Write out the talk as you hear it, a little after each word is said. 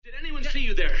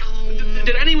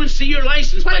see your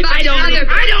license plate. I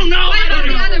don't know. What about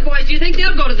the other boys? Do you think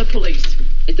they'll go to the police?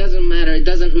 It doesn't matter.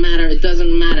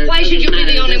 Why should you be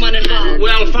the only one involved?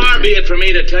 Well, far be it from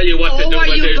me to tell you what to do. Are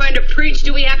you going to preach?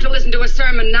 Do we have to listen to a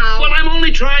sermon now? Well, I'm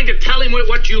only trying to tell him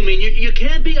what you mean. You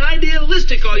can't be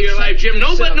idealistic all your life, Jim.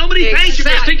 Nobody thanks you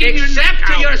for sticking your neck out. Except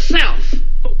to yourself.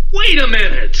 Wait a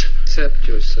minute. Accept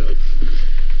yourself.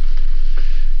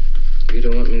 You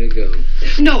don't want me to go.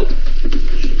 No,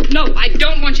 I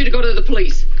don't want you to go to the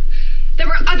police. There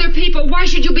were other people. Why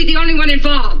should you be the only one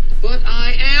involved? But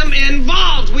I am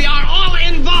involved. We are all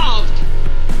involved.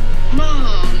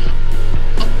 Mom,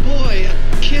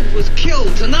 a kid was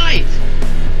killed tonight.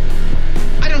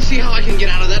 I don't see how I can get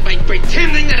out of that by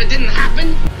pretending that it didn't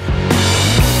happen.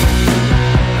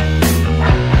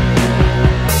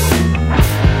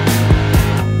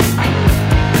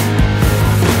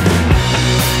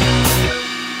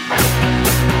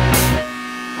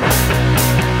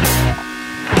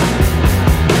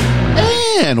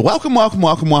 And welcome to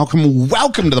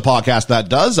the podcast that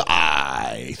does,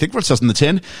 I think what it says in the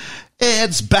tin,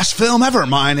 it's best film ever.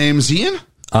 My name's Ian.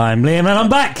 I'm Liam and I'm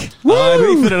back. Woo!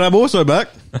 I'm Ethan and I'm also back.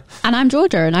 And I'm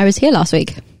Georgia and I was here last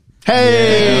week.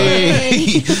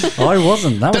 Hey! I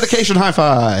wasn't. That Dedication high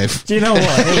five. Do you know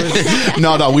what?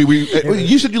 No,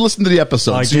 you said you listened to the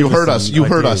episode, so you heard us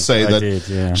say that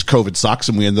COVID sucks,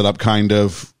 and we ended up kind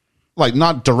of, like,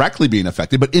 not directly being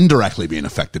affected, but indirectly being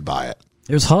affected by it.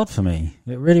 It was hard for me.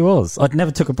 It really was. I'd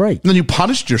never took a break. And then you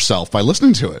punished yourself by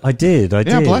listening to it. I did.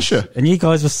 Yeah, bless you. And you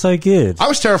guys were so good. I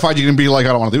was terrified you were going to be like, I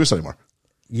don't want to do this anymore.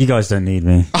 You guys don't need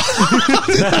me. Don't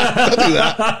do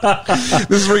that.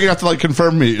 This is where you have to, like,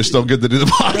 confirm me you're still good to do the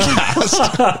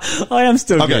podcast. I am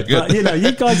still good. But,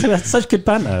 you guys have had such good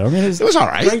banter. I mean, it was all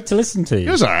right. Great to listen to. It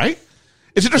was all right.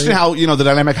 It's interesting how, the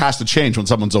dynamic has to change when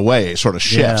someone's away. It sort of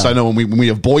shifts. Yeah. I know when we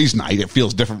have boys' night, it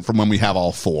feels different from when we have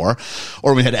all four.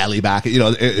 Or when we had Ellie back.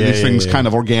 These things kind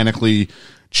of organically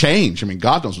change. I mean,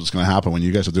 God knows what's going to happen when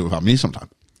you guys will do it without me sometime.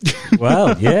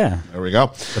 Well, yeah. There we go.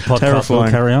 The podcast will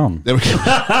carry on. There we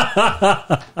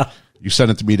go. You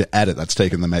sent it to me to edit. That's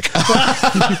taking the mic.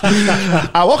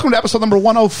 Welcome to episode number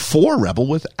 104, Rebel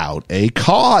Without a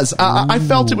Cause. I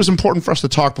felt it was important for us to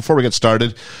talk before we get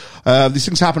started. These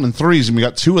things happen in threes, and we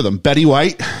got two of them. Betty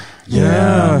White.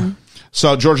 Yeah.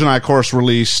 So George and I, of course,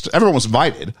 released. Everyone was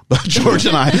invited, but George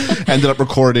and I ended up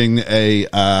recording a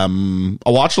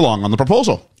watch along on The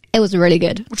Proposal. It was really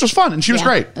good. Which was fun, and she was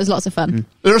great. It was lots of fun.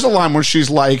 There's a line where she's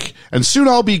like, and soon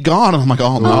I'll be gone. And I'm like,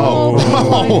 oh, no.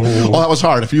 Oh, that was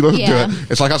hard. If you listen to it,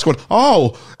 it's like us going,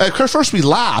 At first we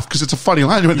laugh because it's a funny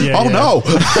line. Went, no.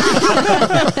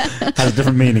 Has a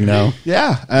different meaning now.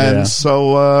 Yeah. And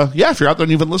so, if you're out there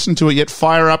and you haven't listened to it yet,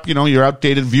 fire up, your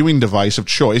outdated viewing device of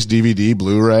choice, DVD,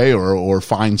 Blu-ray, or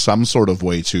find some sort of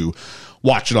way to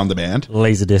watch it on demand.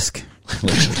 Laserdisc.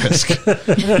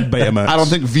 Betamax. I don't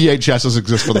think VHSs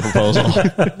exist for The Proposal.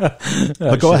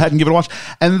 But go ahead and give it a watch.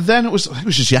 And then it was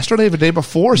just yesterday, the day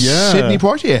before, Sidney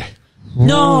Poitier.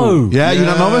 No. Yeah, you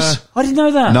don't know this? I didn't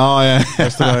know that. No,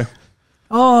 yesterday.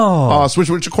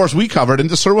 Which of course we covered in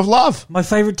To Serve with Love. My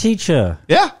favorite teacher.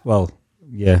 Yeah. Well,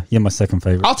 yeah, you're my second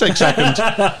favorite. I'll take second.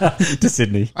 To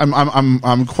Sydney.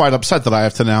 I'm quite upset that I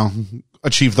have to now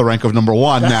achieve the rank of number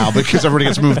one now because everybody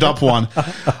gets moved up one.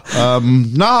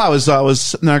 I was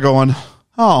sitting there going, and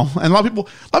a lot of people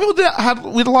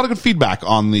we had a lot of good feedback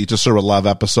on the To Serve with Love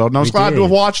episode, and I was glad to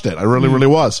have watched it. I really, really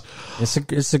was.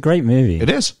 It's a great movie. It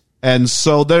is. And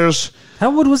so there's.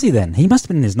 How old was he then? He must have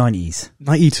been in his 90s.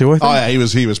 92, I think. Oh yeah, he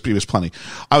was plenty.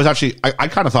 I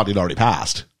kind of thought he'd already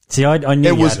passed. See, I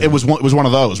knew it was one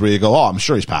of those where you go, I'm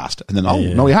sure he's passed, and then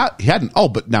no, he hadn't.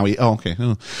 But now okay.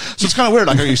 So it's kind of weird.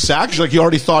 Like, are you sacked? Like, you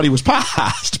already thought he was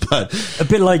passed, but a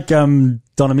bit like Don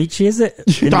Amici, is it?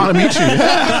 Don Amici.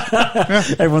 Yeah.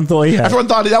 Everyone thought he had. Everyone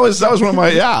thought that was one of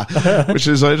my which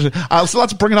is so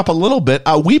let's bring it up a little bit.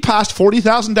 We passed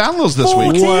 40,000 downloads this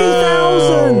week.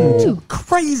 40,000!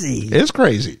 Crazy. It is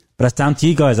crazy. But that's down to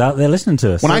you guys out there listening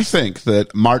to us. When I think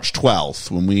that March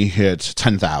 12th, when we hit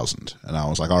 10,000, and I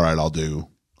was like, all right, I'll do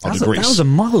Greece. That was a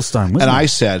milestone, wasn't it? And I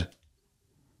said,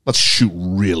 let's shoot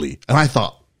really. And I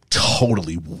thought,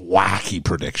 totally wacky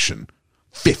prediction,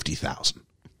 50,000.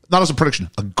 Not as a prediction,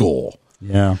 a goal.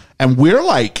 Yeah. And we're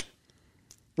like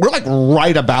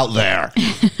right about there.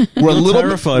 We're a little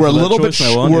bit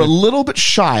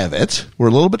shy of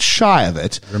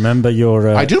it. Remember your...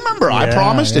 I do remember. I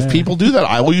promised if people do that,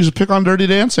 I will use a pick on Dirty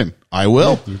Dancing. I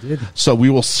will. You did. So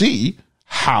we will see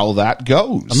how that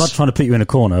goes. I'm not trying to put you in a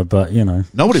corner, but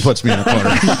Nobody puts me in a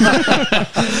corner.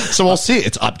 So we'll see.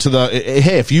 It's up to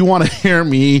hey, if you want to hear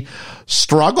me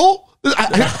struggle,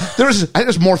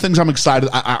 There's more things I'm excited.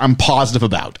 I'm positive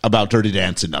about Dirty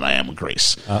Dancing than I am with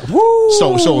Grease.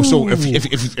 So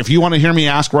if you want to hear me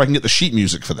ask where I can get the sheet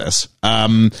music for this,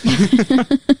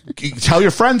 tell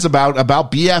your friends about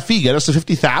BFE. Get us to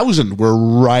 50,000. We're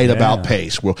right about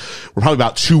pace. We're probably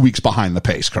about 2 weeks behind the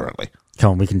pace currently.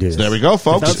 Come on, we can do this. So there we go,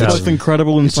 folks. That's both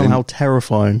incredible and somehow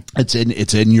terrifying. It's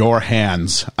in your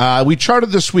hands. We charted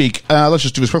this week. Let's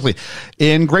just do this quickly.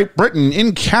 In Great Britain,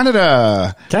 in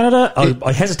Canada.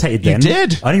 I hesitated then. You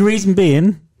did? Only reason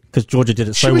being because Georgia did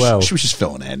it so well. She was just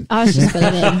filling in. I was just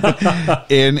filling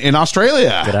in. In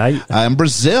Australia, G'day. In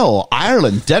Brazil,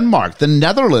 Ireland, Denmark, the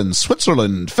Netherlands,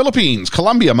 Switzerland, Philippines,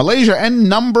 Colombia, Malaysia, and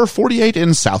number 48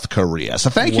 in South Korea. So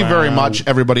thank you very much,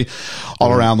 everybody,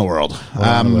 all around the world.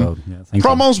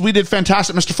 Promos, we did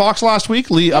fantastic, Mr. Fox, last week.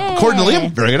 According to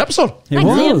Liam, very good episode. It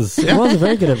was a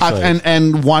very good episode.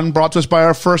 And one brought to us by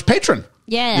our first patron.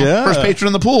 Yeah. First patron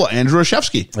in the pool, Andrew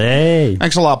Ashevsky. Hey.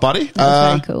 Thanks a lot, buddy. That was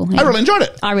very cool. Yeah. I really enjoyed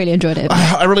it. I really enjoyed it.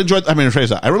 I really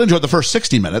enjoyed the first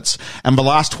 60 minutes, and the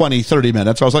last 20, 30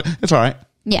 minutes, I was like, it's all right.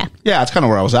 Yeah. Yeah, it's kind of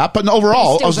where I was at. But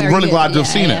overall, I was really glad to have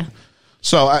seen it. Yeah.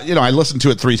 So, I listened to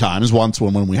it 3 times. Once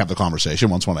when we have the conversation,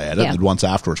 once when I edit, and once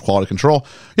afterwards, quality control.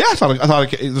 Yeah, I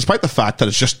thought it, despite the fact that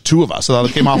it's just 2 of us, I thought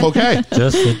it came off okay.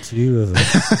 Just the 2 of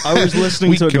us. I was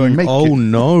listening to it going,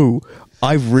 no.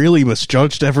 I really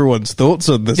misjudged everyone's thoughts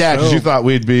on this. Yeah, because you thought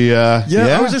we'd be...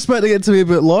 I was expecting it to be a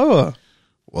bit lower.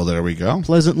 Well, there we go.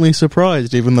 Pleasantly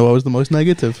surprised, even though I was the most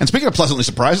negative. And speaking of pleasantly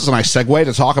surprised, it's a nice segue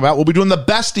to talk about. We'll be doing the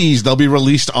besties. They'll be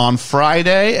released on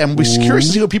Friday, and we're curious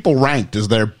to see what people ranked as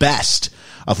their best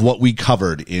of what we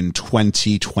covered in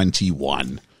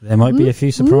 2021. There might be a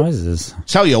few surprises.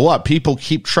 Tell you what, people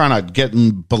keep trying to get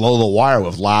below the wire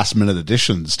with last-minute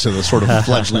additions to the sort of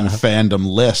fledgling fandom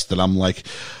list that I'm like...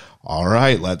 All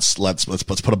right, let's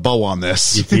put a bow on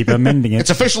this. You keep amending it.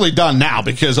 It's officially done now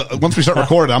because once we start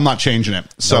recording, I'm not changing it.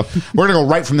 So we're going to go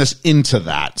right from this into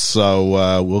that.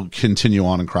 So we'll continue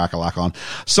on and crack-a-lack on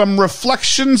some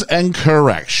reflections and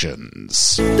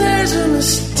corrections. There's a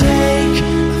mistake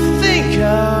I think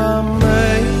I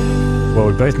made.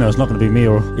 Well, we both know it's not going to be me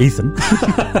or Ethan.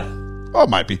 Oh, it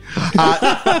might be.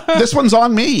 This one's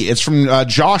on me. It's from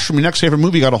Josh from Your Next Favorite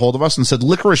Movie got a hold of us and said,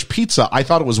 Licorice Pizza. I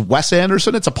thought it was Wes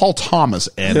Anderson. It's a Paul Thomas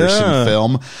Anderson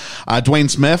film. Dwayne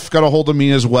Smith got a hold of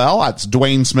me as well. That's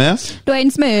Dwayne Smith.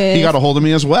 Dwayne Smith. He got a hold of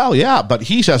me as well, yeah. But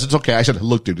he says it's okay. I said,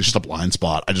 look, dude, it's just a blind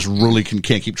spot. I just really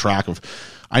can't keep track of...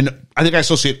 I think I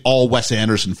associate all Wes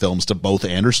Anderson films to both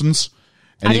Andersons.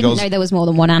 And I didn't know there was more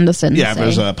than one Anderson. Yeah,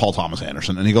 there's Paul Thomas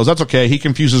Anderson. And he goes, that's okay. He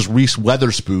confuses Reese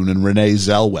Witherspoon and Renee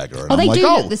Zellweger. And they do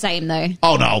look the same, though.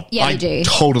 Oh, no. Yeah, they do.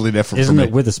 Totally different Isn't from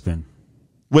it Witherspoon?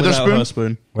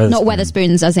 Witherspoon? Not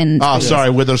Weatherspoons, as in... Oh,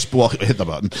 sorry, Witherspoon. Well, hit the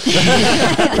button.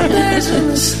 There's a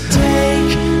mistake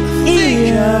I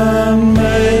think I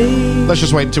made. Let's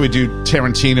just wait until we do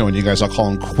Tarantino and you guys all call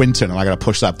him Quentin, and I got to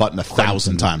push that button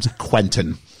 1,000 times.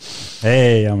 Quentin.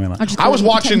 Hey, I mean, I was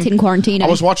watching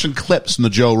clips from the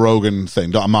Joe Rogan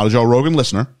thing. I'm not a Joe Rogan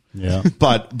listener. Yeah.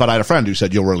 But I had a friend who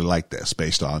said, you'll really like this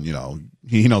based on, he knows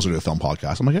how to do a film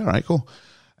podcast. I'm like, yeah, all right, cool.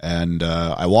 And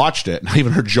I watched it, and I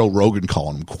even heard Joe Rogan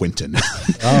calling him Quentin.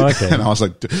 Oh, okay. And I was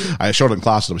like, I showed it in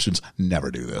class, and my students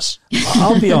never do this.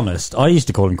 I'll be honest. I used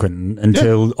to call him Quentin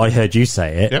until I heard you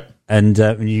say it. Yep. And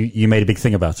you made a big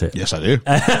thing about it. Yes, I do.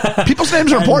 People's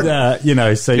names are important.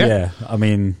 I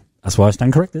mean... That's why I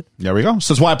stand corrected. There we go.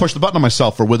 So that's why I pushed the button on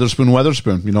myself for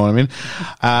Weatherspoon. You know what I mean?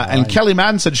 And Kelly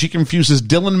Madden said she confuses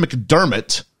Dylan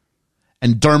McDermott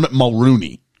and Dermot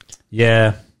Mulrooney.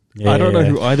 Yeah. I don't know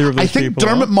who either of those people I think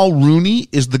Dermot Mulrooney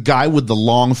is the guy with the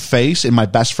long face in My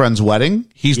Best Friend's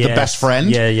Wedding. He's the best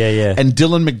friend. Yeah. And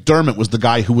Dylan McDermott was the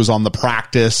guy who was on The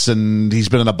Practice, and he's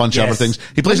been in a bunch of other things.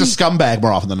 He plays a scumbag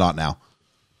more often than not now.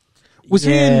 Was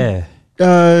he in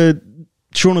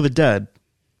Shaun of the Dead?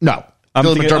 No.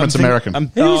 Dylan McDermott's American. I'm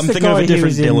thinking of a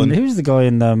different Dylan. Who's the guy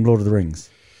in Lord of the Rings?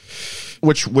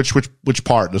 Which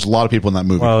part? There's a lot of people in that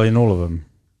movie. Well, in all of them.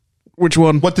 Which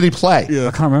one? What did he play? Yeah.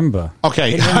 I can't remember.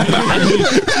 Okay.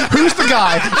 Who's the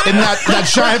guy in that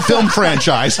giant film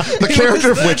franchise, the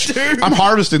character of which I'm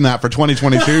harvesting that for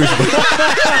 2022.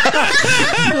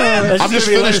 I'm just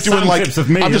finished doing like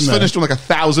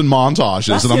 1,000 montages,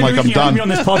 That's and I'm like, I'm done. On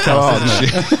this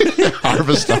podcast,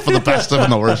 harvest stuff for the best stuff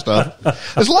and the worst stuff.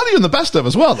 There's a lot of you in the best stuff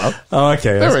as well, though. Oh,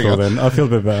 okay. That's cool then. I feel a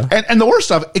bit better. And the worst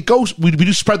stuff, it goes. We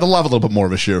do spread the love a little bit more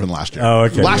this year than last year. Oh,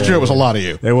 okay. Last year it was a lot of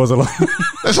you. There was a lot.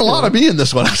 There's a lot of me in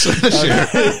this one this year,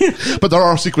 but there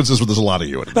are sequences where there's a lot of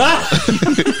you in it.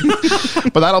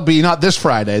 But that'll be not this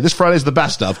Friday. This Friday's the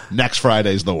best of. Next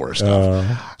Friday's the worst of.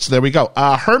 So there we go.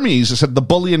 Hermes said the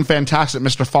bully and fantastic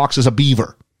Mr. Fox is a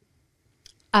beaver.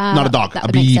 Not a dog, That a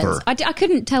would make beaver. sense. I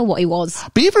couldn't tell what he was.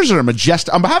 Beavers are a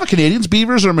majestic. On behalf of Canadians,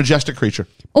 beavers are a majestic creature.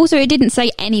 Also, it didn't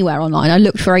say anywhere online. I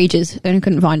looked for ages and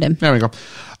couldn't find him. There we go.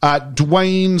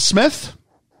 Dwayne Smith.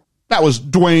 That was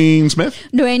Dwayne Smith.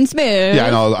 Dwayne Smith. Yeah, I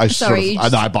know. I Sorry.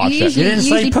 botched it. You didn't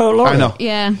say poet laureate. I know.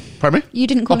 Yeah. Pardon me? You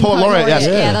didn't call him Poet laureate, yes.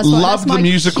 Yeah, that's what, Loved that's the my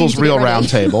musical's cue to Real get ready.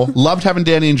 Roundtable. Loved having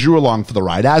Danny and Drew along for the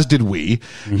ride, as did we.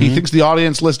 He thinks the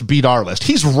audience list beat our list.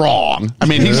 He's wrong. I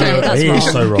mean, he's saying That's wrong.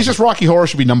 so wrong. he's just Rocky Horror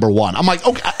should be number one. I'm like,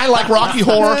 okay, I like Rocky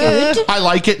Horror. Good. I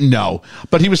like it. No,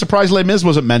 but he was surprised Les Mis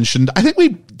wasn't mentioned. I think we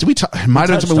might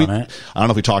have touched been. on it. I don't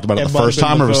know if we talked about it It the might have first been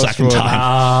time the or the first second one. time.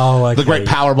 Oh, okay. The great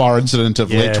power bar incident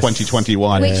of late Yes.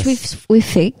 2021. Which we've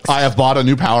fixed. I have bought a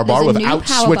new power bar There's a without new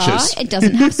power switches. Bar. It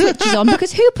doesn't have switches on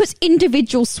because who puts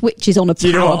individual switches on a Do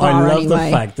you know power what? I bar love anyway?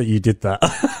 the fact that you did that.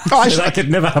 I So that could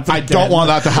never happen I again. don't want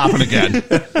that to happen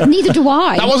again. Neither do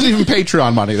I. That wasn't even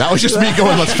Patreon money. That was just me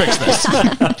going, let's fix this.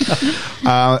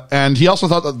 And he also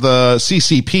thought that the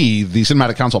CCP, the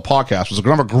Cinematic Council podcast, was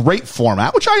a great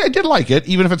format, which I did like it,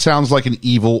 even if it sounds like an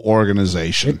evil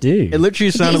organization. It do. It literally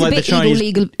It sounded is a like the bit Chinese.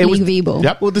 League it was, of Evil.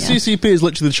 Yep. well, the CCP is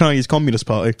literally the Chinese Communist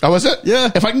Party. Oh, is it?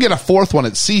 Yeah. If I can get a fourth one,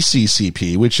 it's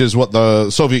CCCP, which is what the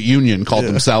Soviet Union called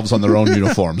themselves on their own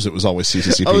uniforms. It was always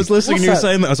CCCP. I was listening and you were What's that?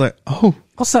 saying that. I was like, oh,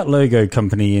 What's that logo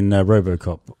company in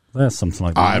RoboCop? There's something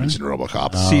like that. I haven't seen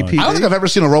RoboCop. CPD. I don't think I've ever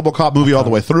seen a RoboCop movie all the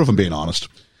way through, if I'm being honest.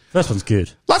 First one's good.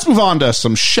 Let's move on to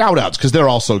some shout-outs because they're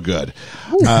also good.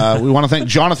 We want to thank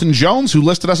Jonathan Jones, who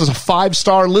listed us as a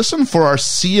 5-star listen for our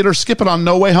See It or Skip It on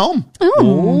No Way Home.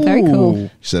 Oh, very cool. He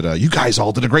said, you guys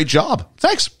all did a great job.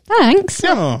 Thanks. Thanks.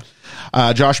 Yeah.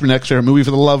 Josh Minex, favorite movie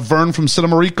for the love. Vern from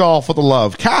Cinema Recall for the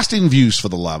love. Casting Views for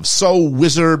the love. So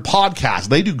Wizard Podcast.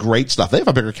 They do great stuff. They have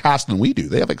a bigger cast than we do.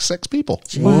 They have like 6 people.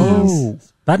 Whoa.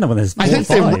 Bad enough when there's I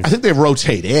think they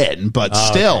rotate in, but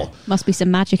still. okay. Must be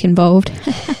some magic involved.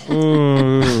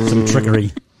 some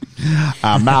trickery.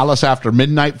 Malice After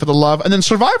Midnight for the love, and then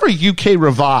Survivor UK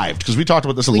Revived, because we talked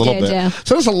about this a little bit. Yeah.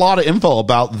 So there's a lot of info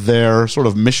about their sort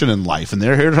of mission in life, and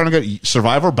they're here trying to get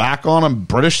Survivor back on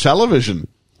British television.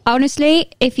 Honestly,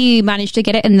 if you manage to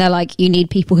get it and they're like, you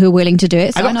need people who are willing to do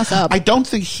it, sign us up. I don't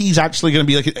think he's actually going to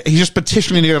be like, he's just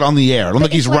petitioning to get it on the air. I don't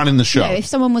think he's running the show. No, if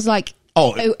someone was like,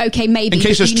 Oh, okay, maybe. In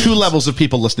case there's you 2 need- levels of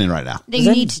people listening right now.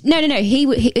 You need no. He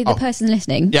the person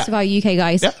listening, Yeah. Survivor UK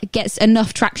guys, Yeah. gets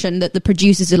enough traction that the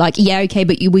producers are like, yeah, okay,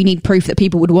 but we need proof that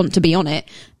people would want to be on it.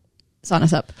 Sign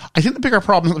us up. I think the bigger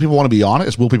problem is that people want to be on it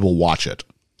is will people watch it?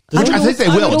 I think they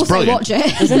would will. It's also brilliant. watch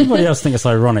it. Does anybody else think it's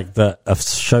ironic that a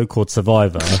show called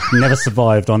Survivor never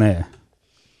survived on air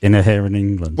here in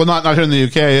England? Well, not here in the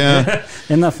UK, yeah.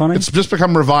 Isn't that funny? It's just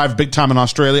become revived big time in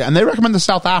Australia, and they recommend the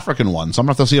South African one, so I'm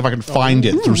going to have to see if I can find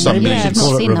it through some Maybe you Yeah, should I've not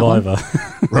call it seen that one. Reviver.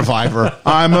 Reviver.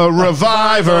 I'm a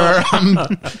reviver. I'm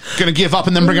going to give up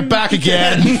and then bring it back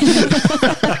again.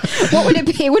 What would it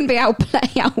be? It wouldn't be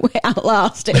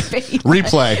Outlast. It would be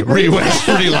Replay.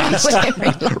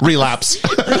 Relapse.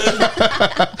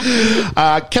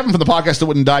 Kevin from the podcast that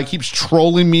wouldn't die keeps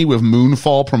trolling me with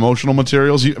Moonfall promotional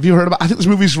materials. Have you heard about? I think this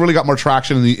movie's really got more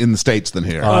traction in the States than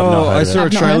here. I've not Oh, heard I of saw it. a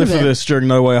I've not trailer heard of for it. this during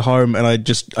No Way Home, and I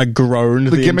groaned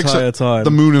the gimmick's entire time.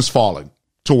 the moon is falling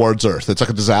towards Earth. It's like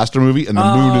a disaster movie, and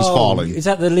the moon is falling. Is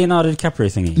that the Leonardo DiCaprio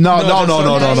thingy? No.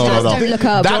 Don't look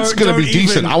up. That's going to be Don't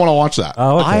decent. even- I want to watch that.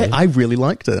 Oh, okay. I really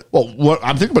liked it. Well,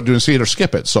 I'm thinking about doing See It or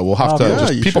Skip It, so we'll have to. yeah,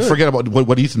 Just, you people should. forget about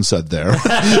what Ethan said there.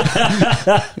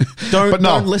 But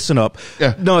no. Don't listen up.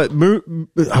 Yeah. No, I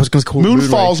was going to call it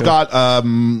Moonfall's Moonraker.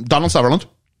 got Donald Sutherland,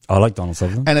 I like Donald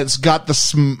Sutherland. and it's got the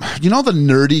the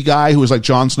nerdy guy who was like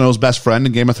Jon Snow's best friend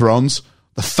in Game of Thrones,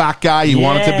 the fat guy. He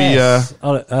wanted to be Yes.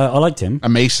 I liked him. a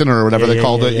Mason or whatever Yeah, they yeah,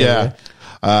 called yeah, it. yeah,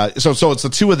 Yeah. So it's the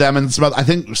 2 of them, and it's about I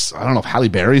don't know if Halle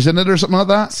Berry's in it or something like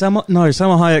that. Salma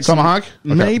Hayek. Salma Hayek? Okay.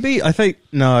 Maybe. I think.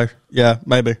 No. Yeah,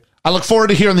 maybe. I look forward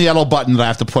to hearing the yellow button that I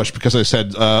have to push because I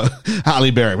said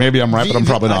Halle Berry. Maybe I'm right, but I'm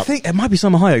probably I not. think it might be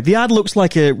Salma Hayek. The ad looks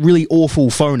like a really awful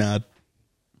phone ad.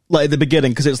 Like at the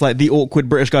beginning, because it's like the awkward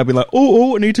British guy being like,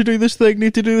 I need to do this thing,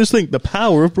 The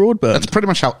power of broadband. That's pretty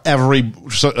much how every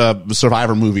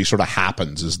Survivor movie sort of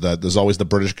happens, is that there's always the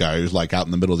British guy who's like out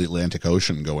in the middle of the Atlantic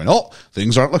Ocean going,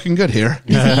 things aren't looking good here.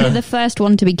 He's either the first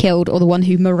one to be killed or the one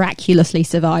who miraculously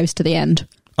survives to the end.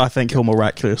 I think he'll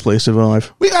miraculously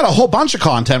survive. We got a whole bunch of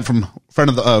content from friend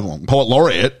of the Poet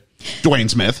Laureate, Dwayne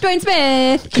Smith. Dwayne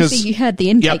Smith. Because- You heard the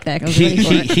intake there. I was ready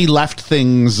for it. He left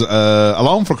things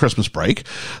alone for Christmas break,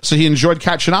 so he enjoyed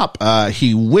catching up.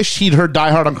 He wished he'd heard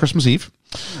Die Hard on Christmas Eve.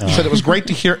 He said it was great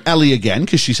to hear Ellie again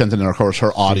because she sent in, of course,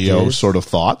 her audio sort of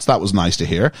thoughts. That was nice to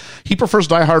hear. He prefers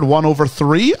Die Hard 1 over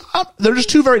 3. They're just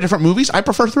two very different movies. I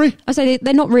prefer 3. I say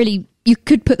they're not really. You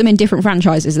could put them in different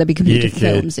franchises. They'd be completely different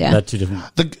films. Yeah, They're two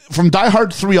different. From Die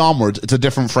Hard 3 onwards, it's a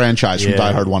different franchise from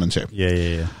Die Hard 1 and 2.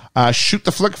 Yeah. Shoot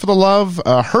the Flick for the Love.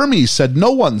 Hermes said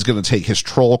no one's going to take his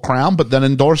troll crown, but then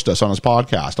endorsed us on his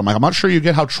podcast. I'm like, I'm not sure you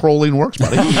get how trolling works,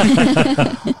 buddy.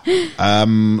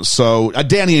 So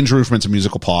Danny and Drew from It's a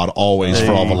Musical Pod, always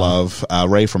for all the love.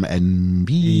 Ray from NBC.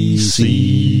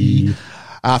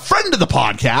 Friend of the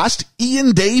podcast,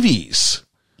 Ian Davies.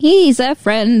 he's a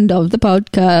friend of the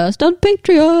podcast on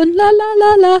Patreon. La la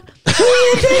la la.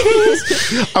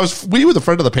 We were the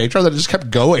friend of the Patreon that just kept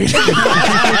going.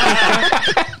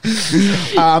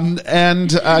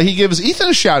 And he gives Ethan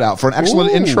a shout out for an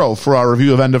excellent intro for our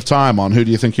review of End of Time on Who Do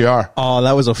You Think You Are? Oh,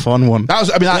 that was a fun one. That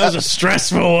was a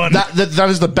stressful one. That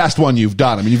is the best one you've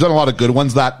done. I mean, you've done a lot of good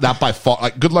ones. That by far,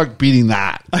 like, good luck beating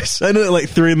that. I sent it at like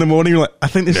 3 a.m. You're like, I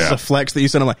think this is a flex that you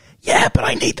sent. I'm like, yeah, but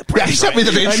I need the praise. Yeah, he sent me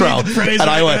the intro, and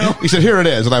I went. He said, "Here it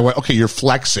is," and I went, "Okay, you're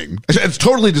flexing. It's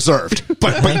totally deserved,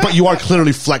 but you are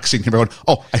clearly flexing." You're going,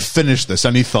 "Oh, I finished this.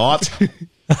 Any thoughts?"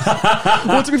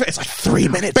 Well, to be fair, it's like 3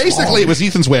 minutes. Basically, long. It was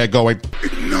Ethan's way of going,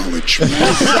 acknowledge me.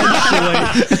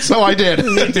 So I did.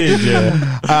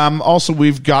 Also,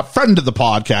 we've got friend of the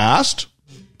podcast,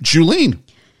 Julene.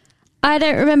 I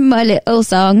don't remember my little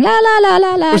song. La la la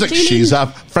la la. It was like, she's a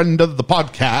friend of the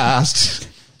podcast.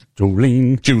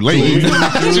 Julene. Julene's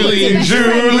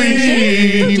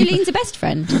a best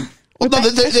friend. Well, no,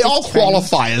 they all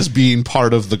qualify as being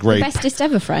part of the great... Bestest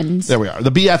ever friends. There we are.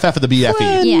 The BFF of the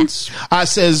BFE. Yeah.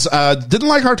 Says, didn't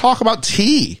like our talk about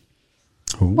tea.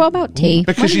 What about tea?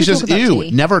 Because she says, ew,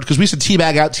 never, because we said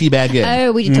teabag out, teabag in.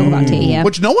 Oh, we did talk about tea, yeah.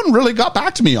 Which no one really got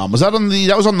back to me on. Was that on the proposal?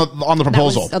 That was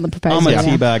on the proposal. I'm a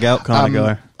teabag out kind of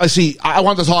guy. I see. I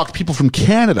want to talk to people from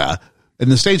Canada. In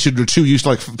the States, you're too used to,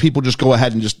 like, people just go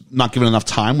ahead and just not given enough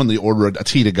time when they order a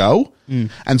tea to go.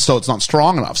 And so it's not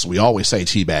strong enough. So we always say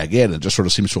teabag in. It just sort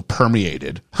of seems to have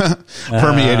permeated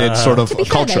sort of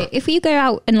culture. Fair, though, if you go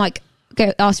out and, like,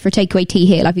 go ask for a takeaway tea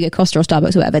here, like if you go Costa or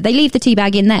Starbucks or whatever, they leave the tea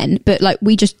bag in then, but, like,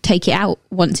 we just take it out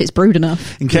once it's brewed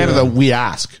enough. In Canada, we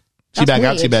ask. Teabag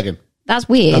out, teabag in. That's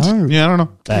weird. Yeah, I don't know.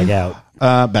 Bag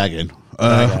out. Bag in.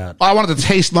 out. I wanted to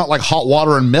taste not like hot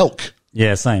water and milk.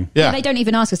 Yeah, same. Yeah. They don't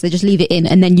even ask us. They just leave it in,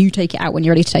 and then you take it out when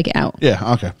you're ready to take it out.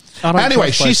 Yeah, okay. trust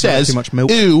Anyway, she places that have says, too much milk.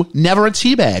 ew, never a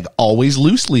tea bag, always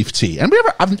loose leaf tea. And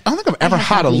I don't think I've ever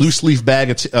had a loose leaf bag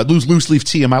of loose leaf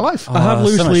tea in my life. I have so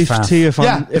loose much leaf faff. tea if I'm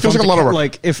Yeah, it if feels I'm like a lot of work.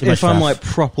 like if much I'm faff. like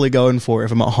properly going for it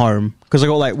if I'm at home because I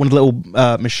got like one of the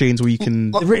little machines where you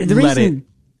can The let reason it.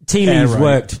 tea leaves aerate.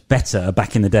 worked better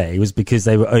back in the day was because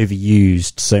they were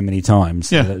overused so many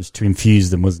times. Yeah. That it was to infuse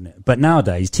them, wasn't it? But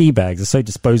nowadays, tea bags are so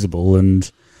disposable and,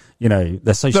 you know,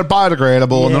 they're so... They're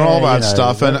biodegradable and they're all Yeah, that you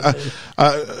know, stuff.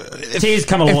 And tea's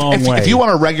come a long way. If you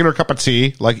want a regular cup of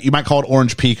tea, like you might call it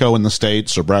orange pico in the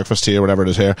States or breakfast tea or whatever it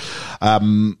is here,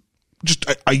 just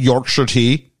a Yorkshire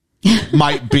tea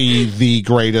might be the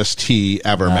greatest tea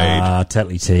ever made.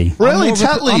 Tetley tea. Really, I'm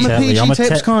Tetley? a Tetley, PG I'm a tips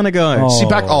Tet- kind of guy. Oh. See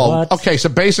back. Oh, what? okay. So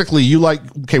basically, you like.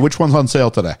 Okay, which one's on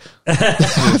sale today?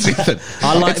 It's Ethan.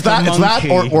 I like it's the that. It's that,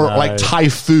 monkey. or like Thai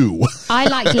Fu. I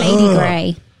like Lady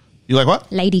Grey. You like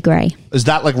what? Lady Grey. Is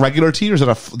that like regular tea, or is it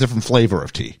a different flavor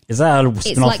of tea? Is that a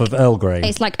spin-off of Earl Grey?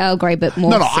 It's like Earl Grey, but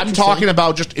more. No, I'm citrusy. talking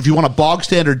about just if you want a bog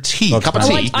standard tea, Bog cup of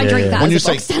standard. tea. I drink that When you as a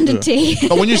say- box standard tea.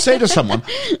 But when you say to someone,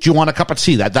 "Do you want a cup of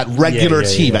tea?" That regular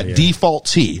tea, that default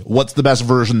tea. What's the best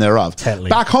version thereof? Tetley.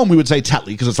 Back home, we would say Tetley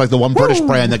because it's like the one British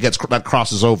brand that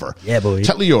crosses over. Yeah, boy.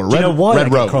 Tetley or Do you know why Red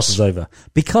that Rose. crosses over?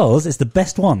 Because it's the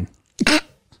best one.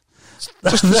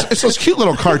 It's those cute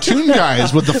little cartoon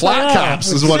guys with the flat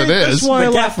caps, is what it is. That's why I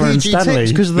The like Gaffer and PG Stanley.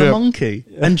 tips because of the Yeah. monkey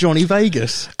and Johnny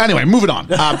Vegas. Anyway, moving on.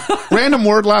 Random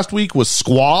word last week was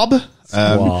squab.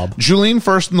 Squab. Julene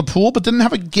first in the pool, but didn't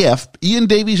have a GIF. Ian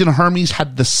Davies and Hermes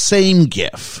had the same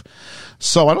GIF.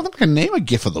 So I don't think I can name a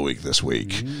GIF of the week this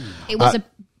week. It was a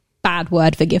bad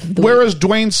word for gift of the week. Whereas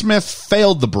Dwayne Smith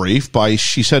failed the brief by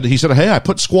he said, "Hey, I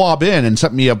put squab in," and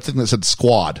sent me a thing that said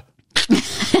squad.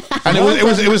 And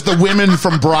it was the women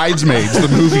from Bridesmaids, the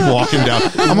movie walking down.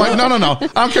 I'm like, no. I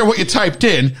don't care what you typed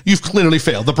in. You've clearly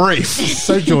failed the brief.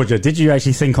 So, Georgia, did you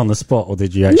actually think on the spot, or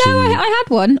did you actually... No, I had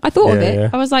one. I thought of it. Yeah.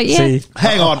 I was like, yeah. See?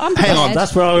 Hang on.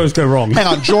 That's where I always go wrong. Hang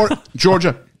on,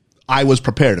 Georgia. I was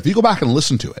prepared. If you go back and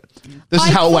listen to it, this is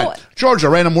I how it thought- went. Georgia,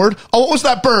 random word. Oh, what was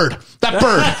that bird? That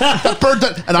bird.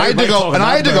 And I had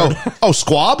to go. Oh,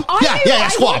 squab. I knew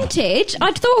what squab. I wanted.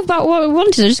 I'd thought about what I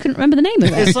wanted. I just couldn't remember the name of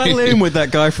it. It's like in with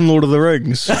that guy from Lord of the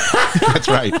Rings. That's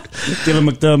right. Dylan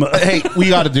McDermott. Hey, we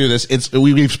got to do this.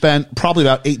 We've spent probably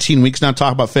about 18 weeks now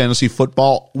talking about fantasy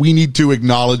football. We need to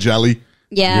acknowledge Ellie.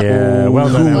 Yeah,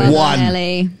 well done, Who Ellie. won?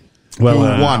 Ellie. Well Who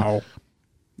done. won?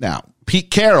 Now, Pete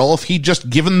Carroll, if he'd just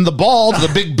given the ball to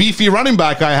the big beefy running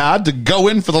back I had to go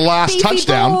in for the last Beefy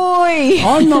touchdown. boy.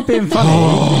 I'm not being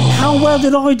funny. How well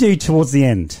did I do towards the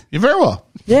end? You're very well.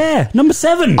 Yeah, number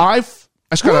 7. I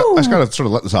just gotta sort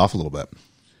of let this off a little bit.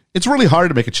 It's really hard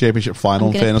to make a championship final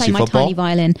I'm in going to fantasy play my football. tiny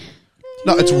violin.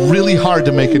 No, it's really hard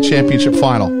to make a championship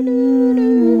final.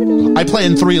 I play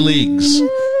in 3 leagues.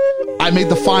 I made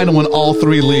the final in all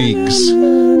 3 leagues.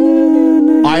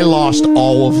 I lost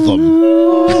all of them.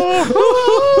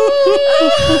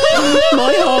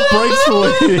 My heart breaks for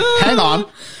you. Hang on.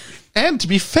 And to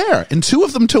be fair, in 2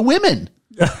 of them to women.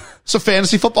 So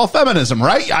fantasy football feminism,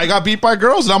 right? I got beat by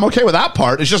girls and I'm okay with that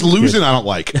part. It's just losing I don't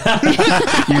like.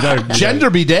 You don't. Gender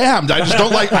be damned. I just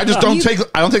don't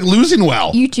take losing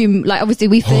well. You two, like, obviously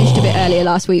we finished a bit earlier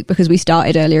last week because we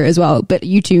started earlier as well, but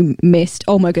you two missed,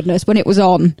 oh my goodness, when it was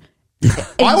on.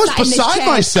 I was Sat in this beside chair,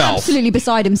 myself. Absolutely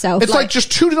beside himself. It's like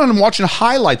just tuning on and watching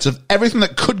highlights of everything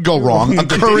that could go wrong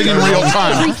occurring in real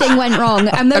time. everything went wrong.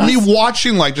 And then And me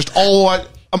watching like just all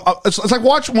it's like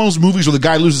watching one of those movies where the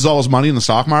guy loses all his money in the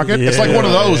stock market. It's like one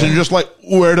of those, and you're just like,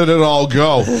 where did it all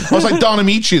go? I was like Don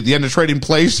Amici at the end of Trading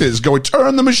Places, going,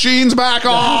 turn the machines back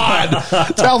on,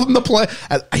 tell them to play.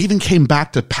 And I even came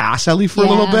back to pass Ellie for a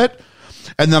little bit,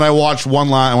 and then I watched one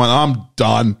line. I went, I'm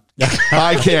done.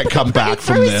 I can't come back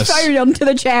from threw this. his phone onto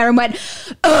the chair and went,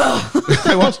 ugh.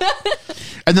 I was.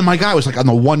 And then my guy was like on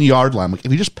the 1 yard line. I'm like,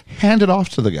 if you just hand it off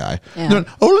to the guy, Yeah. They went,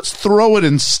 oh, let's throw it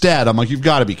instead. I'm like, you've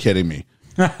got to be kidding me.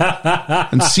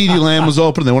 And CeeDee Lamb was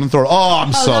open. They wouldn't throw it.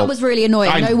 That was really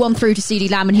annoying. No one threw to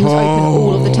CeeDee Lamb and he was open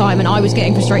all of the time, and I was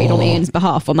getting frustrated on Ian's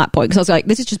behalf on that point because I was like,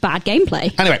 this is just bad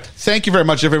gameplay. Anyway, thank you very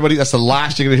much, everybody. That's the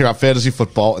last you're going to hear about fantasy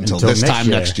football until this next time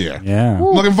year. next year. Yeah. I'm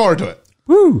looking forward to it.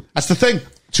 Woo. That's the thing.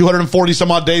 240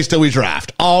 some odd days till we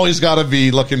draft. Always got to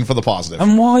be looking for the positive.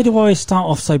 And why do I start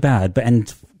off so bad but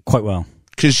end quite well?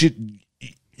 Because you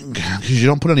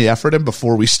don't put any effort in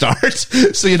before we start.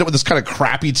 So you end up with this kind of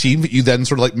crappy team that you then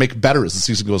sort of like make better as the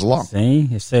season goes along.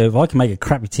 See? So if I can make a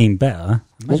crappy team better,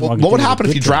 imagine What I can would do happen a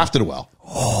if you good job. drafted well?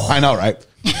 I know, right?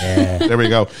 Yeah. There we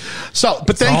go. So,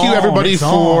 but thank you on, everybody it's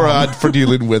for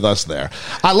dealing with us there.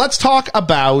 Let's talk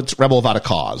about Rebel Without a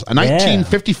Cause, a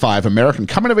 1955 American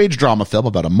coming-of-age drama film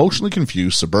about emotionally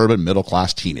confused suburban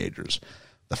middle-class teenagers.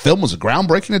 The film was a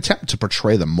groundbreaking attempt to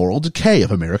portray the moral decay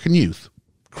of American youth,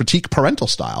 critique parental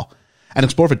style, and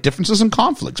explore the differences and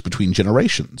conflicts between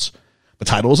generations. The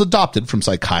title was adopted from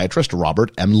psychiatrist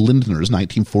Robert M. Lindner's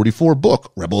 1944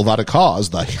 book, Rebel Without a Cause,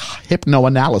 the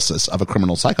hypnoanalysis of a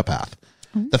criminal psychopath.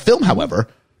 The film, however,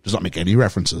 does not make any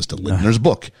references to Lindner's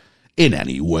book in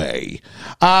any way.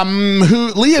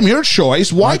 Liam, your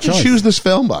choice. Why did you choose this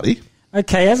film, buddy?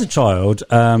 Okay, as a child,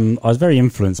 I was very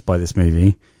influenced by this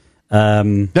movie.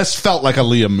 This felt like a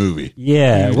Liam movie.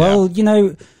 Yeah, well, you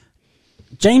know,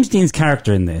 James Dean's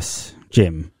character in this,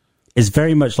 Jim, is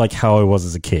very much like how I was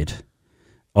as a kid.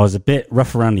 I was a bit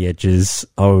rough around the edges.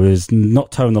 I was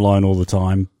not towing the line all the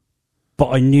time,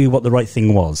 but I knew what the right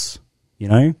thing was, you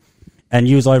know? And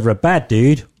you was either a bad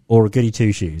dude or a goody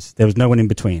two-shoes. There was no one in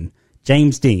between.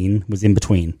 James Dean was in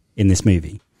between in this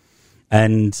movie.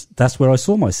 And that's where I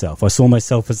saw myself. I saw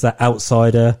myself as that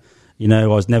outsider. You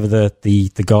know, I was never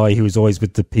the guy who was always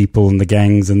with the people and the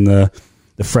gangs and the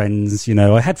friends. You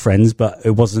know, I had friends, but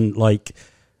it wasn't like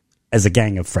as a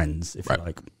gang of friends, if you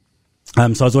like. So I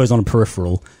was always on a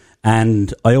peripheral,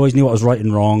 and I always knew what was right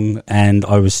and wrong, and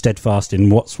I was steadfast in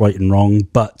what's right and wrong,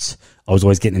 but I was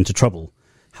always getting into trouble.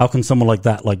 How can someone like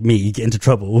that, like me, get into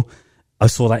trouble? I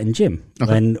saw that in Jim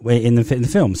when in the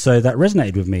film. So that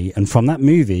resonated with me. And from that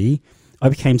movie, I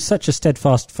became such a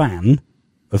steadfast fan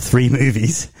of 3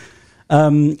 movies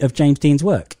of James Dean's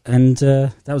work. And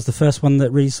that was the first one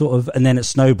that really sort of... And then it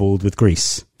snowballed with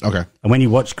Grease. Okay. And when you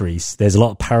watch Grease, there's a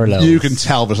lot of parallels. You can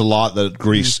tell there's a lot that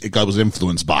Grease it was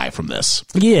influenced by from this.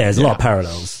 Yeah, there's a lot of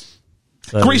parallels.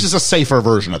 So, Grease is a safer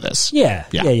version of this. Yeah.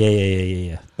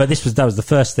 But that was the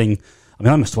first thing... I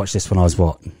mean, I must have watched this when I was,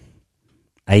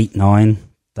 8, 9,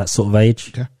 that sort of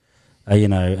age. Okay. You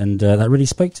know, and that really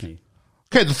spoke to me.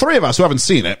 Okay, the 3 of us who haven't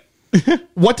seen it,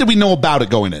 what did we know about it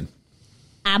going in?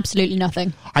 Absolutely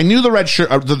nothing. I knew the red shirt,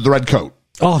 the red coat.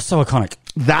 Oh, so iconic.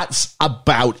 that's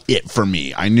about it for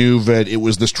me. I knew that it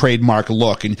was this trademark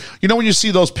look. And you know, when you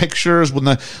see those pictures, when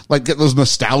get those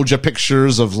nostalgia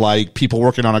pictures of like people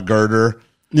working on a girder,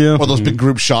 or those big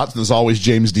group shots, and there's always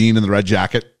James Dean in the red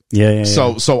jacket.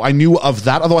 So I knew of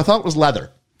that, although I thought it was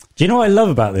leather. Do you know what I love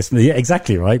about this? Yeah,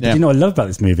 exactly, right? But do you know what I love about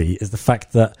this movie is the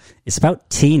fact that it's about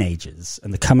teenagers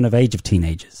and the coming of age of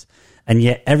teenagers. And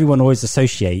yet everyone always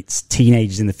associates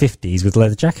teenagers in the 50s with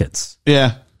leather jackets.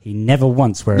 Yeah. He never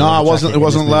once wear a leather jacket. It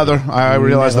wasn't leather. I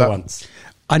realized that. Once.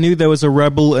 I knew there was a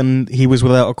rebel and he was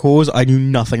without a cause. I knew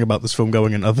nothing about this film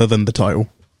going in other than the title.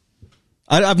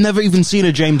 I've never even seen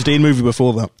a James Dean movie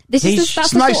before that. That's the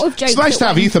sort of joke. It's nice to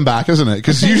have Ethan back, isn't it?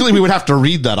 Because usually we would have to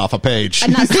read that off a page.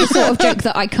 And that's the sort of joke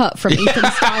that I cut from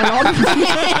Ethan's dialogue.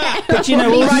 But you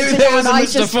know, there was a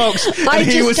Mr. Fox, and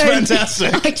he was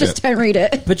fantastic. I just don't read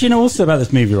it. But you know also about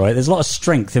this movie, right? There's a lot of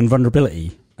strength and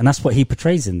vulnerability. And that's what he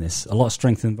portrays in this. A lot of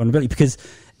strength and vulnerability. Because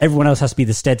everyone else has to be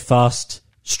the steadfast,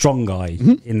 strong guy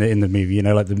in the movie. You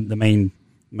know, like the main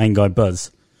guy,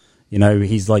 Buzz. You know,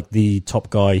 he's like the top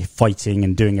guy fighting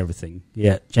and doing everything.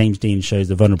 Yet James Dean shows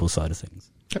the vulnerable side of things.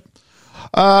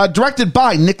 Directed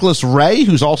by Nicholas Ray,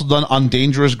 who's also done On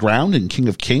Dangerous Ground and King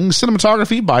of Kings.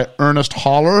 Cinematography by Ernest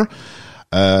Haller.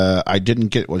 I didn't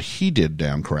get what he did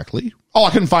down correctly. Oh,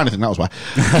 I couldn't find anything. That was why.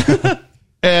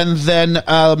 And then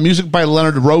music by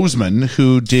Leonard Roseman,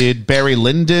 who did Barry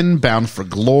Lyndon, Bound for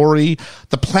Glory,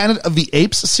 the Planet of the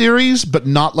Apes series, but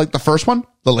not like the first one,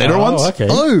 the later ones. Okay.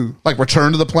 Oh, like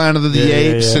Return to the Planet of the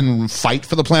Apes and Fight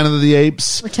for the Planet of the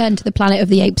Apes. Return to the Planet of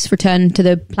the Apes, Return to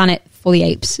the Planet for the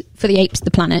Apes, for the Apes,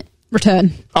 the Planet.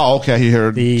 Return. Oh, okay. You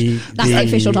heard that's the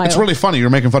official title. It's really funny. You were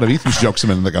making fun of Ethan's jokes a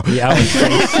minute ago.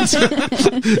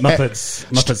 Muppets,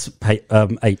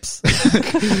 apes.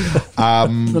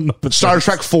 Star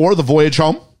Trek 4, The Voyage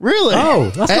Home. Really?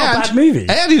 Oh, that's not a bad movie.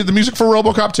 And he did the music for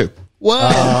RoboCop 2.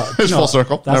 Wow. It's full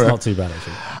circle. That's not too bad,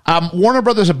 actually. Warner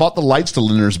Brothers had bought the rights to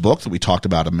Linder's book that we talked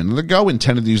about a minute ago,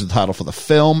 intended to use the title for the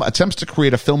film. Attempts to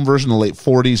create a film version in the late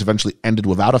 40s eventually ended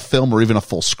without a film or even a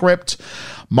full script.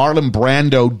 Marlon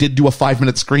Brando did do a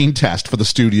 5-minute screen test for the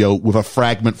studio with a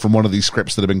fragment from one of these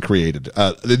scripts that had been created.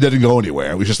 It didn't go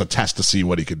anywhere. It was just a test to see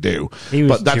what he could do.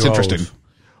 But that's interesting. Old.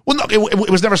 Well, no, it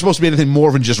was never supposed to be anything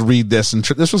more than just read this. And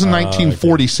this was in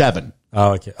 1947. Okay.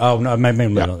 Oh, okay. Oh, no,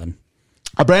 maybe not then.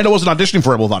 Brando wasn't auditioning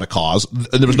for it without a cause.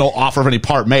 There was no offer of any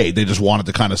part made. They just wanted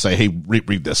to kind of say, hey,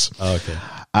 read this. Oh, okay.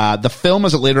 The film,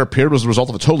 as it later appeared, was the result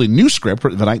of a totally new script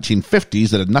written in the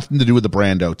 1950s that had nothing to do with the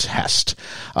Brando test.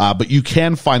 But you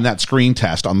can find that screen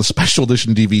test on the special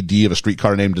edition DVD of A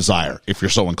Streetcar Named Desire, if you're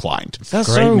so inclined.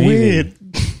 That's so weird.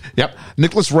 Yep.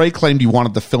 Nicholas Ray claimed he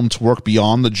wanted the film to work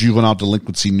beyond the juvenile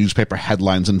delinquency newspaper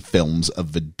headlines and films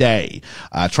of the day,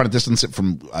 trying to distance it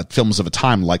from films of a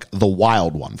time like The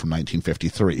Wild One from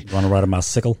 1953. Want to ride a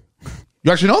bicycle?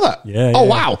 You actually know that? Yeah. Oh,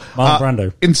 wow. Marlon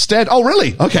Brando. Instead, oh,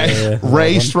 really? Okay. Yeah.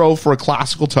 Ray strove for a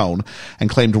classical tone and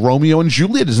claimed Romeo and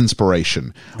Juliet as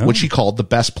inspiration, which he called the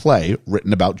best play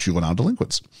written about juvenile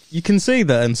delinquents. You can see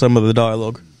that in some of the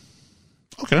dialogue.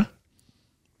 Okay.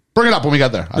 Bring it up when we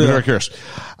get there. I'm very curious.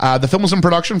 The film was in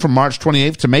production from March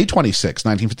 28th to May 26th,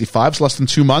 1955. So less than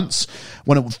 2 months.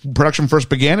 When production first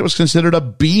began, it was considered a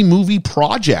B-movie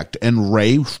project, and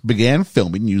Ray began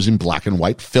filming using black and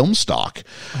white film stock.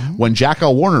 When Jack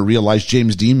L. Warner realized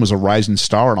James Dean was a rising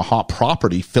star and a hot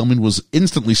property, filming was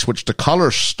instantly switched to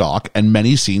color stock, and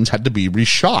many scenes had to be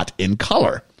reshot in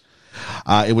color.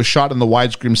 It was shot in the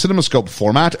widescreen CinemaScope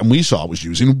format, and we saw it was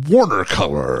using Warner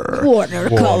Color.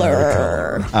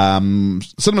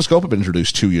 CinemaScope had been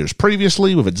introduced 2 years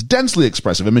previously. With its densely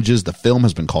expressive images, the film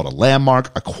has been called a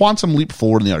landmark, a quantum leap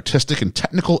forward in the artistic and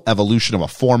technical evolution of a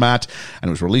format, and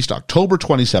it was released October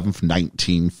 27th,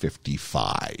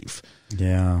 1955.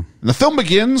 Yeah. And the film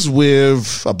begins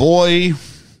with a boy,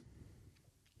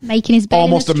 making his bed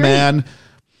almost in the a man,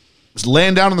 is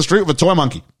laying down in the street with a toy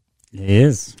monkey. It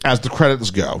is. As the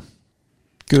credits go.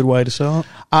 Good way to start.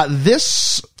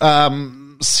 This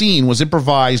scene was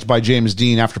improvised by James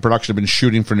Dean after production had been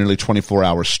shooting for nearly 24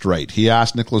 hours straight. He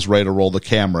asked Nicholas Ray to roll the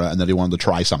camera, and then he wanted to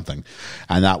try something.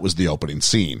 And that was the opening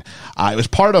scene. It was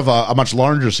part of a much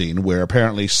larger scene where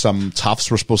apparently some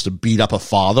toughs were supposed to beat up a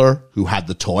father who had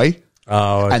the toy.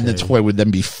 Oh, okay. And the toy would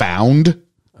then be found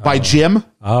by Jim.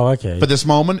 Oh, okay. For this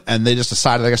moment, and they just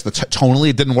decided, I guess, tonally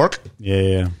it didn't work.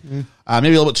 Yeah.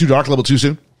 Maybe a little bit too dark, a little bit too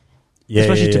soon. Yeah,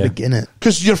 especially to begin it.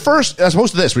 Because your first, as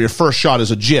opposed to this, where your first shot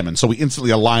is a Jim, and so we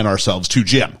instantly align ourselves to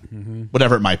Jim,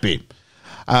 whatever it might be.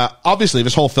 Obviously,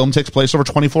 this whole film takes place over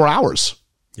 24 hours.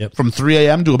 Yep. From 3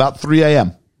 a.m. to about 3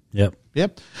 a.m.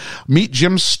 Yep. Meet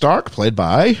Jim Stark, played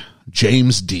by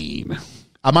James Dean.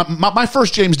 My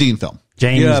first James Dean film.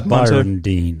 James Byron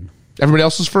Dean. Everybody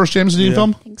else's first James Dean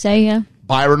film? I think so, yeah.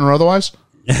 Byron or otherwise?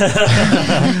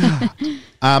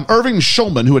 Irving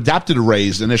Shulman, who adapted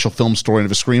Ray's initial film story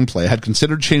into a screenplay, had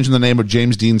considered changing the name of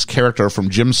James Dean's character from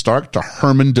Jim Stark to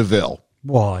Herman DeVille.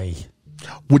 Why?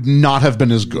 Would not have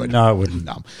been as good. No, it wouldn't.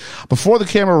 No. Before the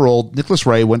camera rolled, Nicholas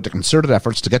Ray went to concerted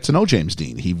efforts to get to know James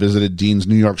Dean. He visited Dean's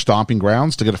New York stomping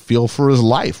grounds to get a feel for his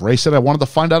life. Ray said, I wanted to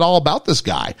find out all about this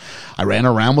guy. I ran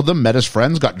around with him, met his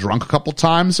friends, got drunk a couple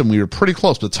times, and we were pretty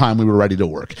close by the time we were ready to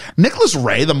work. Nicholas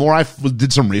Ray, the more I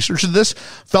did some research of this,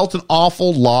 felt an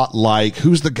awful lot like,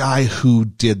 who's the guy who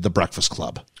did The Breakfast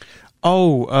Club?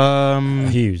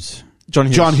 Hughes. John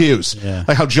Hughes. John Hughes. Yeah.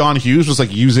 Like how John Hughes was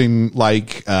like using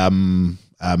like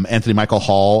Anthony Michael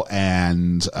Hall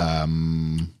and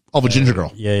the Ginger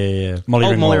Girl. Yeah. Molly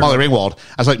Ringwald. Molly Ringwald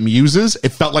as like muses. It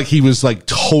felt like he was like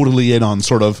totally in on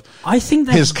sort of I think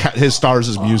his stars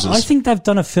as muses. I think they've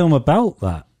done a film about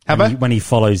that. Have when they? When he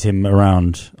follows him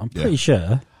around. I'm pretty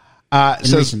sure. In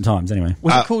says, recent times, anyway.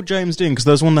 Was it called James Dean? Because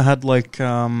there's one that had like,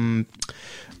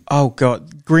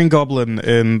 Green Goblin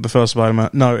in the first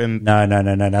Spider-Man. No,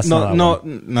 That's not that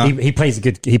one. He plays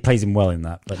he plays him well in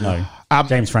that, but no.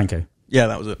 James Franco. Yeah,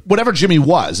 that was it. whatever Jimmy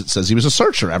was, it says he was a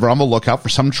searcher, ever on the lookout for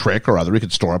some trick or other he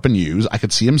could store up and use. I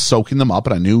could see him soaking them up,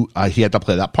 and I knew he had to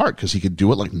play that part because he could do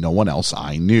it like no one else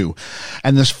I knew.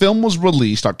 And this film was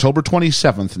released October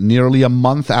 27th, nearly a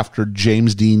month after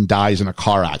James Dean dies in a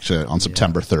car accident on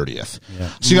September 30th. Yeah.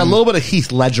 So you got a little bit of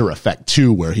Heath Ledger effect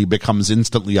too, where he becomes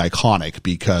instantly iconic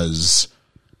because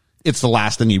it's the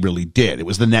last thing he really did. It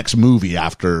was the next movie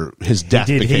after his death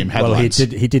became headlines. Well,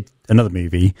 he did another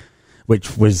movie,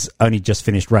 which was only just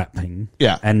finished wrapping.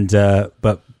 Yeah. And,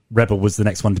 but Rebel was the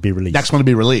next one to be released. Next one to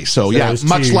be released. So yeah,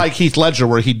 much like Heath Ledger,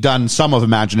 where he'd done some of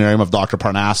Imaginarium of Dr.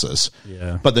 Parnassus.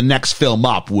 Yeah. But the next film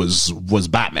up was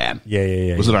Batman.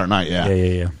 Yeah. Was it Dark Knight? Yeah.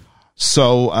 Yeah.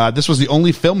 So, this was the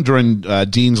only film during,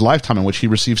 Dean's lifetime in which he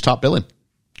receives top billing.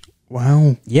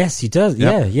 Wow. Yes, he does.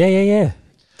 Yep. Yeah.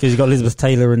 Because you've got Elizabeth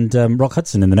Taylor and Rock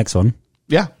Hudson in the next one.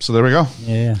 Yeah. So there we go.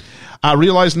 Yeah.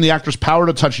 Realizing the actor's power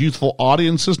to touch youthful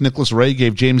audiences, Nicholas Ray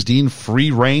gave James Dean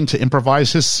free rein to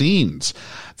improvise his scenes.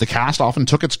 The cast often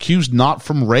took its cues not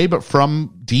from Ray, but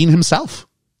from Dean himself,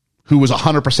 who was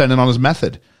 100% in on his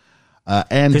method.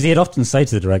 And because he'd often say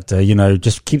to the director,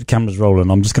 just keep the cameras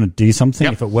rolling. I'm just going to do something.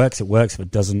 Yep. If it works, it works. If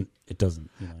it doesn't, it doesn't.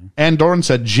 And Doran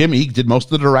said Jimmy did most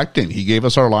of the directing. He gave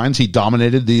us our lines. He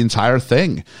dominated the entire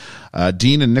thing.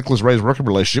 Dean and Nicholas Ray's working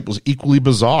relationship was equally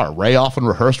bizarre. Ray often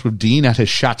rehearsed with Dean at his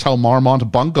Chateau Marmont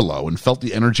bungalow and felt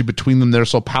the energy between them there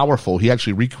so powerful, he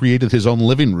actually recreated his own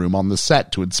living room on the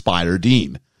set to inspire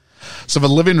Dean. So the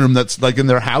living room that's like in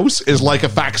their house is like a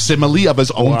facsimile of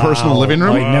his own personal living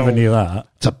room. I never knew that.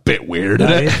 It's a bit weird, That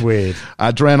isn't it? is weird.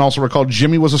 Duran also recalled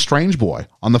Jimmy was a strange boy.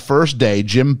 On the first day,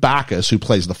 Jim Backus, who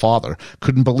plays the father,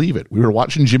 couldn't believe it. We were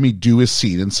watching Jimmy do his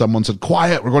scene and someone said,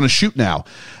 "Quiet, we're going to shoot now."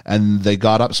 And they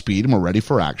got up speed and were ready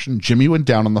for action. Jimmy went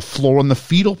down on the floor in the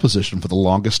fetal position for the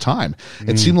longest time.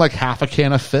 It seemed like half a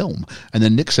can of film. And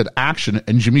then Nick said action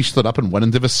and Jimmy stood up and went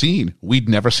into the scene. We'd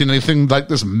never seen anything like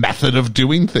this method of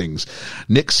doing things.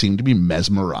 Nick seemed to be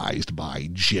mesmerized by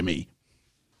Jimmy.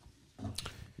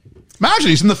 Imagine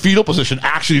he's in the fetal position.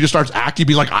 Actually, he just starts acting. He'd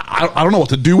be like, I don't know what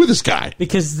to do with this guy.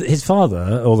 Because his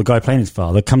father, or the guy playing his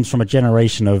father, comes from a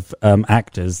generation of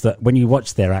actors that when you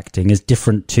watch their acting is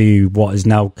different to what is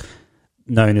now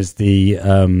known as the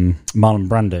Marlon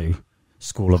Brando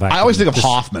school of acting. I always think of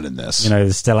Hoffman in this.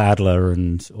 The Stella Adler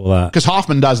and all that. Because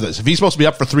Hoffman does this. If he's supposed to be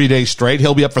up for 3 days straight,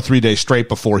 he'll be up for 3 days straight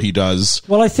before he does.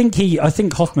 Well, I think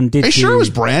Hoffman did. Are you sure it was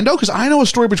Brando? Because I know a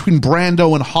story between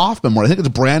Brando and Hoffman where I think it's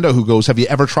Brando who goes, "Have you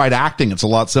ever tried acting? It's a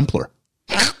lot simpler."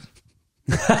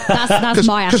 That's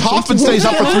my attitude. Because Hoffman stays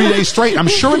up for 3 days straight. I'm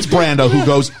sure it's Brando who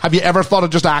goes, "Have you ever thought of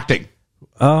just acting?"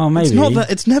 Oh, maybe. It's not that.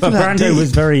 It's never but that Brando deep.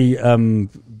 was very.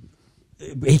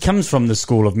 He comes from the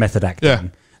school of method acting. Yeah.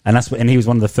 And he was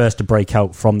one of the first to break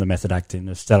out from the method acting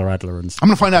of Stella Adler and stuff. I'm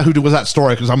going to find out who was that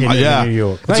story because I'm in New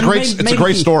York. It's a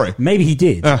great story. Maybe he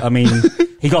did. I mean,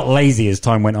 he got lazy as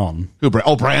time went on.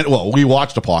 Well, we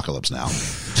watched Apocalypse Now.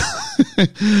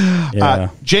 Yeah.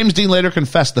 James Dean later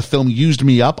confessed the film used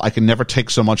me up. I can never take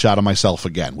so much out of myself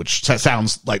again, which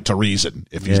sounds like to reason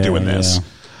if he's doing this.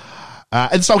 Yeah.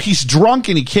 And so he's drunk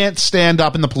and he can't stand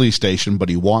up in the police station, but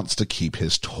he wants to keep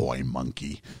his toy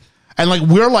monkey.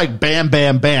 And we're like, bam,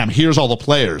 bam, bam. Here's all the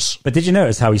players. But did you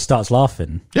notice how he starts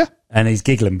laughing? Yeah. And he's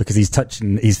giggling because he's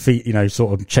touching his feet,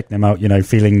 sort of checking them out,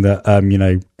 feeling that,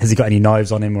 has he got any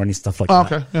knives on him or any stuff like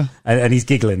that? Okay, yeah. And he's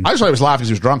giggling. I just thought he was laughing because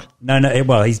he was drunk. No,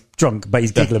 well, he's drunk, but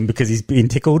he's giggling because he's being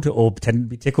tickled or pretending to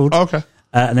be tickled. Okay.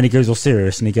 And then he goes all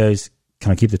serious and he goes,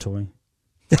 "Can I keep the toy?"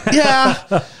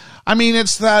 Yeah. I mean,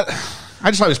 it's that...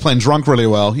 I just thought he was playing drunk really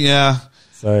well. Yeah.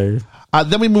 So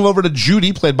Then we move over to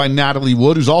Judy, played by Natalie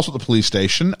Wood, who's also at the police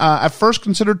station. At first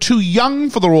considered too young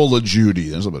for the role of Judy.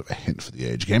 There's a bit of a hint for the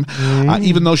age game.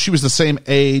 Even though she was the same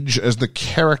age as the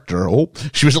character.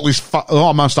 She was at least,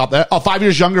 I'm going to stop there. 5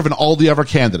 years younger than all the other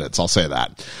candidates. I'll say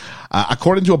that.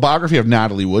 According to a biography of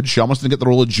Natalie Wood, she almost didn't get the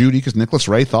role of Judy because Nicholas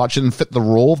Ray thought she didn't fit the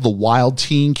role of the wild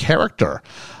teen character.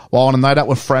 While on a night out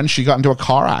with friends, she got into a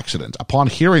car accident. Upon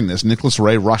hearing this, Nicholas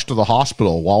Ray rushed to the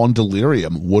hospital. While in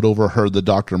delirium, Wood overheard the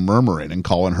doctor murmuring and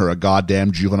calling her a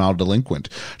goddamn juvenile delinquent.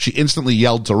 She instantly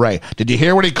yelled to Ray, "Did you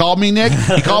hear what he called me, Nick?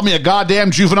 He called me a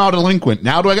goddamn juvenile delinquent.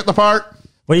 Now do I get the part?"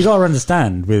 Well, you got to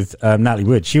understand with Natalie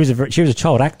Wood, she was a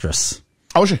child actress.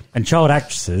 Oh, was she? And child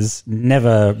actresses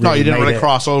never really you didn't really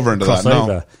cross over into that,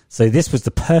 no. So this was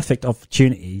the perfect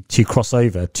opportunity to cross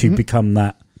over to become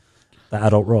that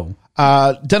adult role.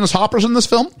 Dennis Hopper's in this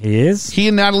film. He is. He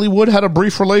and Natalie Wood had a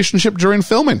brief relationship during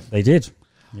filming. They did.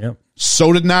 Yep.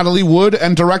 So did Natalie Wood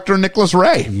and director Nicholas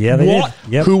Ray. Yeah, they did.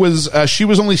 Yep. Who was, she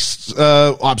was only,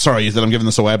 I'm sorry that I'm giving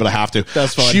this away, but I have to.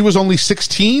 That's fine. She was only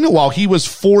 16 while he was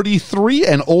 43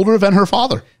 and older than her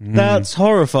father. That's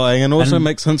horrifying and also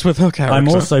makes sense with her character. I'm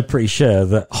also pretty sure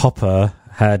that Hopper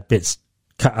had bits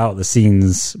cut out of the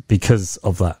scenes because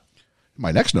of that.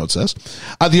 My next note says,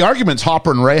 the arguments Hopper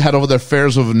and Ray had over their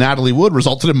affairs with Natalie Wood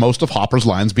resulted in most of Hopper's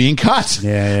lines being cut.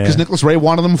 Yeah. Because Nicholas Ray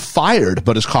wanted them fired,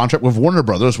 but his contract with Warner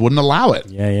Brothers wouldn't allow it.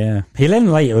 Yeah. He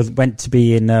then later went to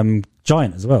be in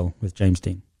Giant as well with James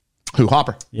Dean. Who,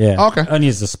 Hopper? Yeah. Oh, okay. Only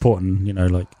as a supporting,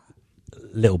 like,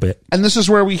 little bit. And this is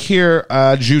where we hear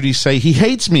Judy say, "He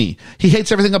hates me. He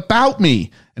hates everything about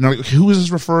me." And I'm like, who is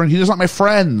this referring? He doesn't like my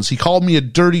friends. He called me a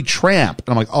dirty tramp. And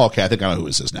I'm like, oh, okay, I think I know who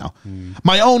this is now.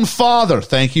 My own father.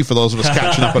 Thank you for those of us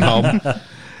catching up at home.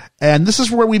 And this is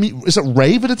where we meet. Is it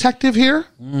Ray the detective here?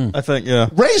 I think, yeah.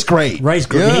 Ray's great. Ray's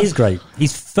great. Yeah. He's great.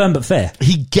 He's firm but fair.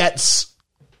 He gets,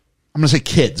 I'm going to say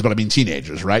kids, but I mean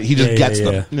teenagers, right? He just gets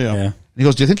them. Yeah. And he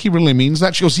goes, "Do you think he really means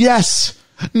that?" She goes, "Yes.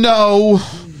 No.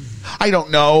 I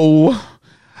don't know."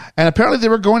 And apparently they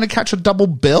were going to catch a double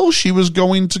bill. She was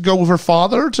going to go with her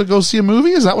father to go see a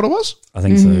movie. Is that what it was? I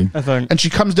think so. I think. And she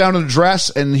comes down in a dress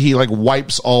and he like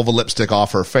wipes all the lipstick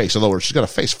off her face. In other words, she's got a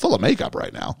face full of makeup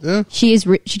right now. Yeah. She is.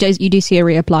 She does. You do see her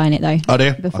reapplying it though. Oh, do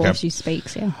you? Before Okay. she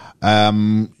speaks. Yeah. I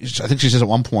think she says at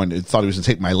one point, it thought he was going to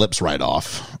take my lips right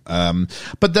off.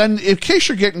 But then in case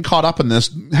you're getting caught up in this,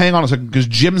 hang on a second, because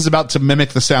Jim's about to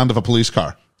mimic the sound of a police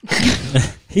car.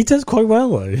 He does quite well,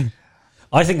 though.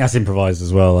 I think that's improvised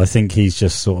as well. I think he's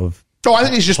just sort of... Oh, I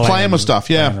think he's just playing with stuff,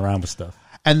 yeah. Playing around with stuff.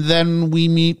 And then we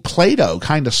meet Plato,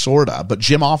 kind of, sort of. But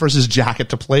Jim offers his jacket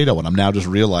to Plato, and I'm now just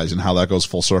realizing how that goes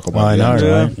full circle. I know,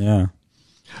 right? Yeah.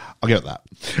 I'll get that.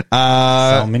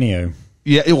 Salminio.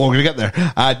 Yeah, well, we're going to get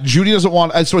there. Judy doesn't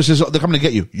want... so he says, "They're coming to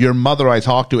get you. Your mother I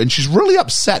talked to." And she's really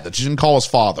upset that she didn't call his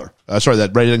father.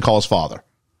 That Ray didn't call his father.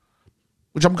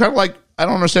 Which I'm kind of like, I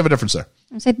don't understand the difference there.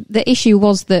 I said the issue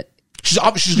was that She's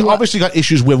obviously got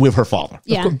issues with her father.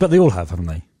 yeah. But they all have, haven't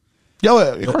they? Yeah,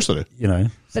 well, of course they do. You know.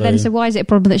 But then, so why is it a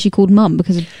problem that she called mum?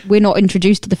 Because we're not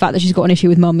introduced to the fact that she's got an issue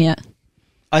with mum yet.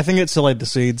 I think it's to lay the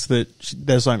seeds that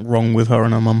there's something wrong with her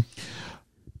and her mum.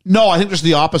 No, I think just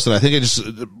the opposite. I think it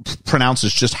just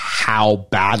pronounces just how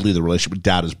badly the relationship with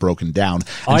dad is broken down.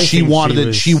 And she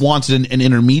wanted an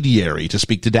intermediary to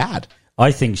speak to dad.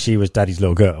 I think she was daddy's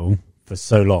little girl for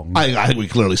so long. I think we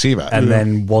clearly see that. And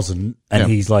then wasn't. And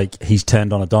he's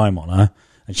turned on a dime on her.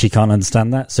 And she can't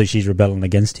understand that. So she's rebelling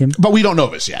against him. But we don't know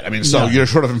this yet. I mean, so you're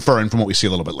sort of inferring from what we see a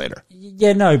little bit later.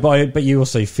 Yeah, no, but you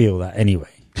also feel that anyway.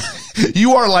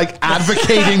 You are like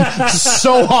advocating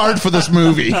so hard for this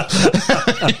movie.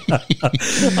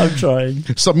 I'm trying.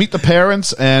 So meet the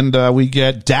parents, and we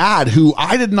get dad, who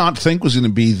I did not think was going to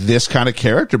be this kind of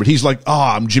character, but he's like, "Oh,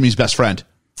 I'm Jimmy's best friend."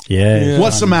 Yeah.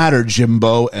 What's the matter,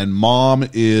 Jimbo? And mom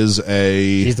is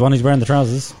He's the one who's wearing the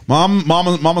trousers.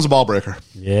 Mama's a ball breaker.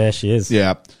 Yeah, she is.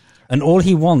 Yeah. And all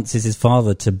he wants is his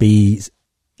father to be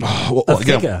a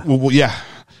figure. Well, yeah.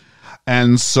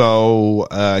 And so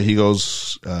he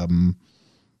goes,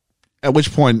 at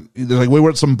which point they're like, "We were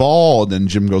at some ball." And then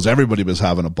Jim goes, "Everybody was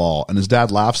having a ball." And his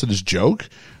dad laughs at his joke.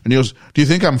 And he goes, "Do you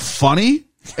think I'm funny?"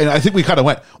 And I think we kind of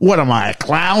went, "What am I, a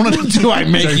clown? Do I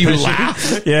make you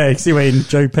laugh?" Yeah, you see when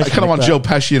Joe Pesci. I kind of want Joe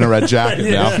Pesci in a red jacket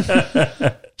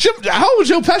now. Jim, how old was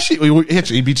Joe Pesci?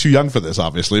 He'd be too young for this,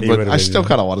 obviously, but I still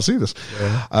kind of want to see this.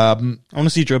 Yeah. I want to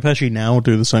see Joe Pesci now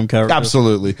do the same character.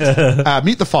 Absolutely.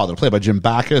 Meet the father, played by Jim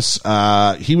Backus.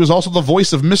 He was also the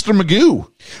voice of Mr. Magoo.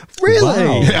 Really?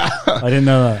 Wow. Yeah. I didn't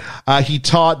know that. He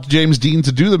taught James Dean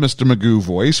to do the Mr. Magoo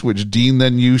voice, which Dean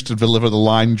then used to deliver the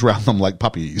line, "Drown them like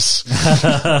puppies."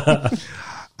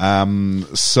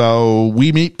 So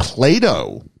we meet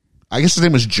Plato. I guess his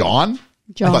name was John.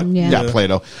 John, yeah. Yeah,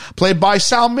 Plato. Played by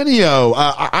Sal Mineo.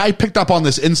 I picked up on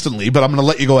this instantly, but I'm going to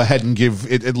let you go ahead and give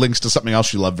it links to something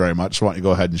else you love very much. So why don't you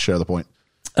go ahead and share the point?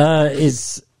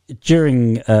 Is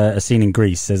during a scene in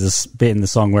Greece, there's a bit in the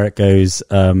song where it goes,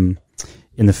 in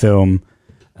the film,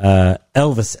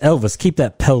 Elvis, keep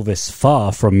that pelvis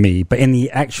far from me. But in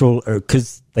the actual,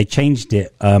 because they changed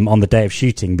it on the day of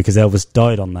shooting because Elvis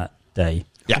died on that day.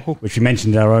 Yeah. Which we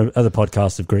mentioned in our other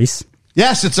podcast of Greece.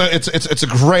 Yes, it's a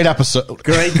great episode.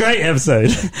 Great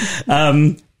episode.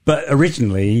 But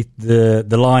originally,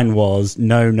 the line was,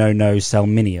 no, Sal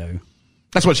Mineo.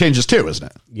 That's what changes too, isn't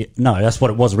it? Yeah, no, that's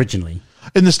what it was originally.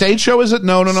 In the stage show, is it?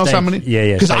 No, Stage- Sal Mineo?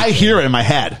 yeah, Because I stage hear show. it in my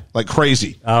head like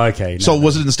crazy. Oh, okay. So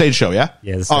was it in the stage show, yeah?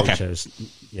 Yeah, the stage Okay. shows.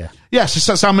 Yeah. Yes, it's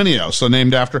Sal Mineo, so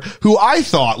named after, who I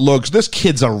thought this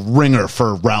kid's a ringer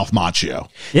for Ralph Macchio.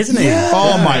 Isn't he?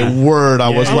 Oh my word! I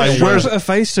was Yeah. like, Yeah. "Where's Put a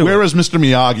face to where it. is Mr.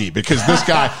 Miyagi?" Because this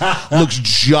guy looks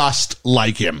just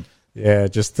like him. Yeah,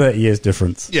 just 30 years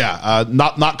difference. Yeah,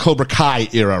 not Cobra Kai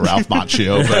era Ralph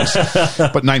Macchio,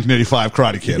 but 1985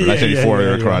 Karate Kid, or 1984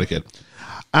 era Karate Kid.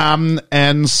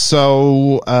 And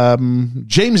so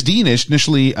James Dean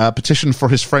initially petitioned for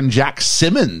his friend Jack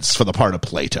Simmons for the part of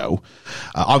Plato.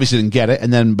 Obviously didn't get it,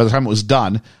 and then by the time it was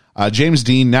done, James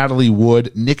Dean, Natalie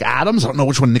Wood, Nick Adams, I don't know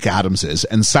which one Nick Adams is,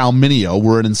 and Sal Mineo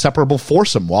were an inseparable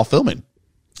foursome while filming.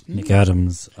 Nick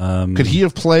Adams. Could he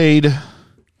have played...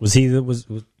 Was he the... Was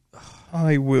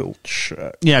I will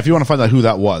check. Yeah, if you want to find out who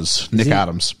that was, Nick he-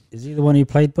 Adams. Is he the one who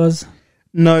played Buzz?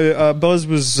 No, Buzz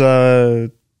was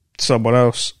someone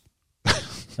else.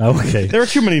 Oh, okay. There are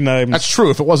too many names. That's true.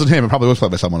 If it wasn't him, it probably was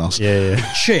played by someone else. Yeah.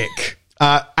 Chick.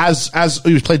 As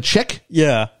he was played Chick?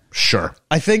 Yeah. Sure.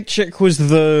 I think Chick was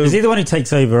the... Is he the one who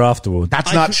takes over afterward?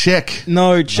 That's not Chick.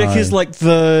 No, Chick No. is like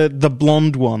the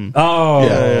blonde one. Oh.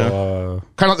 Yeah.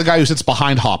 Kind of like the guy who sits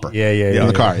behind Hopper. Yeah. In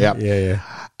the car, yeah. Yeah.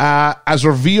 As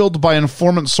revealed by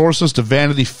informant sources to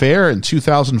Vanity Fair in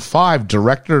 2005,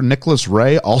 director Nicholas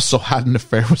Ray also had an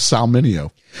affair with Sal Mineo.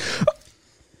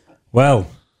 Well,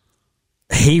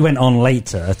 he went on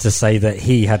later to say that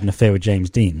he had an affair with James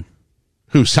Dean.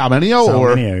 Who, Sal Mineo? Sal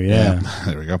or Mineo, yeah.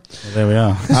 There we go. Well, there we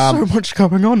are. So much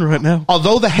going on right now.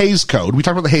 Although the Hays Code, we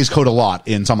talked about the Hays Code a lot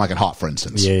in Some Like It Hot, for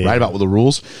instance, Yeah. right? About the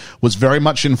rules, was very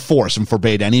much in force and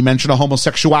forbade any mention of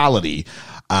homosexuality.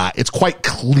 It's quite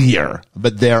clear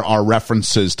that there are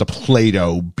references to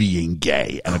Plato being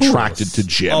gay and attracted to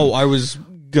Jim. Oh, I was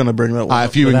gonna bring that one up.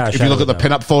 If you Without a look shadow at the of a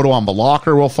doubt. pinup photo on the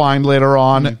locker, we'll find later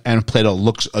on, and Plato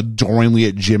looks adoringly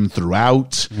at Jim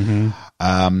throughout. Even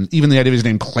the idea of his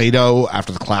name Plato,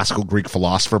 after the classical Greek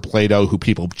philosopher Plato, who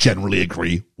people generally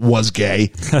agree was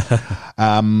gay.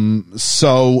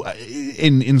 So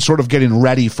in sort of getting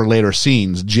ready for later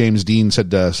scenes, James Dean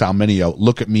said to Sal Mineo,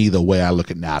 "Look at me the way I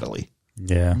look at Natalie.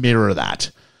 Yeah. Mirror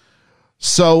that."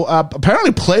 So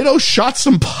apparently Plato shot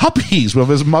some puppies with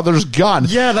his mother's gun.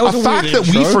 Yeah, that was a fact weird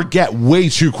that we intro. forget way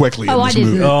too quickly in Oh, I this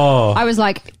didn't. movie. Oh. I was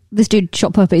like, this dude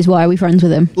shot puppies. Why are we friends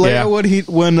with him? Later, Yeah.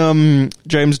 when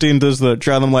James Dean does the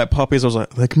drown them like puppies, I was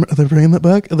like, are they bringing that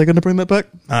back? Are they going to bring that back?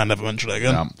 I never mentioned it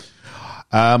again.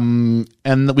 And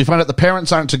we find out the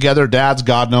parents aren't together. Dad's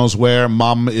God knows where.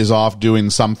 Mom is off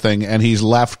doing something, and he's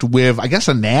left with, I guess,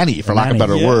 a nanny, for lack of a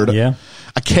better nanny, word. yeah.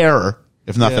 A carer,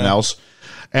 if nothing Yeah. else.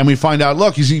 And we find out,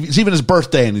 look, it's even his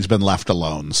birthday, and he's been left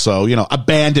alone. So,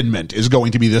 abandonment is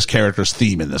going to be this character's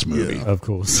theme in this movie. Of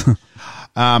course.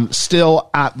 Still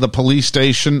at the police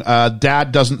station,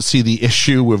 Dad doesn't see the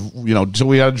issue with, so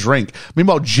we had a drink.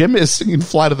 Meanwhile, Jim is singing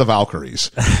Flight of the Valkyries.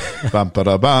 Do you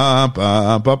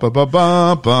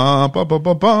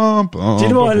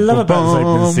know what I love about this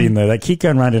opening scene, though? They keep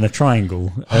going around in a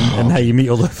triangle and how you meet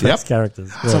all the first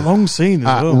characters. It's a long scene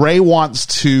as well. Ray wants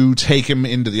to take him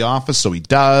into the office, so he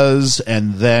does,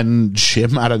 and then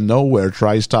Jim out of nowhere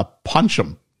tries to punch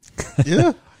him.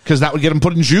 Yeah. Because that would get him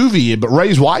put in juvie, but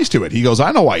Ray's wise to it. He goes,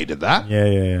 I know why you did that.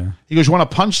 Yeah. He goes, you want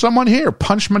to punch someone? Here,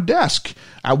 punch my desk.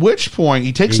 At which point,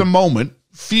 he takes a moment,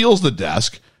 feels the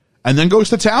desk, and then goes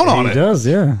to town on He it. does,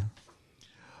 yeah.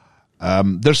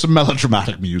 There's some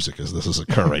melodramatic music as this is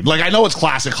occurring. I know it's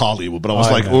classic Hollywood, but I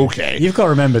was I know. okay. You've got to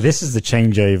remember, this is the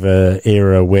changeover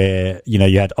era where, you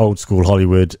had old school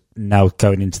Hollywood now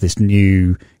going into this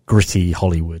new gritty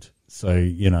Hollywood. So,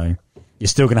 you're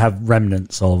still going to have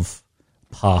remnants of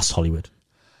past Hollywood.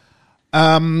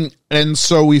 And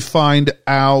so we find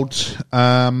out,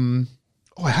 I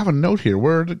have a note here.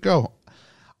 Where did it go?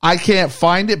 I can't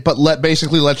find it, but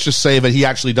let's just say that he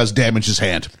actually does damage his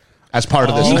hand as part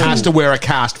of this and has to wear a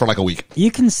cast for like a week.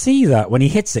 You can see that when he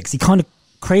hits it, 'cause he kind of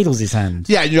cradles his hand.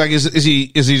 Yeah, you're like, is he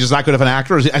just that good of an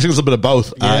actor? I think it's a little bit of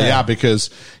both. Yeah, because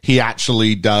he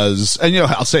actually does. And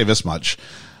I'll say this much: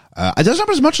 it doesn't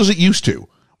happen as much as it used to.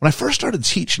 When I first started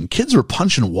teaching, kids were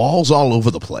punching walls all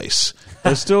over the place.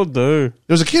 They still do. There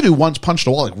was a kid who once punched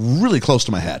a wall like really close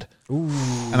to my head,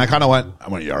 and I kind of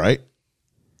went, "You all right?"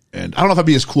 And I don't know if I'd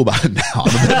be as cool about it now.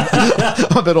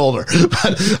 I'm a bit older.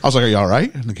 But I was like, are you all right?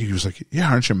 And he was like,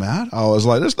 yeah, aren't you mad? I was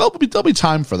like, there'll be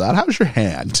time for that. How's your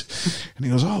hand? And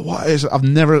he goes, oh, why is it? I've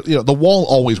never, the wall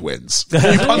always wins. If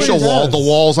you punch a wall, the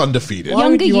wall's undefeated.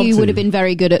 Younger you would have been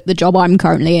very good at the job I'm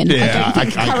currently in. Yeah, I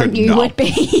don't think I current could you not. would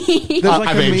be. There's like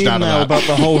I've a aged meme out of now that. about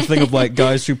the whole thing of like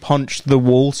guys who punch the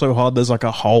wall so hard there's like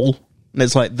a hole. And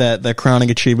it's like their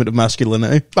crowning achievement of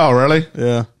masculinity. Oh, really?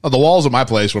 Yeah. Oh, the walls at my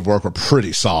place of work were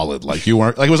pretty solid. Like you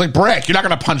weren't, like it was like brick. You're not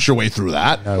going to punch your way through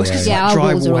that. No way. Yeah, our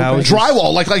walls are all brick.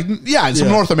 Drywall, in some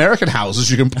North American houses,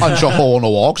 you can punch a hole in a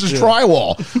wall because it's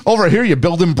drywall. Over here, you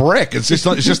build in brick. It's just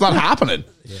not happening.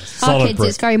 Our Solid kids, brick.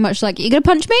 it's very much like, you're going to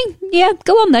punch me? Yeah,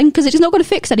 go on then, because it's not going to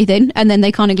fix anything. And then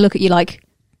they kind of look at you like,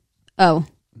 oh,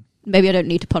 maybe I don't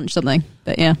need to punch something.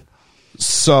 But yeah.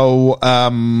 So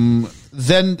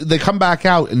then they come back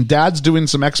out, and Dad's doing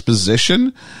some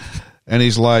exposition, and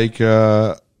he's like,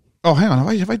 "Oh, hang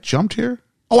on, have I jumped here?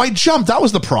 Oh, I jumped. That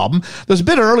was the problem. There's a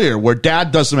bit earlier where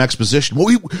Dad does some exposition.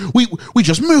 Well, we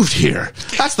just moved here.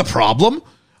 That's the problem.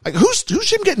 Like, who's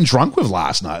Jim getting drunk with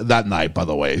that night? By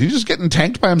the way, is he just getting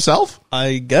tanked by himself?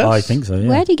 I guess. I think so, yeah.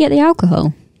 Where do you get the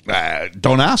alcohol?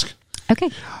 Don't ask." Okay.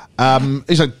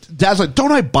 He's like, Dad's like,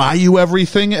 don't I buy you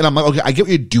everything? And I'm like, okay, I get what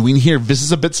you're doing here. This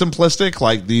is a bit simplistic,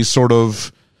 like these sort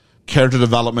of character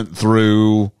development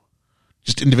through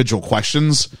just individual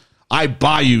questions. I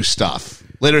buy you stuff.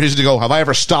 Later he's going to go, have I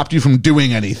ever stopped you from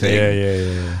doing anything?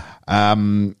 Yeah.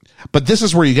 But this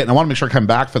is where you get, and I want to make sure I come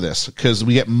back for this, because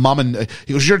we get Mom and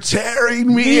he goes, you're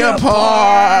tearing me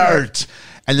apart.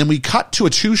 And then we cut to a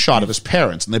two-shot of his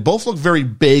parents, and they both look very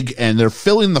big, and they're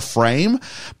filling the frame,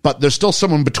 but there's still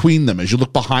someone between them. As you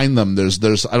look behind them, there's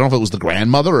I don't know if it was the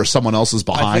grandmother or someone else is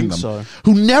behind them, so.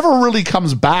 who never really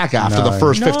comes back after the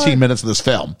first 15 minutes of this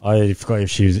film. I forgot if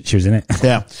she was in it.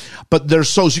 Yeah, but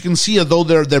as you can see, although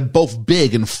they're both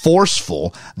big and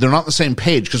forceful, they're not on the same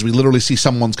page because we literally see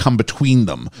someone's come between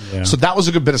them. Yeah. So that was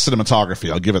a good bit of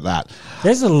cinematography. I'll give it that.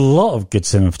 There's a lot of good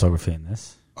cinematography in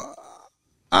this.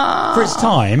 For its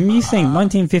time, you think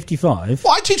 1955?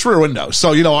 Well, I teach Rear Window,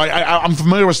 so I'm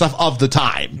familiar with stuff of the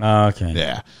time. Okay.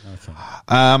 Yeah. Okay.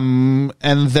 And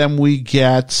then we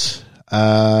get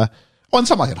and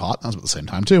Some Like It Hot. That was at the same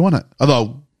time too, wasn't it?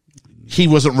 Although he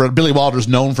wasn't. Billy Wilder's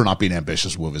known for not being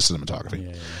ambitious with his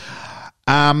cinematography.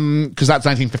 Because that's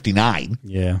 1959.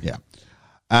 Yeah. Yeah.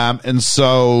 And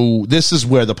so this is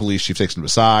where the police chief takes him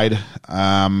aside.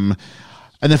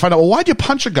 And then find out, well, why'd you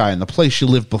punch a guy in the place you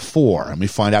lived before? And we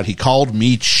find out he called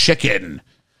me chicken.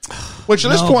 Which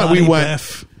at this point we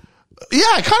went, yeah,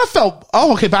 I kind of felt,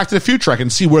 oh, okay, Back to the Future. I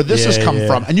can see where this has come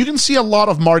from. And you can see a lot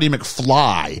of Marty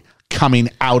McFly coming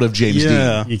out of James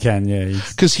Dean. You can, yeah.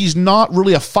 Because he's not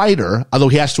really a fighter, although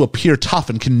he has to appear tough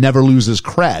and can never lose his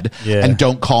cred. Yeah. And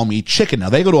don't call me chicken. Now,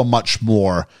 they go to a much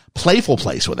more playful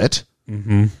place with it.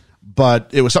 Mm-hmm.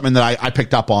 But it was something that I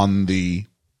picked up on the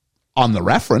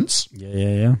reference.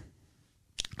 Yeah.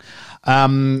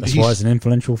 That's why it's an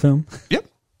influential film. Yep.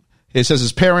 It says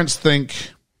his parents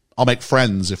think I'll make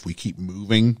friends if we keep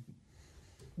moving,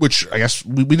 which I guess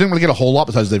we didn't really get a whole lot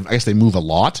because I guess they move a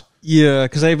lot. Yeah,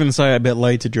 because they even say it a bit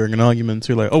later during an argument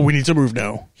too, like, oh, we need to move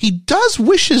now. He does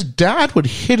wish his dad would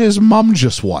hit his mum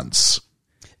just once.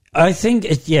 I think,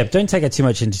 don't take it too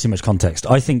much into too much context.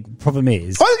 I think problem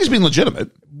is... I think he's being legitimate.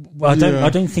 Well, I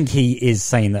don't think he is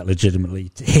saying that legitimately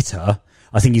to hit her.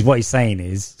 I think what he's saying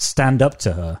is stand up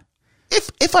to her.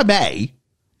 If I may,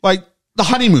 like the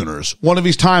Honeymooners, one of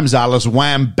these times Alice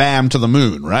wham bam to the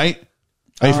moon, right?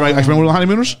 Are you familiar with the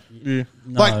Honeymooners? Yeah.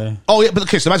 No. But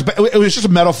okay, so it was just a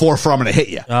metaphor for I'm going to hit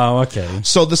you. Oh, okay.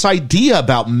 So this idea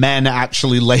about men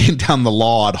actually laying down the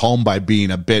law at home by being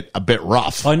a bit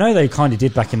rough. I know they kind of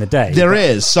did back in the day. There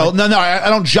is. So no, I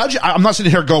don't judge. I'm not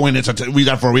sitting here going,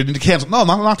 therefore we need to cancel. No, I'm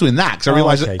not doing that because I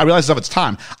realize it's of its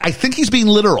time. I think he's being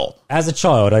literal. As a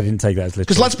child, I didn't take that as literal.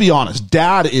 Because let's be honest,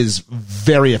 Dad is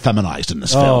very effeminized in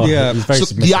this film. Yeah. He's very So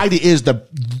submissive. the idea is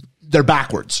they're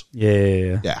backwards.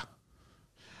 Yeah.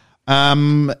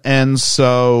 And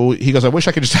so he goes, I wish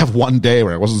I could just have one day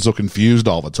where I wasn't so confused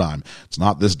all the time. It's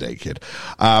not this day, kid.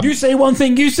 You say one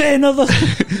thing, you say another.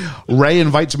 Ray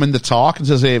invites him in to talk and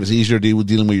says, hey, it was easier to deal with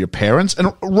dealing with your parents.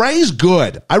 And Ray's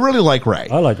good. I really like Ray.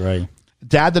 I like Ray.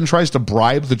 Dad then tries to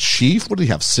bribe the chief. What did he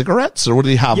have, cigarettes? Or what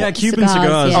did he have? Yeah, Cuban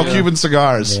cigars. Yeah. Oh, Cuban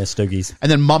cigars. Yeah, stogies. And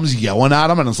then Mom's yelling at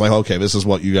him, and it's like, okay, this is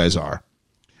what you guys are.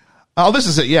 Oh, this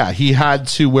is it. Yeah, he had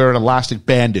to wear an elastic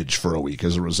bandage for a week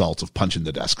as a result of punching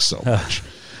the desk so much.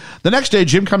 The next day,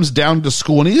 Jim comes down to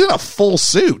school and he's in a full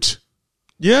suit.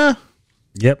 Yeah.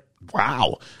 Yep.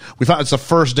 Wow. We found it's the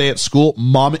first day at school.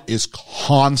 Mom is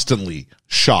constantly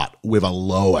shot with a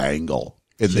low angle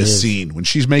in this scene. When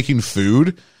she's making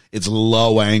food, it's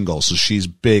low angle. So she's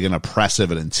big and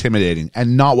oppressive and intimidating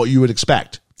and not what you would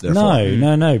expect. Therefore.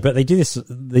 No. But they do this.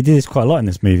 They do this quite a lot in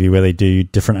this movie, where they do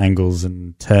different angles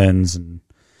and turns and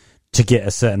to get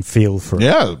a certain feel for it.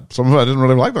 Yeah, some of it I didn't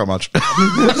really like that much.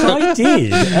 I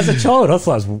did as a child. I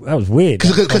thought that was weird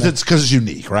because it's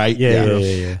unique, right?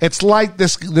 Yeah. It's like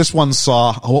this one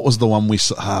saw. What was the one we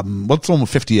saw? What's the one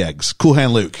with 50 eggs? Cool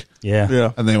Hand Luke.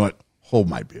 Yeah. And they went, hold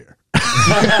my beer. What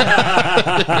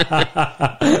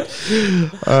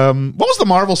was the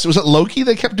Marvel? Was it Loki?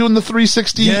 They kept doing the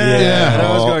 360. Yeah.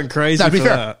 I was going crazy. Now, to be for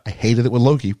fair, that. I hated it with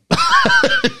Loki.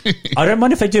 I don't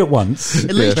mind if they do it once.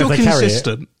 At least But you're if they carry it-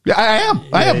 consistent. Yeah,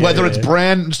 I am. Whether it's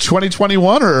brand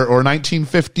 2021 or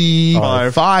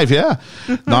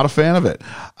 1955, not a fan of it.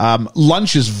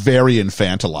 Lunch is very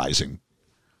infantilizing.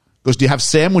 Goes, do you have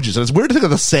sandwiches? And it's weird to think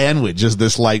of the sandwich as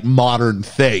this like modern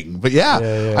thing, but I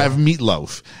have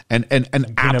meatloaf and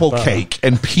apple butter. cake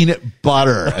and peanut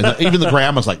butter, and even the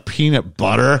grandma's like peanut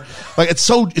butter. Like it's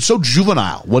so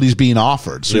juvenile what he's being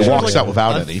offered. So he walks out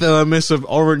without A any. thermos of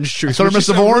orange juice. Thermos which is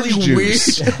of a orange really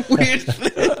juice. Weird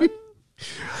thing.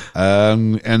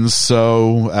 And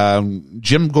so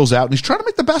Jim goes out and he's trying to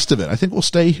make the best of it. I think we'll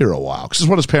stay here a while because this is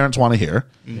what his parents want to hear.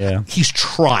 Yeah. He's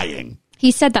trying. He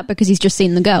said that because he's just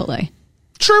seen the girl, though.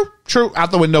 True.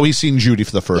 Out the window, he's seen Judy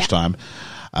for the first time.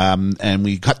 And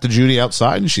we cut to Judy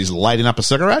outside and she's lighting up a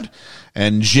cigarette.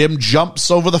 And Jim jumps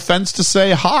over the fence to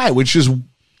say hi, which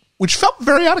felt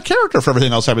very out of character for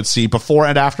everything else I would see before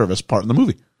and after this part in the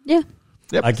movie. Yeah.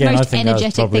 Yep. Again, I Most think that was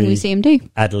energetic thing we see him do.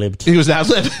 ad-libbed. He was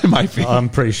ad-lib, in my opinion. I'm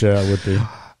pretty sure I would be.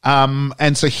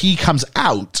 And so he comes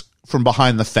out from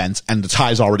behind the fence and the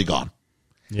tie's already gone.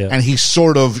 Yeah. And he's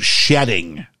sort of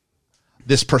shedding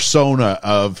this persona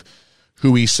of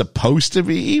who he's supposed to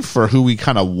be for who he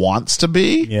kind of wants to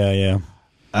be. Yeah.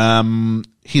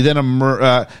 He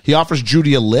then he offers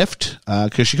Judy a lift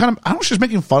because she kind of, I don't know if she's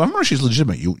making fun of him or she's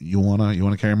legitimate. You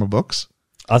wanna carry my books?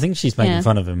 I think she's making Yeah.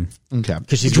 fun of him. Okay,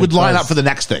 Because she's she would with line Buzz. up for the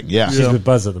next thing. Yeah, She's with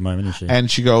Buzz at the moment, isn't she? and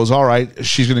she goes, all right,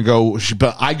 she's gonna go,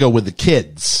 but I go with the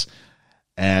kids,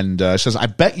 and she says, I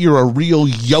bet you're a real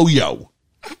yo-yo.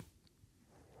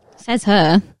 Says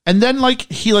her. And then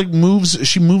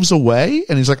she moves away,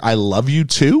 and he's like, I love you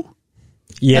too.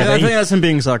 yeah, I think that's him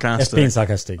being sarcastic. it's being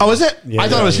sarcastic. Oh, is it? Yeah, I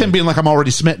thought it was him being like, I'm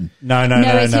already smitten. No,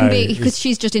 It's him because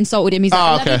she's just insulted him. He's like, Oh,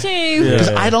 I love okay. you too. Because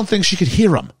I don't think she could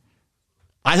hear him.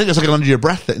 I think it's like an under your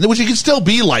breath thing, which you can still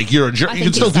be like, you're a jerk. I You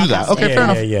can think still he's do that. sarcastic. Okay, fair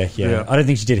enough. Yeah. I don't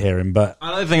think she did hear him, but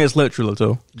I don't think it's literal at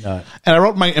all. no. And I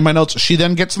wrote in my notes, she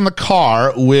then gets in the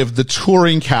car with the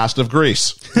touring cast of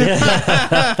Grease.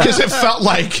 Because it felt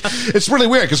like, it's really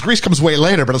weird because Grease comes way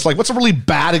later, but it's like, what's a really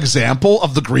bad example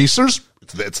of the Greasers?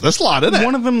 It's this lot, isn't it?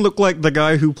 One of them looked like the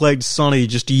guy who played Sonny,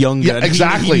 just younger. Yeah, and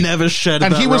exactly. He never shed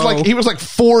and that he was role. like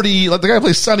 40, like the guy who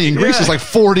plays Sonny in Grease is like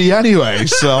 40 anyway,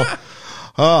 so.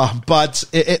 But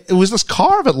it was this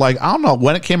car that, like, I don't know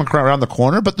when it came around the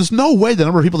corner, but there's no way the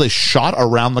number of people they shot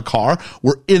around the car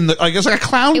were in the, I guess, like a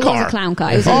clown It car. was a clown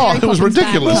car. It was a Oh, Mary it was Poppins bad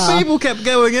ridiculous. car. People kept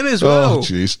going in as well. Oh,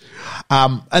 jeez.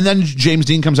 And then James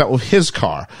Dean comes out with his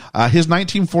car. His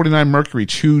 1949 Mercury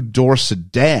two-door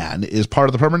sedan is part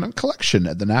of the permanent collection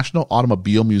at the National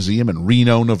Automobile Museum in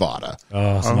Reno, Nevada.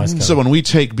 Oh, it's a nice car. So when we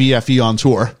take BFE on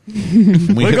tour,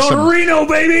 we're Going to Reno,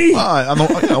 baby!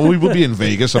 we will be in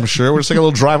Vegas, I'm sure. We'll just take a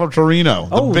little drive up to Reno,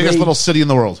 the biggest little city in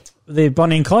the world. The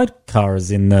Bonnie and Clyde car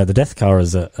is in the Death car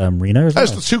is at Reno as well.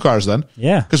 There's two cars then.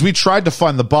 Yeah. Because we tried to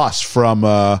find the bus from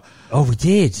Oh, we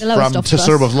did. The lowest To off bus.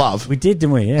 Serve of Love. We did,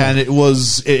 didn't we? Yeah. And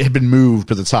it had been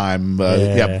moved at the time.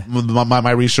 Yeah.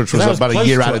 My research was That about a close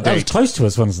year to out it. of That was date. close to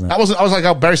us, wasn't it? I was like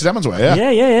out Barry Simmons way. Yeah.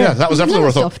 Yeah. That was definitely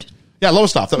worth Lowestoft.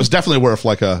 Lowestoft. That was definitely worth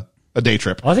like a day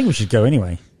trip. I think we should go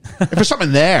anyway. If there's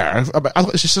something there,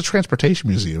 it's just a transportation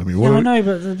museum. I mean, Yeah, I know,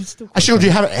 but it's still. do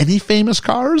you have any famous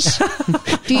cars?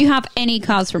 Do you have any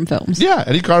cars from films? Yeah,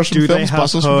 any cars from Do they films, have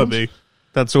buses from Herbie?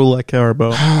 That's all I care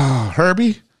about. films?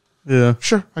 Herbie? Yeah.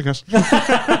 Sure, I guess.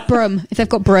 Brum. If they've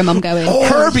got Brum, I'm going.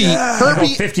 Herbie.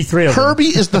 Herbie. 53 of them. Herbie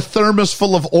is the thermos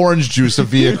full of orange juice of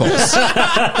vehicles.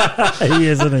 He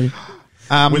is, isn't he?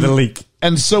 With a leak.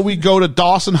 And so we go to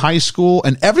Dawson High School,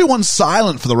 and everyone's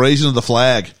silent for the raising of the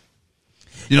flag.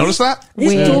 You notice that?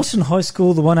 Is Weird. Dawson High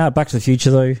School the one out Back to the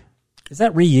Future, though? Is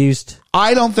that reused?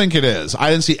 I don't think it is. I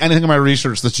didn't see anything in my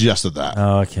research that suggested that.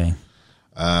 Oh, okay.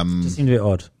 Just seemed a bit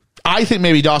odd. I think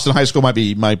maybe Dawson High School might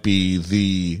be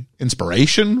the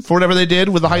inspiration for whatever they did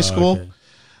with the high school. Okay.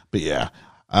 But yeah.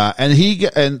 And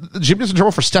Jim gets in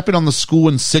trouble for stepping on the school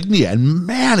insignia. And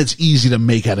man, it's easy to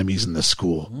make enemies in this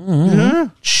school. Yeah.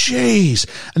 Jeez.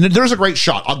 And then there's a great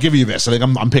shot. I'll give you this. I think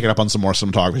I'm picking up on some more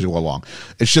cinematography as we go along.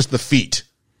 It's just the feet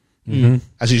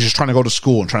as he's just trying to go to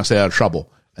school and trying to stay out of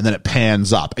trouble. And then it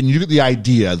pans up. And you get the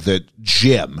idea that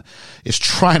Jim is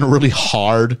trying really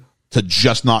hard to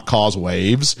just not cause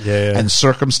waves. Yeah. And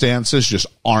circumstances just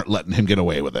aren't letting him get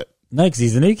away with it. No, because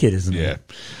he's a new kid, isn't he? Yeah.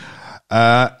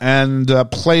 And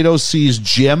Plato sees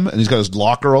Jim, and he's got his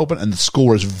locker open, and the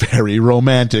score is very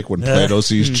romantic when Plato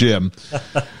sees Jim.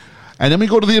 And then we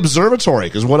go to the observatory,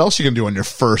 because what else you can do on your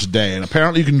first day? And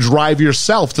apparently you can drive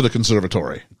yourself to the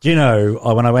conservatory. Do you know,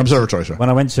 when I went Observatory, sorry. when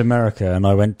I went to America and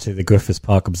I went to the Griffiths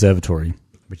Park Observatory,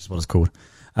 which is what it's called,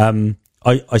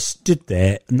 I stood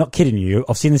there, I'm not kidding you,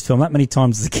 I've seen this film that many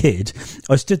times as a kid.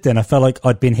 I stood there and I felt like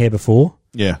I'd been here before.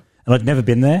 Yeah. And I'd never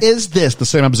been there. Is this the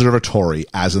same observatory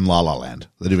as in La La Land?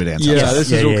 The David Dance Yeah, house?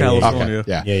 this is all California.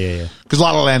 Okay, yeah. Yeah. Because La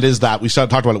La Land is that, we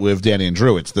talked about it with Danny and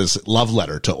Drew, it's this love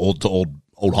letter to old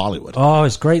Hollywood. Oh,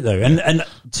 it's great though. And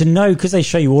to know, because they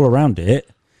show you all around it,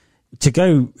 to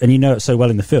go, and you know it so well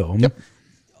in the film, Yep.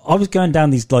 I was going down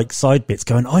these like side bits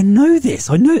going, I know this.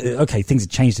 I know, okay, things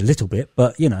have changed a little bit,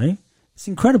 but you know, it's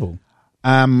incredible.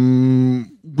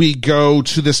 We go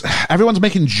to this, everyone's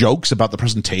making jokes about the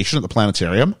presentation at the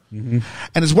planetarium. And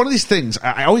it's one of these things,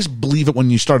 I always believe it when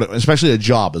you start, especially a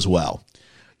job as well.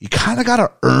 You kind of got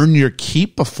to earn your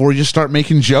keep before you start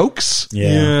making jokes.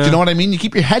 Yeah. Do you know what I mean? You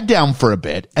keep your head down for a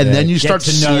bit, and then you Get start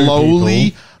to know slowly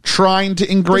people. trying to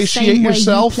The ingratiate same way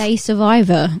yourself. you play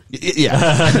Survivor.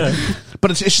 Yeah. But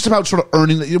it's just about sort of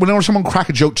earning. Whenever someone crack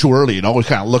a joke too early, you always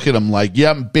kind of look at them like, you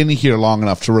haven't been here long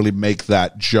enough to really make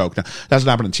that joke. Now, that doesn't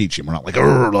happen in teaching. We're not like,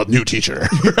 a new teacher.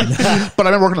 But I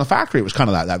remember working in the factory, it was kind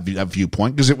of that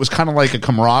viewpoint, because it was kind of like a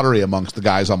camaraderie amongst the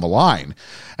guys on the line.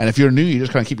 And if you're new, you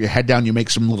just kind of keep your head down, you make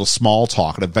some little small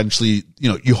talk, and eventually,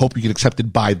 you hope you get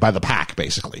accepted by the pack,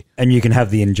 basically. And you can have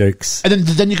the in jokes. And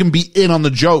then you can be in on the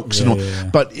jokes.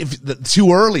 But if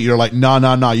too early, you're like, no,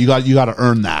 you got to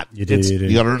earn that. You do.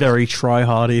 You got to Very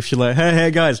try-hardy if you're like,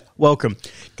 hey guys, welcome.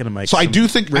 Gonna make So I do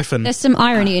think riffing. There's some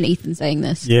irony in Ethan saying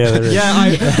this. Yeah, there is. Yeah,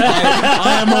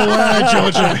 I am aware,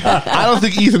 Georgia. I don't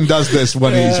think Ethan does this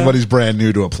when he's brand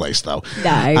new to a place, though.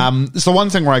 No. It's the one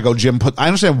thing where I go, I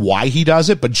understand why he does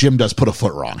it, but Jim does put a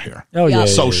foot wrong here. Oh, yeah.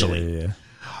 Socially. Yeah.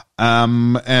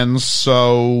 And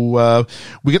so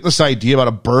we get this idea about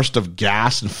a burst of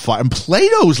gas and fire, and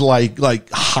Plato's like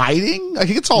hiding. I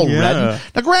think it's all red.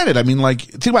 Now, granted, I mean, like,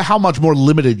 think about how much more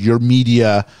limited your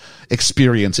media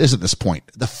experience is at this point.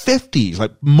 The 50s,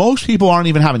 like, most people aren't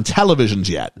even having televisions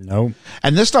yet. No.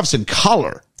 And this stuff's in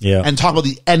color. Yeah. And talk about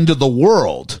the end of the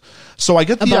world. So I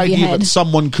get the Above your idea head. that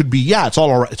someone could be, it's all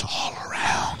around here.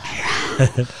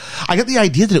 I get the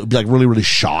idea that it would be like really, really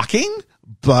shocking,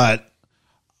 but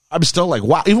I'm still like,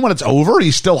 wow, even when it's over,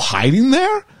 he's still hiding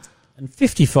there? And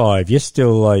 55, you're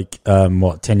still like,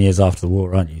 10 years after the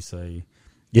war, aren't you? So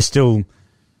you're still,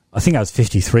 I think that was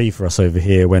 53 for us over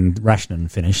here when Rationing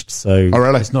finished. So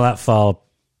really? It's not that far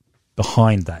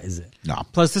behind that, is it? No.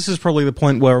 Plus, this is probably the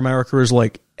point where America is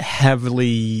like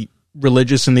heavily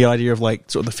religious in the idea of like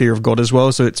sort of the fear of God as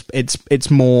well. So it's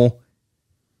more.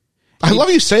 I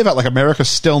love you say that, like America's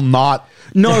still not.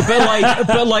 No,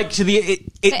 but like to the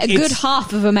A good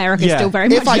half of America is Yeah. still very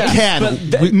much. If I can,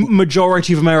 but the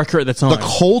majority of America at the time. the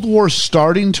Cold War's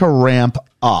starting to ramp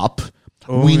up.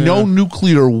 We know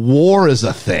nuclear war is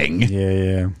a thing.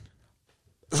 Yeah.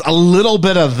 A little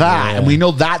bit of that, and we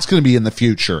know that's going to be in the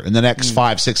future in the next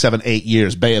 5, 6, 7, 8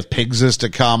 years. Bay of Pigs is to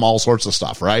come, all sorts of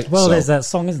stuff, right? Well, So- there's that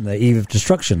song, isn't there? Eve of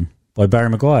Destruction by Barry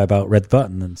Maguire about Red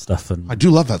Button and stuff. And I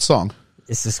do love that song.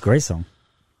 it's this great song.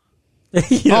 You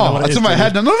don't know what it That's is, in my do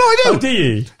head. you? No, I do. Oh, do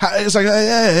you? It's like,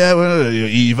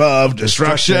 Eve of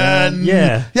Destruction.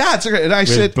 Yeah. Yeah, it's okay. And I With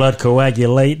said, blood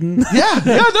coagulating. no,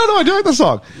 I do like the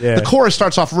song. Yeah. The chorus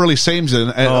starts off really same. And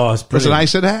it's brilliant. and I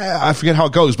said, I forget how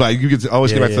it goes, but you can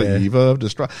always get back to Yeah. the Eve of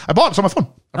Destruction. I bought it. It's on my phone.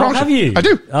 I promise have you? I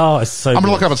do. Oh, it's so I'm going to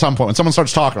good. look it up at some point. When someone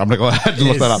starts talking, I'm going to go ahead and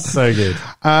look that up. It's so good.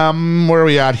 Where are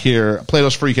we at here?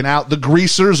 Plato's freaking out. The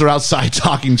greasers are outside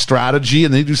talking strategy,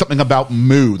 and they do something about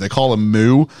Moo. They call him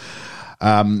Moo.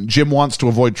 Jim wants to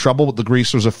avoid trouble, but the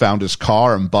greasers have found his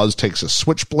car, and Buzz takes a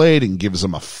switchblade and gives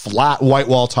him a flat white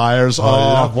wall tires. I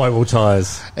love white wall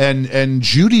tires. And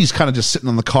Judy's kind of just sitting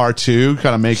in the car too,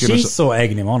 kind of making She's sort of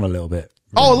egging him on a little bit.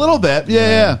 a little bit,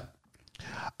 yeah.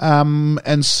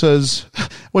 And says,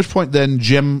 at which point then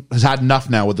Jim has had enough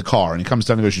now with the car, and he comes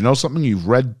down and goes, you know something? You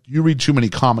read too many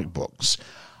comic books.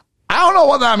 I don't know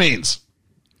what that means.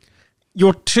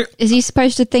 Is he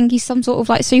supposed to think he's some sort of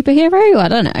like superhero? I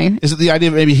don't know. Is it the idea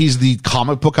of maybe he's the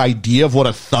comic book idea of what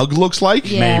a thug looks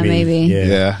like? Yeah, maybe.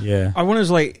 Yeah. I wonder,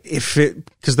 like, if it,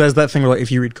 because there's that thing where, like,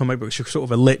 if you read comic books, you're sort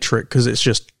of illiterate because it's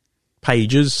just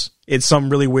pages. It's some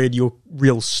really weird, you're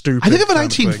real stupid. I think of the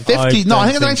 1950s. No, I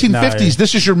think of the 1950s.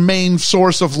 This is your main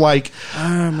source of like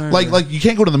you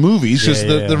can't go to the movies because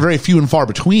they're very few and far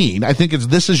between. I think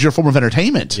this is your form of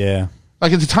entertainment. Yeah.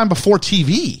 Like it's a time before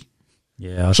TV.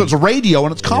 Yeah. So it's radio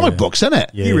and it's comic books, isn't it?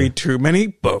 Yeah. You read too many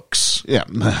books. Yeah.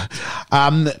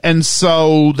 And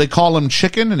so they call him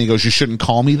Chicken, and he goes, "You shouldn't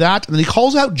call me that." And then he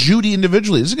calls out Judy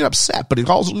individually. He doesn't get upset, but he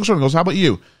looks at her and goes, "How about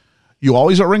you? You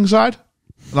always at ringside?"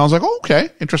 And I was like, "Oh, okay,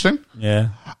 interesting." Yeah.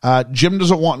 Jim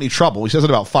doesn't want any trouble. He says it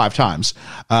about 5 times.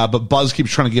 But Buzz keeps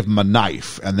trying to give him a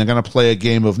knife, and they're going to play a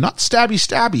game of not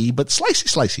stabby, but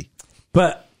slicey.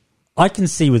 But I can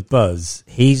see with Buzz,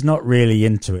 he's not really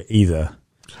into it either.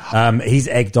 He's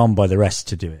egged on by the rest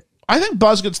to do it. I think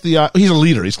Buzz gets he's a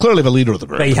leader. He's clearly the leader of the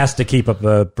group. But he has to keep up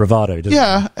the bravado, doesn't he?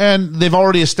 Yeah, and they've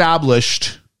already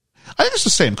established... I think it's the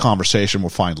same conversation we'll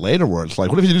find later where it's like,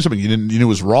 what if you do something you knew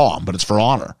was wrong, but it's for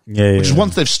honor? Yeah, Which is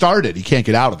once they've started, he can't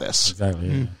get out of this. Exactly.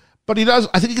 Yeah. But he does,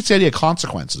 I think he gets the idea of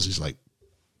consequences. He's like,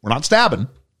 we're not stabbing.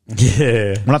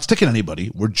 Yeah. We're not sticking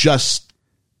anybody. We're just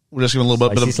giving a little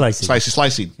bit of slicey.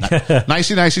 Nicey,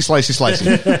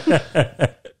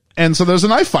 slicey. And so there's a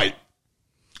knife fight.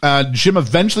 Jim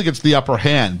eventually gets the upper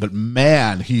hand, but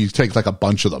man, he takes like a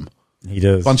bunch of them. He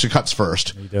does. Bunch of cuts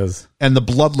first. He does. And the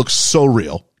blood looks so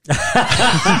real.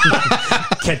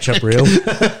 Ketchup real.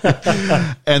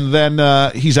 And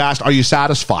then he's asked, "Are you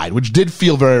satisfied?" Which did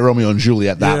feel very Romeo and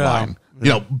Juliet, that line. You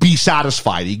know, be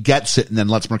satisfied. He gets it and then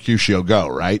lets Mercutio go,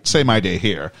 right? Same idea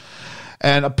here.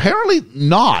 And apparently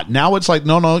not. Now it's like,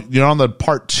 no, you're on the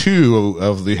part 2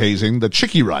 of the hazing, the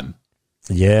Chicky Run.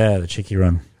 Yeah, the Chicky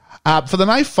Run. For the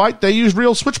knife fight, they used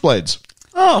real switchblades.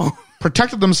 Oh.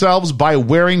 Protected themselves by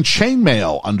wearing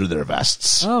chainmail under their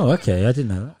vests. Oh, okay. I didn't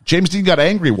know that. James Dean got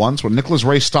angry once when Nicholas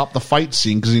Ray stopped the fight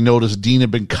scene because he noticed Dean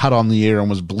had been cut on the ear and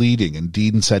was bleeding. And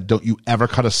Dean said, "Don't you ever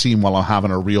cut a scene while I'm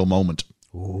having a real moment."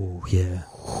 Oh, yeah.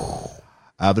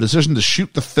 The decision to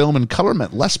shoot the film in color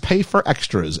meant less pay for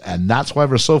extras, and that's why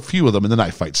there's so few of them in the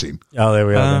knife fight scene. Oh, there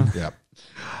we are. Then. Yeah.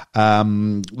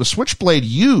 The switchblade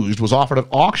used was offered at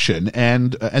auction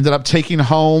and ended up taking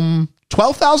home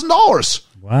 $12,000.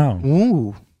 Wow.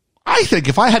 Ooh. I think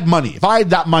if I had money, if I had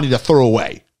that money to throw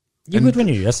away, You would,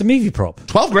 wouldn't you? That's a movie prop.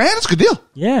 $12,000, that's a good deal.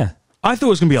 Yeah. I thought it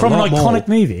was going to be From a an lot iconic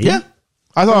more. movie. Yeah.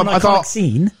 I From an iconic thought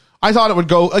scene. I thought it would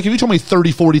go, like if you told me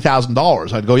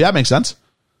 $30,000-$40,000, I'd go, yeah, it makes sense.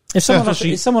 If someone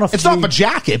offers It's not you- the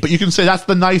jacket, but you can say that's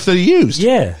the knife that he used.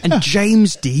 Yeah. And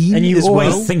James Dean And you as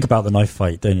always well. think about the knife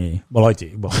fight, don't you? Well, I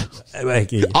do. Well,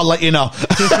 okay, I'll let you know.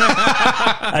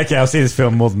 I'll see this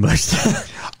film more than most.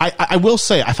 I will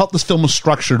say, I felt this film was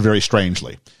structured very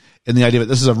strangely in the idea that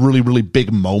this is a really, really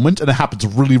big moment, and it happens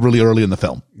really, really early in the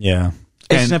film. Yeah.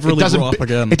 It's And never really brought up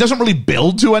again. It doesn't really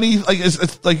build to any, like,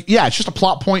 it's like, yeah, it's just a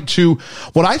plot point to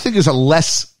what I think is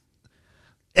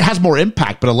it has more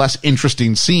impact, but a less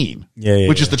interesting scene,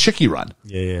 which is the Chicky Run.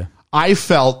 Yeah. I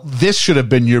felt this should have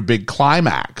been your big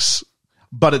climax,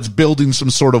 but it's building some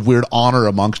sort of weird honor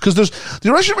amongst, because there's the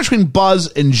relationship between Buzz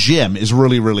and Jim is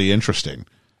really, really interesting.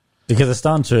 Because they're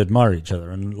starting to admire each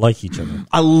other and like each other.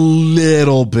 A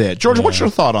little bit. Georgia, what's your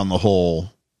thought on the whole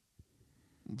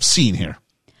scene here?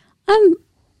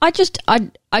 I just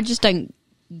don't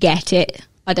get it.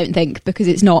 I don't think, because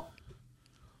it's not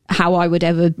how I would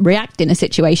ever react in a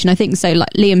situation. I think so. Like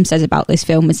Liam says about this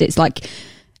film, is it's like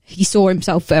he saw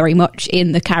himself very much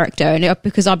in the character, and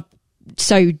because I'm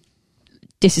so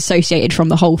disassociated from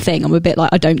the whole thing, I'm a bit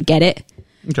like, I don't get it.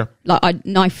 Okay. Like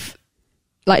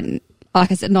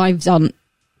I said, knives aren't.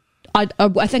 I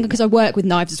think because I work with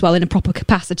knives as well in a proper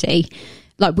capacity.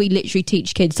 Like we literally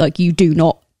teach kids, like, you do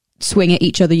not swing at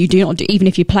each other. You do not do, even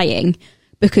if you're playing,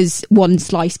 because one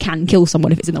slice can kill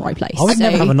someone if it's in the right place. I would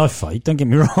never have a knife fight. Don't get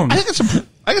me wrong. I think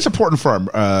it's important for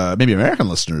our, maybe American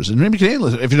listeners and maybe Canadian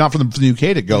listeners, if you're not from the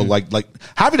UK, to go like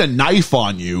having a knife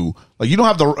on you, like you don't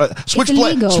have the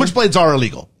switchblades are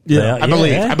illegal. Yeah, I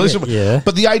believe so. Yeah.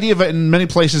 But the idea of it in many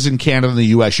places in Canada and the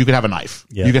US, you could have a knife.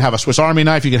 Yeah. You could have a Swiss Army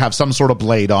knife. You could have some sort of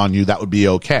blade on you. That would be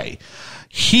okay.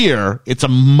 Here, it's a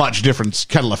much different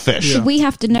kettle of fish. We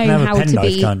have to know You can have a how pen to knife,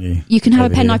 be. can't you? You can have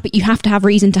Over a pen here. knife, but you have to have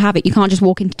reason to have it. You can't just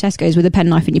walk into Tesco's with a pen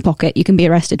knife in your pocket. You can be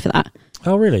arrested for that.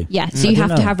 Oh, really? Yeah, so I you didn't have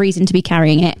to know. have reason to be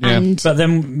carrying it. Yeah. And But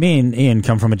then me and Ian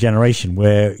come from a generation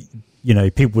where, you know,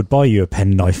 people would buy you a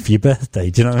pen knife for your birthday.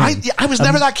 Do you know what I mean? I was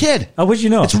never that kid. Oh, was you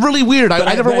not? It's really weird.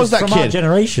 I never was that from kid. Our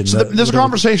generation. So that there's a would have-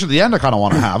 conversation at the end I kind of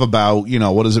want to have about, you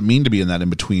know, what does it mean to be in that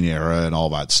in-between era and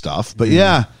all that stuff. But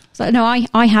yeah, So no,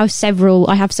 I have several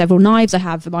knives. I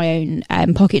have my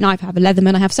own pocket knife. I have a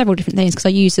Leatherman. I have several different things because I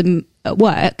use them at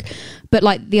work. But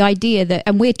like the idea that,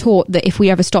 and we're taught that if we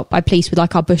ever stop by police with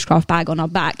like our bushcraft bag on our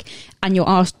back, and you're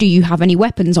asked, "Do you have any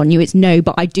weapons on you?" It's no,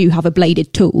 but I do have a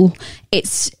bladed tool.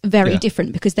 It's very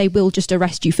different because they will just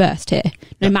arrest you first here,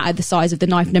 no matter the size of the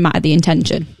knife, no matter the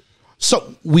intention.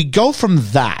 So we go from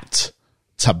that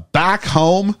to back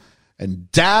home,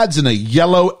 and Dad's in a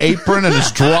yellow apron and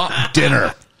his drop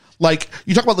dinner. Like,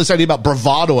 you talk about this idea about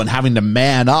bravado and having to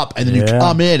man up, and then you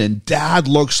come in and Dad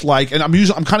looks like, and I'm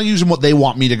kind of using what they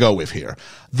want me to go with here,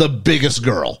 the biggest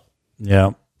girl.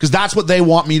 Yeah. Because that's what they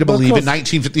want me to believe in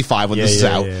 1955 when this is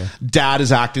out. Yeah. Dad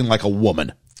is acting like a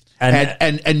woman.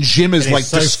 And Jim is like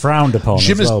so frowned upon.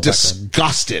 Jim as well is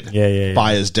disgusted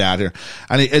by his dad here,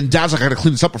 and Dad's like, "I got to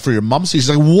clean this up before your mom sees."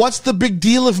 He's like, "What's the big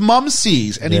deal if Mom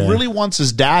sees?" And he really wants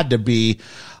his dad to be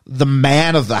the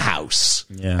man of the house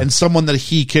and someone that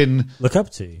he can look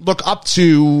up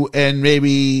to, and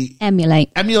maybe emulate,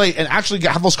 and actually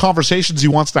have those conversations he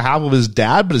wants to have with his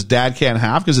dad, but his dad can't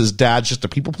have because his dad's just a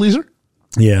people pleaser.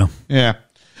 Yeah.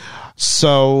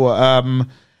 So,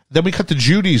 then we cut to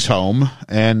Judy's home,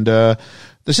 and they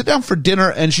sit down for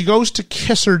dinner, and she goes to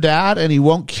kiss her dad, and he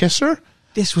won't kiss her.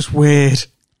 This was weird.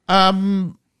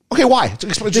 Okay, why?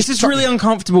 This is really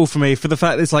uncomfortable for me, for the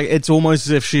fact that it's almost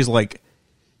as if she's like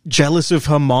jealous of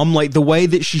her mom. Like, the way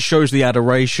that she shows the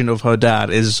adoration of her dad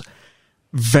is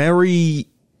very...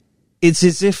 It's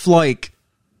as if like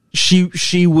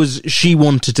she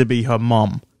wanted to be her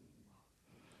mom.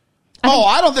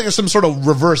 I don't think it's some sort of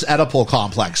reverse Oedipal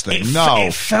complex thing.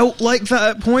 It felt like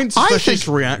that at points, especially its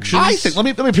reactions. I think, let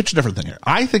me pitch a different thing here.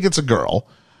 I think it's a girl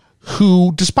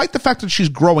who, despite the fact that she's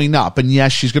growing up, and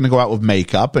yes, she's going to go out with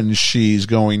makeup, and she's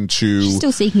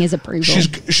still seeking his approval.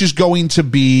 She's going to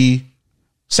be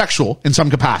sexual in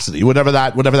some capacity, whatever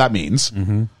that means.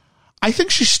 Mm-hmm. I think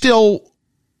she's still...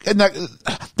 And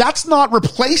that's not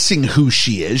replacing who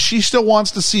she is. She still wants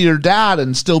to see her dad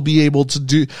and still be able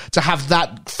to have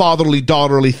that fatherly,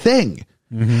 daughterly thing.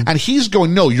 Mm-hmm. And he's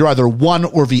going, no, you're either one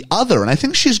or the other. And I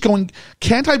think she's going,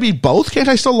 can't I be both? Can't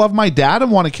I still love my dad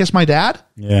and want to kiss my dad?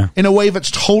 Yeah. In a way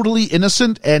that's totally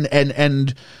innocent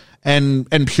and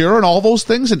pure and all those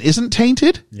things and isn't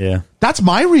tainted? Yeah. That's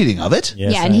my reading of it.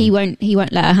 Yeah, and he won't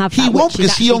let her have that. He won't,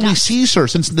 because he only sees her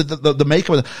since the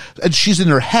makeup, and she's in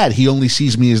her head. He only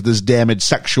sees me as this damaged,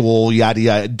 sexual, yada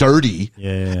yada, dirty.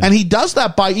 Yeah. And he does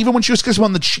that by, even when she was kissing him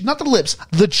on the cheek, not the lips,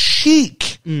 the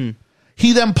cheek.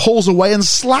 He then pulls away and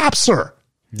slaps her.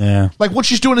 Yeah. Like, what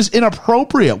she's doing is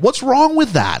inappropriate. What's wrong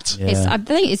with that? Yeah. I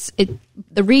think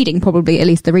the reading, probably, at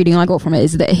least the reading I got from it,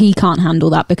 is that he can't handle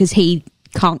that because he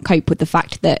can't cope with the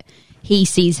fact that he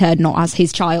sees her not as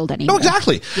his child anymore. No,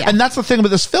 exactly. Yeah. And that's the thing with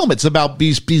this film. It's about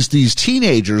these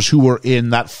teenagers who are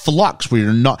in that flux where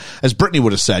you're not, as Brittany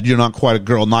would have said, you're not quite a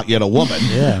girl, not yet a woman.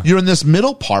 Yeah. You're in this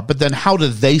middle part, but then how do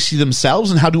they see themselves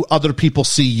and how do other people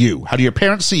see you? How do your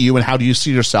parents see you and how do you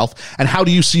see yourself and how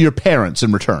do you see your parents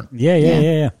in return?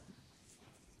 Yeah.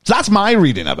 So that's my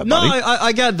reading of it, buddy. No,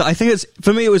 I get that. I think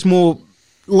for me, it was more,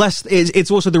 less, it's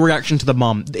also the reaction to the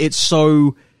mum. It's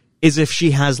so as if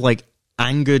she has like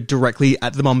anger directly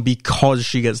at the mum because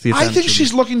she gets the attention. I think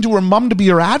she's looking to her mum to be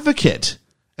her advocate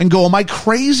and go, am I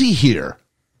crazy here?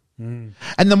 And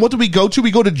then what do we go to? We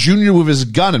go to Junior with his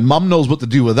gun, and Mum knows what to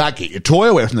do with that. Get your toy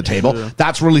away from the table. Yeah.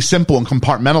 That's really simple and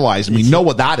compartmentalized, and we know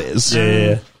what that is.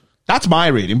 Yeah. That's my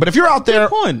reading. But if you're out there,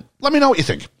 let me know what you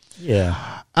think.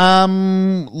 Yeah.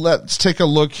 Let's take a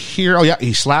look here. Oh, yeah,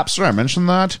 he slaps her. I mentioned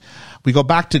that. We go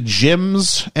back to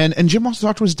Jim's, and Jim wants to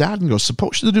talk to his dad and goes,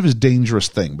 suppose you did this dangerous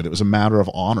thing, but it was a matter of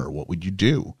honor. What would you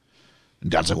do? And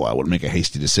Dad's like, well, I wouldn't make a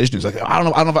hasty decision. He's like, I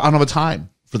don't have a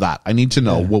time for that. I need to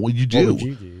know. What would you do? What would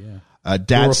you do? Yeah.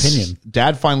 Your opinion.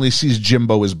 Dad finally sees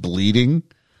Jimbo is bleeding.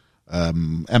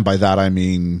 And by that, I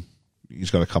mean, he's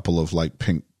got a couple of like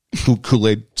pink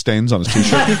Kool-Aid stains on his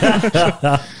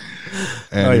t-shirt.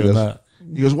 And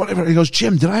he goes, whatever. He goes,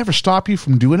 Jim, did I ever stop you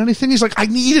from doing anything? He's like, I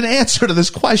need an answer to this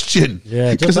question.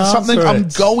 Yeah, because it's something I'm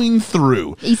going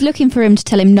through. He's looking for him to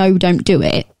tell him, no, don't do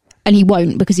it. And he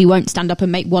won't, because he won't stand up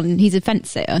and make one. He's a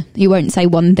fence sitter. He won't say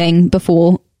one thing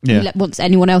before he wants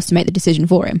anyone else to make the decision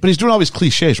for him. But he's doing all these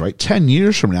cliches, right? 10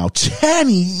 years from now, 10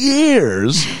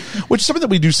 years, which is something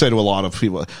that we do say to a lot of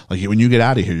people. Like, when you get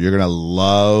out of here, you're going to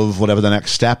love whatever the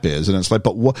next step is. And it's like,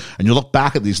 but what? And you look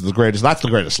back at these as the greatest. That's the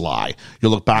greatest lie. You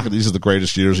look back at these as the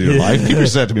greatest years of your life. People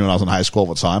said to me when I was in high school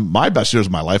all the time, my best years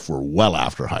of my life were well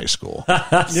after high school.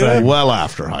 Well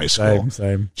after high school.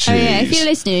 Same. Oh, yeah, if you're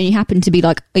listening and you happen to be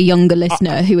like a younger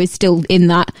listener who is still in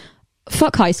that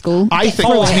Fuck high school. I think,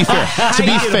 to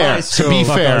be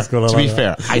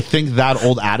fair, I think that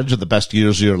old adage of the best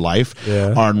years of your life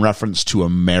are in reference to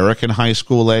American high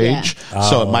school age. Yeah.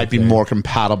 So it might be more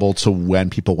compatible to when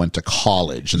people went to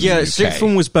college. In the UK. Sixth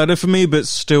one was better for me, but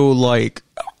still like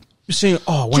seeing.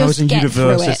 Oh, when I was in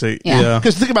university, yeah.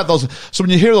 Because think about those. So when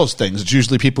you hear those things, it's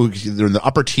usually people. They're in the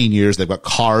upper teen years. They've got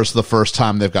cars for the first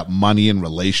time. They've got money and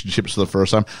relationships for the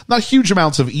first time. Not huge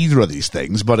amounts of either of these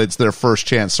things, but it's their first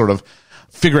chance, sort of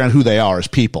figuring out who they are as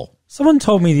people. Someone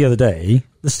told me the other day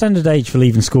the standard age for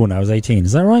leaving school now is 18.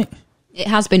 Is that right? It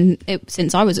has been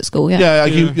since I was at school. Yeah,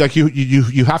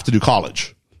 you have to do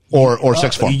college or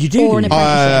sixth form. You do, or an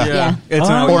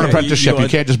apprenticeship. Or an apprenticeship. You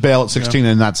can't just bail at 16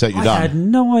 and that's it. You're done. I had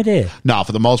no idea. No,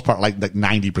 for the most part, like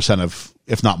 90% of,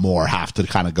 if not more, have to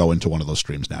kind of go into one of those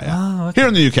streams now. Yeah, here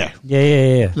in the UK.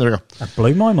 Yeah. There we go. That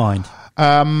blew my mind.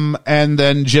 And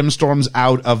then Jim storms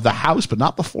out of the house, but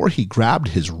not before he grabbed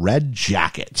his red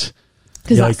jacket.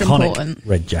 Because The that's iconic important.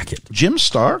 red jacket. Jim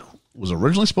Stark was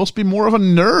originally supposed to be more of a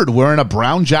nerd, wearing a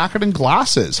brown jacket and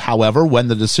glasses. However, when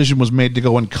the decision was made to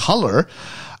go in color,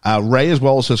 Ray, as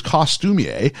well as his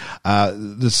costumier,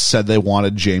 said they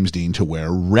wanted James Dean to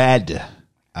wear red.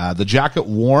 The jacket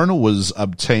worn was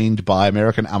obtained by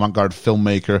American avant-garde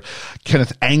filmmaker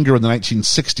Kenneth Anger in the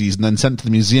 1960s and then sent to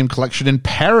the museum collection in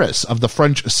Paris of the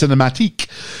French Cinématique,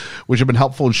 which had been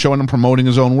helpful in showing and promoting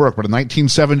his own work. But in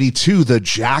 1972, the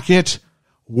jacket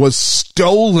was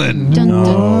stolen. Dun,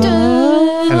 dun,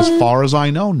 dun. And as far as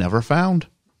I know, never found.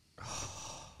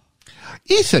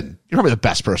 Ethan, you're probably the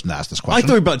best person to ask this question. I thought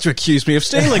you were about to accuse me of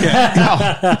stealing it.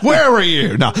 No. Where were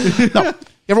you? No. You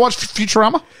ever watched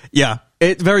Futurama? Yeah.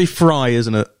 It's very Fry,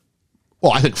 isn't it?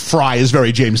 Well, I think Fry is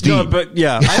very James Dean. No, but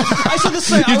yeah. I said the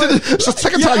same. It's the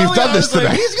second time you've done this today.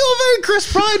 Like, he's got a very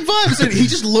Chris Pine vibe. So he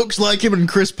just looks like him, and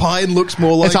Chris Pine looks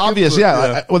more like him. It's obvious,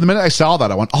 yeah. Well, the minute I saw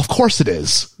that, I went, of course it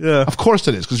is. Yeah. Of course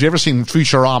it is. Because you ever seen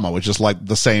Futurama, which is like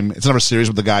the same, it's another series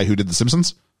with the guy who did The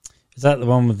Simpsons? Is that the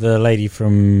one with the lady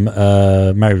from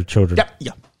Married with Children?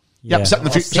 Yep. Yep, set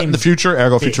in the future,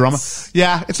 ergo Futurama.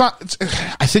 Yeah, it's not.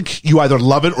 I think you either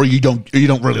love it or you don't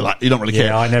really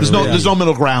care. I never there's no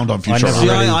middle ground on Futurama.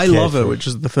 I love it, which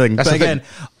is the thing. That's but the again,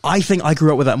 thing. I think I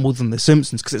grew up with that more than The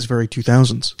Simpsons because it's very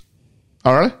 2000s.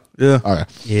 All right. Yeah. All right.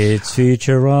 It's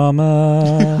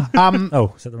Futurama.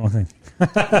 Oh, is that the wrong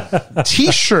thing?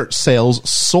 T-shirt sales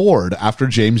soared after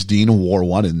James Dean wore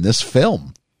one in this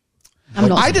film.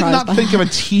 I did not think of a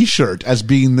T-shirt as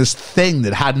being this thing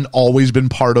that hadn't always been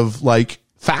part of like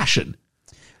fashion.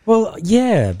 Well,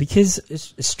 yeah, because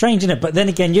it's strange, isn't it? But then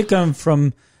again, you're going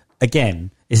from,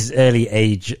 again, this early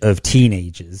age of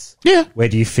teenagers. Yeah. Where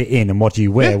do you fit in and what do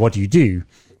you wear? Yeah. What do you do?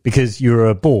 Because you're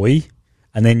a boy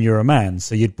and then you're a man.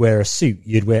 So you'd wear a suit.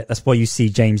 That's why you see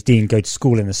James Dean go to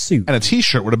school in a suit. And a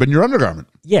T-shirt would have been your undergarment.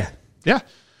 Yeah. Yeah.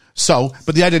 So,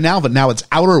 but the idea now that now it's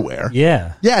outerwear.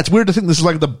 Yeah. Yeah, it's weird to think this is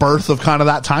like the birth of kind of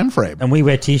that time frame. And we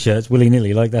wear T-shirts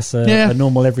willy-nilly, like that's a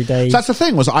normal everyday. So that's the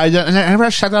thing, I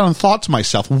never sat down and thought to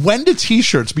myself, when did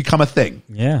T-shirts become a thing?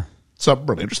 Yeah. So,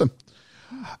 really interesting.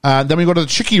 Then we go to the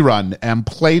Chicky Run, and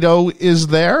Plato is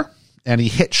there, and he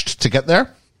hitched to get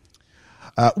there.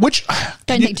 Which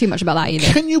don't think too much about that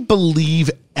either. Can you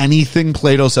believe anything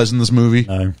Plato says in this movie?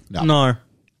 No.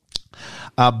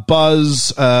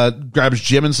 Buzz grabs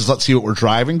Jim and says, let's see what we're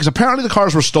driving. Because apparently the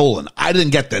cars were stolen. I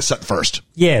didn't get this at first.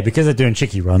 Yeah, because they're doing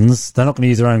Chicky runs. They're not going to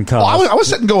use their own cars. Well, I was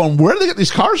sitting going, where do they get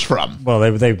these cars from? Well,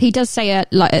 they He does say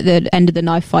at the end of the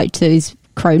knife fight to his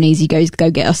cronies, he goes, go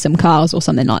get us some cars or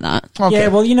something like that. Okay. Yeah,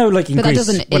 well, like in Greece,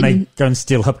 when they go and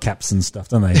steal hubcaps and stuff,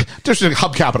 don't they? Just a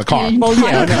hubcap in a car. Well,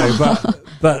 yeah, I know,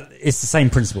 but it's the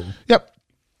same principle. Yep.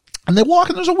 And they walk,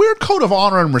 and there's a weird code of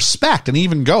honor and respect, and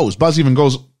Buzz even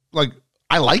goes, like,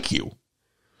 I like you.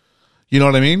 You know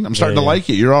what I mean? I'm starting to like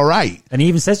you. You're all right. And he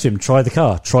even says to him, try the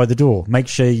car, try the door, make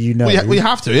sure you know. We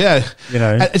have to, yeah.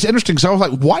 And it's interesting because I was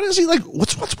like, why does he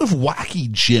what's with wacky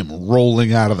Jim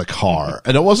rolling out of the car?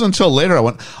 And it wasn't until later I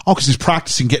went, because he's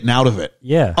practicing getting out of it.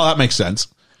 Yeah. Oh, that makes sense.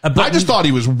 I just thought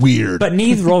he was weird. But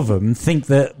neither of them think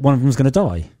that one of them's going to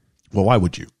die. Well, why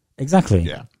would you? Exactly.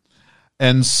 Yeah.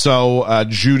 And so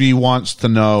Judy wants to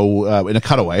know, in a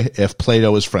cutaway, if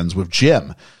Plato is friends with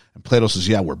Jim. And Plato says,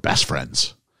 yeah, we're best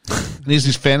friends. And he has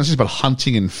these fantasies about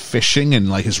hunting and fishing, and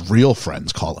like his real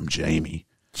friends call him Jamie.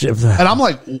 And I'm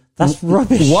like, that's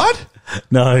rubbish. What?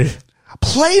 No.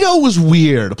 Plato was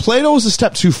weird. Plato was a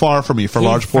step too far for me for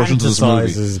large portions of this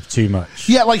movie. Too much.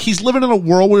 Yeah, like he's living in a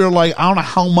world where you're like, I don't know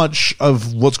how much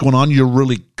of what's going on you're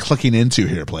really clicking into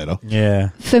here, Plato. Yeah.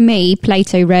 For me,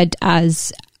 Plato read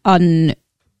as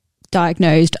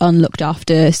misdiagnosed, unlooked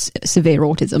after severe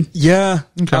autism. Yeah,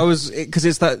 I was because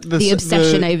it's that The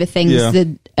obsession over things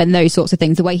and those sorts of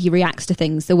things, the way he reacts to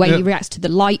things, the way he reacts to the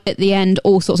light at the end,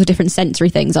 all sorts of different sensory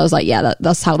things. I was like, yeah,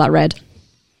 that's how that read.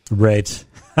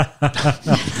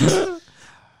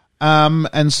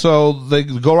 And so they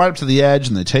go right up to the edge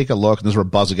and they take a look, and this is where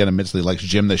Buzz again admits that he likes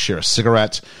Jim. They share a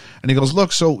cigarette, and he goes,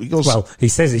 "Look." So he goes, Well, he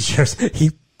says he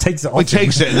takes it off. he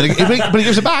takes it, and then but he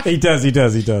gives it back. He does.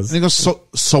 And he goes,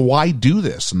 "So why do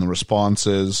this?" And the response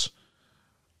is,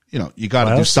 you got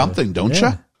to do something, don't you?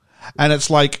 And it's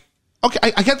like,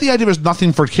 okay, I get the idea. There's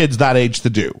nothing for kids that age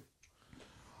to do.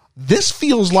 This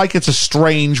feels like it's a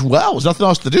strange, there's nothing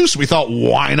else to do, so we thought,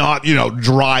 why not,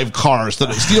 drive cars,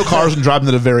 steal cars and drive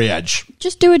them to the very edge.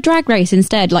 Just do a drag race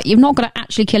instead. Like, you've not got to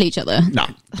actually kill each other. No.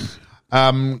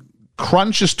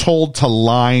 Crunch is told to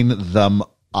line them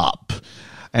up.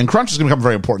 And Crunch is going to become a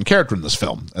very important character in this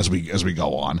film as we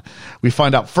go on. We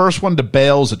find out first one to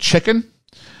bail is a chicken.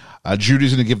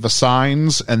 Judy's going to give the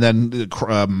signs, and then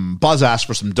Buzz asks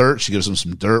for some dirt. She gives him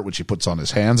some dirt, which he puts on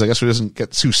his hands. I guess so he doesn't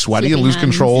get too sweaty Slippy and lose hands.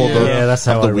 control of that's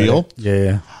how the I read wheel. it.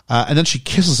 Yeah. And then she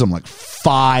kisses him like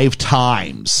 5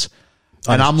 times.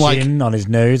 And I'm like, chin, on his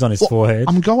nose, on his forehead.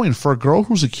 I'm going for a girl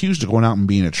who's accused of going out and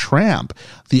being a tramp.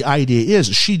 The idea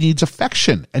is she needs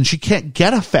affection, and she can't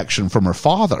get affection from her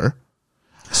father.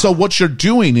 So what you're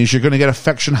doing is you're going to get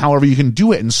affection however you can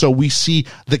do it. And so we see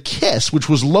the kiss, which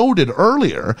was loaded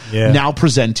earlier, now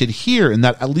presented here, and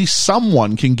that at least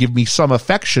someone can give me some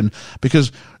affection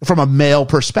because from a male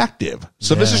perspective.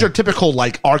 So this is your typical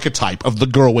archetype of the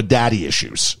girl with daddy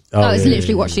issues. It's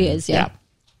literally what she is, yeah.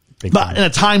 But in a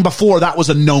time before that was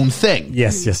a known thing.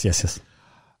 Yes.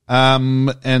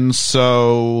 And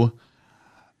so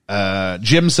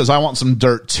Jim says, I want some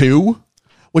dirt too.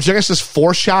 Which I guess is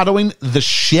foreshadowing the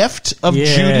shift of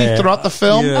Judy throughout the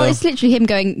film. Oh, it's literally him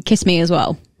going, kiss me as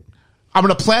well. I'm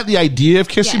going to plant the idea of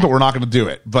kissing, but we're not going to do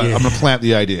it. But I'm going to plant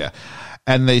the idea.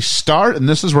 And they start, and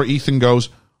this is where Ethan goes,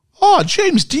 oh,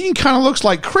 James Dean kind of looks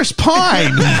like Chris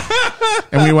Pine.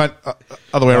 And we went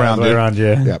other way around.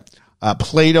 Yeah.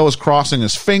 Plato is crossing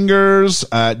his fingers.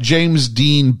 James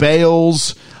Dean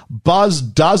bails. Buzz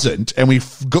doesn't, and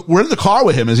we're in the car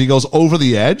with him as he goes over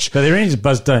the edge. But the reason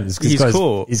Buzz don't is because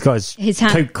he's got his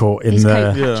coat caught in his the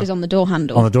coat patches on the door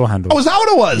handle. On the door handle. Oh, is that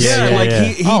what it was? Yeah,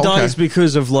 he dies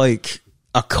because of a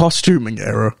costuming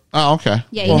error. Oh, okay.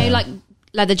 Yeah,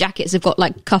 leather jackets have got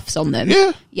cuffs on them.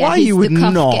 Yeah. Why you would the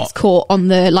cuff not? gets caught on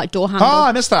the door handle. Oh,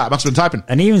 I missed that. I must have been typing.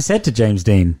 And he even said to James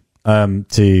Dean,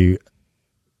 to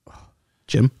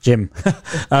Jim.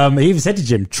 he even said to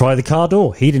Jim, try the car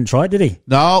door. He didn't try it, did he?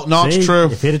 No, it's true.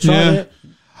 If he'd have tried it.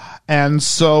 And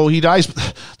so he dies.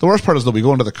 The worst part is that we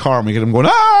go into the car and we get him going,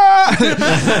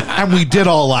 ah! And we did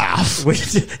all laugh. We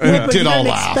did all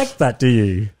laugh. Expect that, do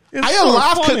you?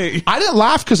 I didn't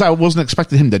laugh because I wasn't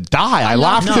expecting him to die. I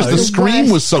laughed because the scream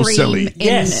was so silly.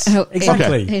 Yes,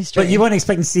 exactly. History. But you weren't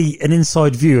expecting to see an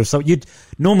inside view of something.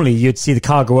 You'd see the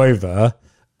car go over,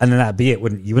 and then that'd be it,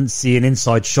 wouldn't you? You wouldn't see an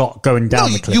inside shot going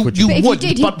down the cliff, would you? But if you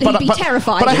did, he'd be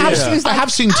terrified. But I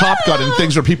have seen Top Gun and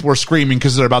things where people were screaming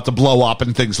because they're about to blow up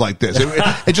and things like this.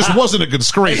 It just wasn't a good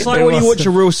scream. It's like when you watch a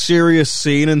real serious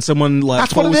scene and someone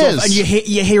that's what it is. And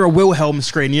you hear a Wilhelm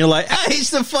scream, and you're like,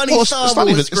 it's the funny Star Wars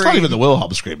scream. It's not even the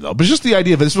Wilhelm scream, though. But it's just the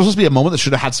idea of it's supposed to be a moment that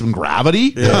should have had some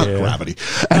gravity. Gravity.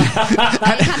 It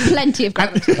had plenty of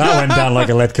gravity. That went down like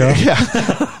a lead car.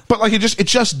 Yeah. But it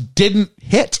just didn't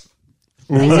hit.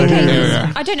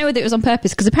 I don't know whether it was on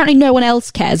purpose because apparently no one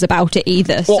else cares about it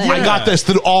either. Well, I got this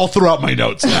all throughout my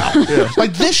notes now.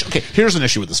 This. Okay, here's an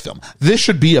issue with this film. This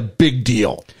should be a big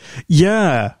deal.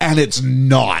 Yeah, and it's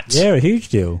not. Yeah, a huge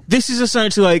deal. This is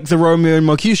essentially like the Romeo and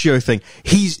Mercutio thing.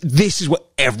 This is what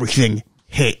everything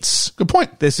hits. Good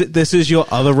point. This is your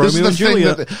other Romeo and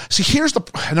Juliet. See, here's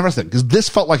another thing because this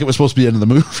felt like it was supposed to be the end of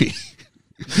the movie.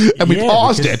 And we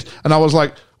paused it, and I was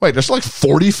like, wait, there's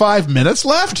 45 minutes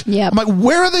left? Yeah. I'm like,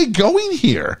 where are they going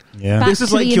here? Yeah. Back to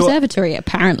the observatory,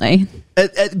 apparently.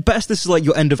 At best, this is like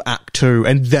your end of Act 2,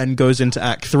 and then goes into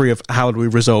Act 3 of how do we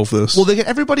resolve this? Well, they get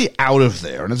everybody out of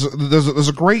there, and there's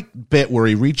a great bit where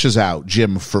he reaches out,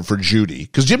 Jim, for Judy,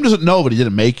 because Jim doesn't know, but he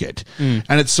didn't make it, and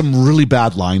it's some really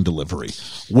bad line delivery.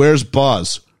 Where's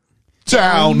Buzz?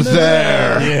 Down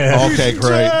there. Yeah. Okay,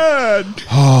 great.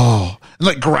 Oh. And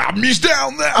like, grab him, he's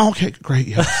down there. Oh, okay, great,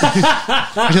 yeah.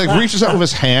 And he like reaches out with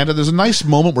his hand, and there's a nice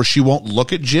moment where she won't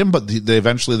look at Jim, but they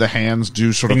eventually the hands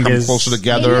do sort of Fingers. come closer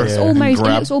together. It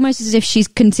looks almost as if she's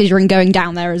considering going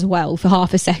down there as well for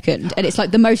half a second, and it's like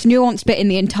the most nuanced bit in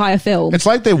the entire film. It's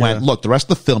like they went, look, the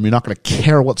rest of the film, you're not going to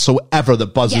care whatsoever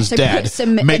that Buzz is so dead. put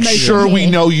some Make emotion sure we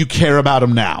here. know you care about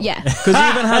him now. Yeah. Because he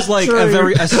even has like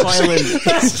a silent. He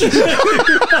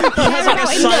has like a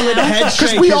silent head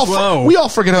shake We as well. all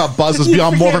forget about Buzz as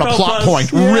beyond more than a forget plot about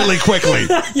point Buzz. really quickly.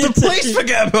 The police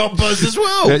forget about Buzz as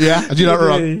well. Yeah, you're not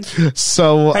wrong.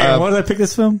 So Hey, why did I pick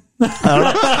this film?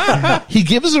 he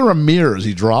gives her a mirror as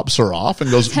he drops her off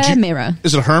and goes, Her "Do you- mirror.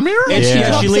 Is it her mirror? And Yeah. she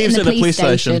Drops it leaves in at the police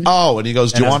station. Oh, and he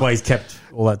goes, "Do And you that's why want? he's kept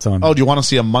all that time. Oh, do you want to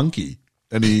see a monkey?"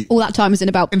 And he All that time is in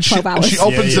about and 12 hours. she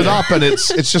opens it up, and it's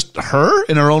just her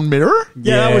in her own mirror.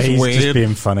 Yeah, that was he's weird. just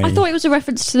being funny. I thought it was a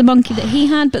reference to the monkey that he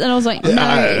had, but then I was like,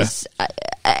 no, it's...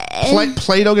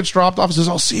 Plato gets dropped off and says,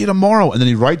 "I'll see you tomorrow," and then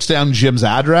he writes down Jim's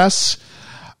address.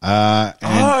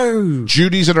 And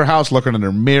Judy's at her house looking in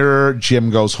her mirror. Jim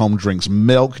goes home, drinks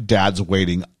milk. Dad's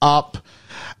waiting up.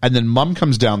 And then Mom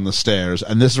comes down the stairs,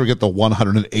 and this is where we get the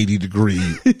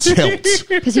 180-degree tilt.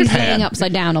 Because he's pan. laying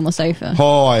upside down on the sofa.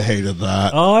 Oh, I hated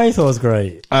that. I thought it was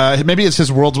great. Maybe it's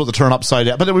his world's about to turn upside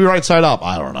down, but we were right side up.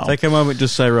 I don't know. Take a moment,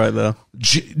 just say right there.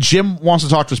 Jim wants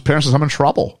to talk to his parents. Says, "I'm in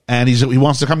trouble," and he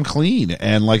wants to come clean.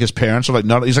 And like his parents are like,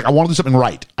 "No." He's like, "I want to do something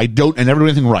right. I never do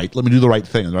anything right. Let me do the right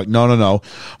thing." And they're like, "No,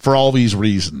 for all these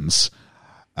reasons."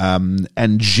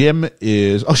 And Jim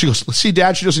is, she goes, "See,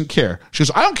 Dad, she doesn't care." She goes,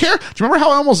 "I don't care. Do you remember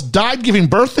how I almost died giving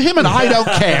birth to him? And I don't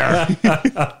care."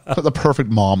 The perfect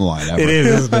mom line ever. It is,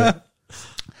 isn't it?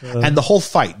 And the whole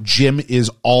fight, Jim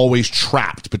is always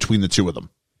trapped between the two of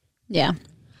them. Yeah.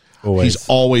 Always. He's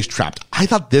always trapped. I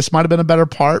thought this might have been a better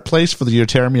place for the "You're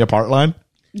Tearing Me Apart" line.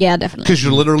 Yeah, definitely. Because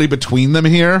you're literally between them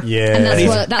here. Yeah. And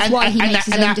that's why he makes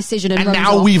his own decision and runs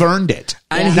now off. we've earned it.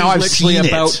 And now he's I've literally seen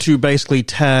about it. to basically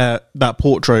tear that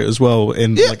portrait as well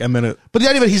in like a minute. But the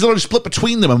idea of it, he's literally split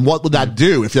between them, and what would that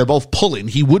do if they're both pulling?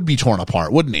 He would be torn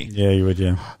apart, wouldn't he? Yeah, you would,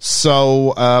 yeah.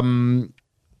 So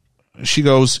she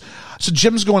goes, so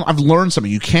Jim's going, "I've learned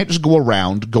something. You can't just go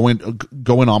around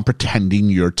going on pretending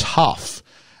you're tough."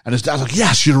 And his dad's like,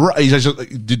 "Yes, you're right." He's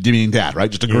like, "Do you mean Dad,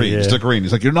 right? Just agreeing, Yeah. just agreeing."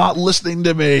 He's like, "You're not listening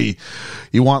to me."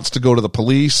 He wants to go to the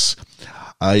police.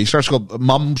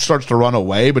 Mom starts to run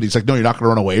away, but he's like, "No, you're not going to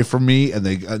run away from me."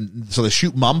 And so they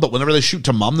shoot Mom, but whenever they shoot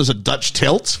to Mom, there's a Dutch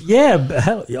tilt. Yeah, but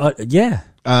hell, yeah.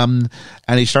 And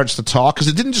he starts to talk because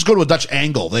it didn't just go to a Dutch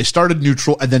angle. They started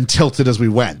neutral and then tilted as we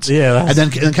went. Yeah, and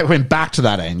then kept going back to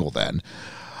that angle. Then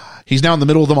he's now in the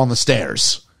middle of them on the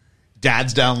stairs.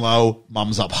 Dad's down low,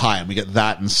 Mom's up high, and we get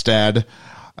that instead.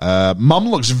 Mom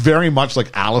looks very much like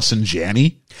Allison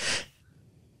Janney.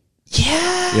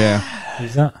 Yeah.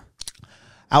 Who's that?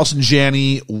 Allison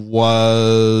Janney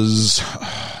was.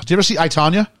 Do you ever see I,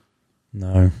 Tonya?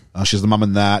 No. Oh, she's the mom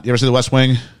in that. You ever see The West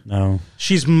Wing? No.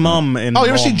 She's Mum in. Oh, you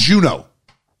ever see Juno?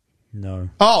 No.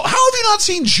 Oh, how have you not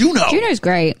seen Juno? Juno's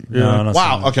great. No, not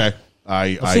Wow. seen Okay.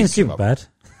 I've seen Superbad.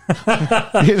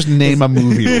 Here's name a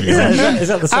movie. Is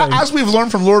that the same? As we've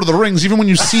learned from Lord of the Rings, even when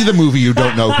you see the movie, you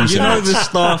don't know who's You in know it. the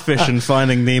starfish in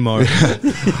Finding Nemo.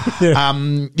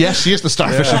 Yes, she is the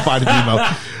starfish in Finding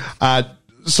Nemo.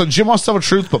 So Jim wants to tell the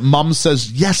truth, but Mom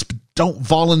says, "Yes, but don't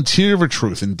volunteer for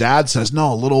truth." And Dad says,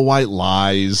 "No, little white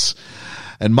lies."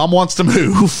 And Mom wants to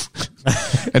move.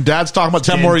 And Dad's talking about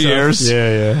 10 more years.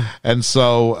 Yeah. And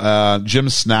so Jim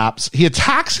snaps. He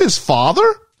attacks his father.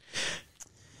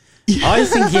 I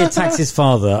think he attacks his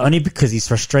father only because he's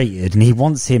frustrated and he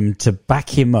wants him to back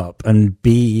him up and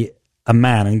be a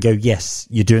man and go, "Yes,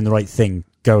 you're doing the right thing.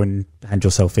 Go and hand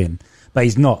yourself in." But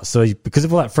he's not. So because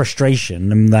of all that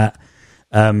frustration and that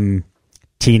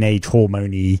teenage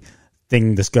hormone-y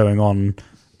thing that's going on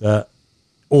that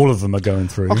all of them are going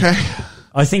through. Okay.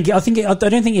 I don't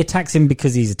think he attacks him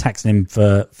because he's attacking him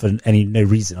for no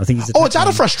reason. I think he's Oh, it's out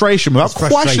of frustration. Without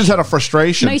questions, out of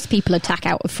frustration. Most people attack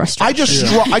out of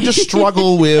frustration. I just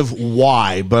struggle with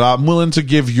why, but I'm willing to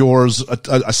give yours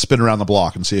a spin around the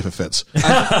block and see if it fits.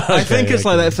 I think it's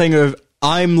like that thing of,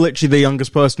 I'm literally the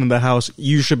youngest person in the house.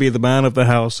 You should be the man of the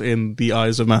house in the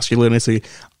eyes of masculinity.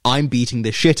 I'm beating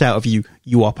the shit out of you.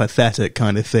 You are pathetic,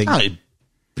 kind of thing. I'm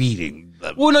beating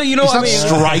them. Well, no, you know He's what I not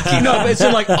mean. striking. No, but it's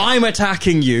like, I'm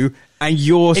attacking you, and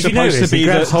you're If you supposed notice, to be he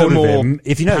grabs the hold more of him.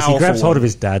 If you notice, he powerful grabs hold one. of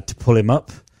his dad to pull him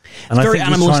up, and I very think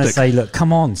he's trying to animalistic. say, "Look,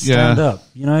 come on, stand Yeah. up."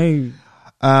 You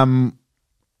know.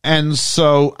 And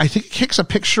so I think he kicks a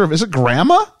picture of, is it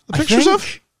grandma? The pictures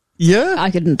of? Yeah. I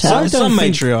couldn't tell. Some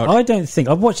matriarch. I don't think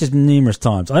I've watched this numerous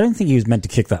times. I don't think he was meant to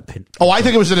kick that pin. Oh, I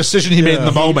think it was a decision he made in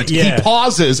the moment. Yeah. He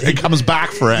pauses and comes back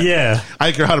for it. Yeah. I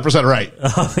think you're 100% right. I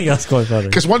think that's quite funny.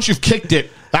 Because once you've kicked it,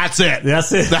 that's it.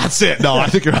 That's it. That's it. No, I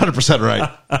think you're 100% right.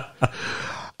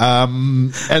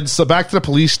 And so back to the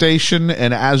police station,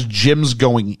 and as Jim's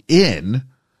going in,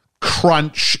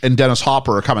 Crunch and Dennis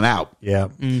Hopper are coming out. Yeah.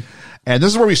 And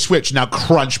this is where we switch. Now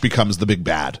Crunch becomes the big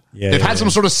bad. Yeah, They've had some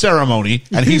sort of ceremony,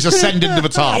 and he's ascended to the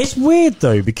top. It's weird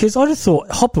though, because I just thought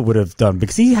Hopper would have done,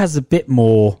 because he has a bit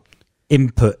more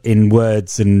input in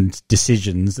words and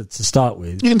decisions to start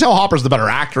with. You can tell Hopper's the better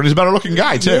actor, and he's a better looking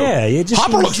guy too. Yeah, it just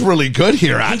Hopper seems- looks really good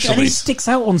here, And actually. he sticks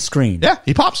out on screen. Yeah,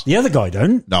 he pops. The other guy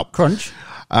don't. No. Crunch.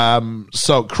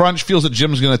 So Crunch feels that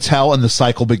Jim's going to tell, and the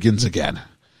cycle begins again.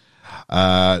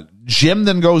 Jim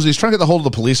then goes, he's trying to get the hold of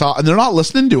the police, and they're not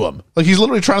listening to him. Like, he's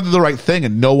literally trying to do the right thing,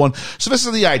 and no one. So this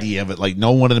is the idea of it. Like,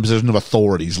 no one in a position of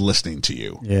authority is listening to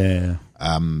you. Yeah.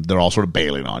 They're all sort of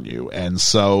bailing on you. And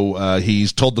so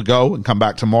he's told to go and come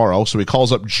back tomorrow. So he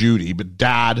calls up Judy, but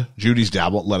Judy's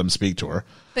dad won't let him speak to her.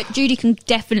 But Judy can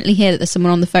definitely hear that there's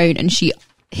someone on the phone, and she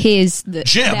hears that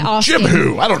they're asking. Jim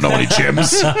who? I don't know any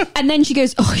Jims. And then she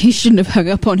goes, "Oh, you shouldn't have hung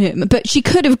up on him." But she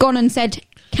could have gone and said,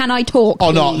 "Can I talk?"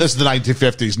 Oh, no, please?" this is the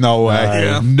 1950s. No way.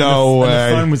 Yeah. No And the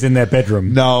way. phone was in their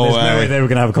bedroom. No There's way. no way they were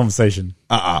going to have a conversation.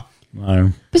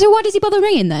 No. But so why does he bother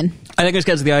ringing then? I think it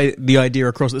gets the idea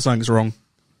across that something's wrong.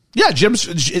 Yeah,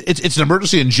 it's an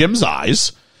emergency in Jim's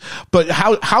eyes. But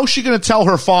how's she going to tell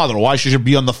her father why she should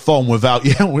be on the phone without,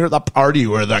 we're at that party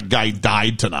where that guy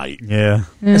died tonight. Yeah.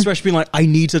 Especially being like, I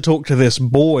need to talk to this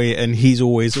boy, and he's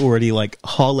always already like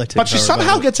harloting. But she her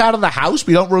somehow about it. gets out of the house.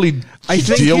 We don't really I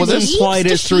think deal with he's this. implied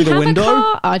Does it's through she the have a window.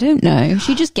 car? I don't know.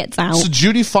 She just gets out. So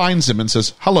Judy finds him and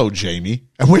says, "Hello, Jamie."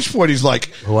 At which point he's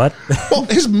like, What? well,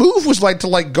 his move was like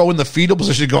to go in the fetal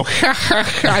position and go, "Ha ha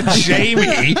ha,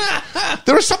 Jamie."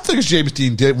 There were some things James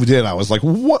Dean did. I was like,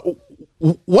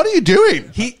 what are you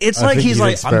doing? It's I like think he's he's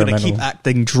like, I'm going to keep experimental.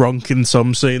 acting drunk in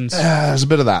some scenes. There's a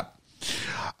bit of that.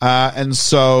 And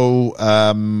so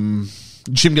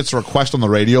Jim gets a request on the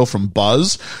radio from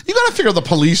Buzz. You got to figure the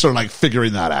police are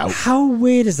figuring that out. How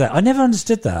weird is that? I never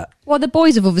understood that. Well, the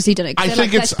boys have obviously done it. 'Cause I they're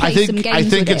think like, it's. "Let's I play some think. games I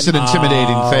think with it's him." an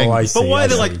intimidating thing. I see, But why I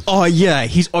they're see. like, oh yeah,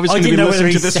 he's obviously I going to didn't be know whether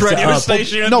listening he to this set it radio up.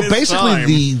 station. No, at this basically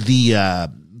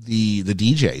time. the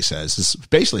DJ says this.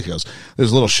 Basically, he goes,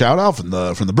 "There's a little shout out from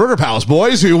the Burger Palace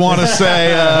boys who want to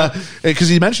say because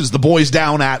he mentions the boys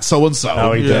down at so and so."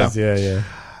 Oh, he does. Yeah.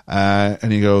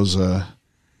 And he goes,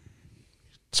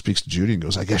 speaks to Judy and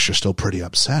goes, "I guess you're still pretty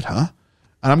upset, huh?"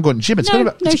 And I'm going, "Jim, it's No, been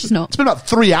about no, she's not. It's been about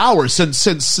 3 hours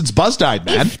since Buzz died,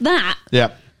 man." If that. Yeah.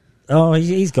 Oh,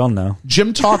 he's gone now.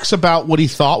 Jim talks about what he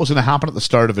thought was going to happen at the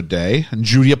start of a day, and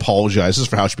Judy apologizes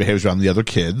for how she behaves around the other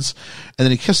kids, and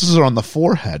then he kisses her on the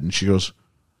forehead, and she goes,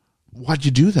 "Why'd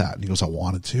you do that?" And he goes, "I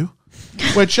wanted to."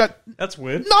 Which That's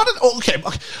weird. okay.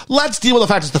 Let's deal with the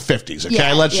fact it's the 50s. Okay,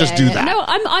 Yeah, let's just yeah, do yeah.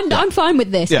 that. No, I'm fine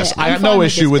with this. Yes, bit. I I'm have fine no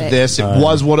issue with bit. this. It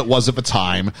was what it was at the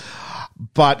time,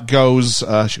 but she goes,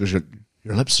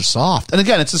 your lips are soft. And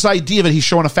again, it's this idea that he's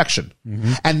showing affection.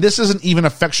 Mm-hmm. And this isn't even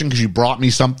affection because you brought me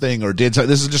something or did something.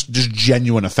 This is just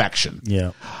genuine affection.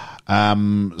 Yeah.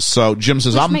 So Jim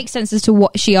says, Which makes sense as to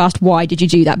what she asked. Why did you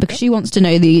do that? Because she wants to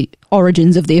know the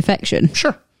origins of the affection.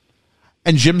 Sure.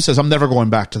 And Jim says, "I'm never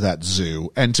going back to that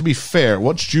zoo." And to be fair,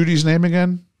 what's Judy's name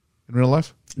again in real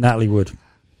life? Natalie Wood.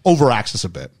 Overacts this a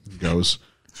bit. He goes,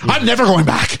 "I'm never going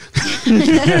back."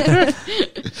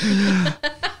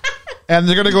 And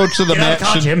they're going to go to the Get out of the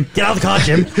car, mansion. Jim. Get out of the car,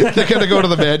 Jim. They're going to go to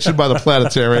the mansion by the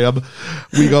planetarium.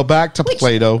 We go back to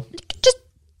Plato. Just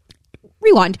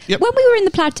rewind. Yep. When we were in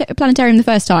the planetarium the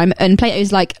first time, and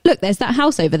Plato's like, "Look, there's that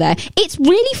house over there. It's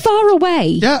really far away."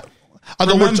 Yeah.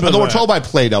 Although Remember we're that. told by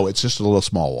Plato, it's just a little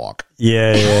small walk.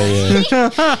 Yeah.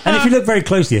 And if you look very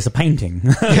closely, it's a painting.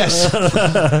 Yes.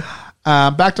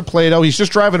 Back to Plato. He's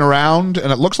just driving around,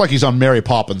 and it looks like he's on Mary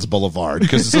Poppins Boulevard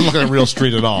because it doesn't look like a real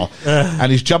street at all.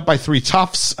 And he's jumped by 3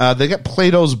 toughs. They get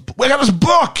Plato's. We got his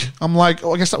book. I'm like,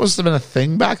 I guess that was been a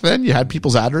thing back then. You had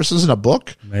people's addresses in a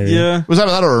book. Maybe. Yeah. Was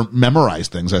that or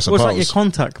memorized things? I Well, suppose. it's like your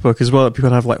contact book as well. That people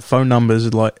have like phone numbers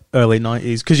in like early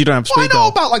 90s because you don't have Well, I speed know dial.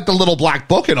 about like the little black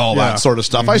book and all Yeah. that sort of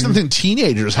stuff. I used to think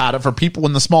teenagers had it for people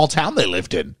in the small town they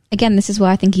lived in. Again, this is where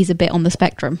I think he's a bit on the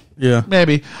spectrum. Yeah.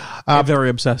 Maybe. Very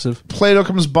obsessive. Plato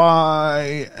comes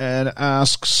by and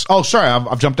asks, oh, sorry,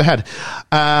 I've jumped ahead.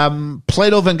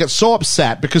 Plato then gets so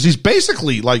upset because he's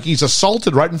basically like, he's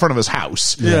assaulted right in front of his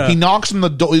house. Yeah. He knocks on the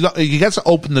door. He gets to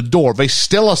open the door. They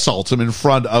still assault him in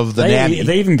front of the nanny.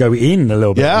 They even go in a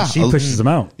little bit. Yeah. And she pushes them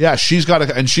out. Yeah, she's got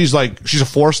and she's like, she's a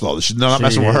force though. She's not She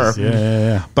messing with her. is,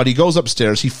 yeah. But he goes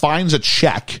upstairs. He finds a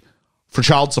check for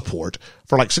child support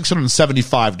for like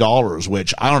 $675,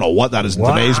 which I don't know what that is in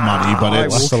today's money, but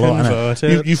it's That's a lot,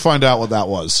 isn't it? you find out what that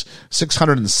was.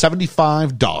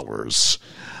 $675.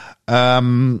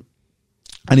 And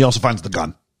he also finds the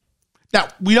gun. Now,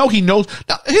 we know he knows.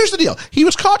 Now, here's the deal. He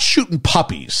was caught shooting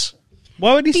puppies.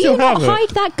 Why would he Do still you not have it? hide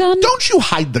that gun? Don't you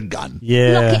hide the gun? Lock it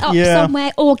Yeah. up Yeah.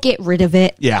 somewhere or get rid of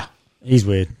it. Yeah. He's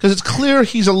weird. Because it's clear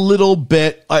he's a little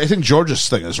bit. I think George's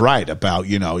thing is right about,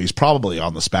 he's probably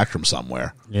on the spectrum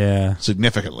somewhere Yeah.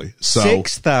 significantly. So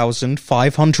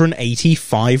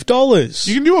 $6,585.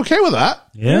 you can do okay with that.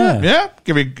 Yeah. Yeah.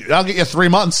 I'll get you 3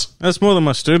 months. That's more than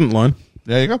my student loan.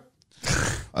 There you go.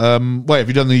 Wait, have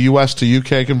you done the US to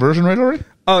UK conversion rate already?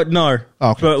 Oh, no.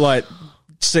 Okay. But like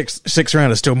six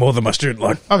round is still more than my student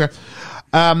loan. Okay.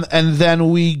 And then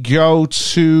we go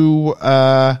to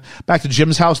back to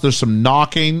Jim's house. There's some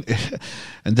knocking,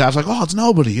 and Dad's like, "Oh, it's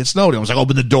nobody. It's nobody." I was like,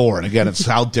 "Open the door." And again, it's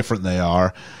how different they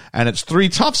are. And it's three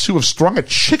toughs who have strung a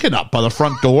chicken up by the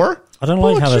front door. I don't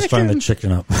Poor like how they're strung the chicken.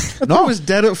 chicken up. No, it was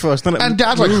dead at first. Then it And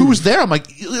Dad's like, "Who's there?" I'm like,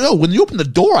 when you open the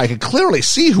door, I could clearly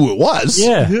see who it was.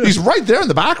 Yeah. He's right there in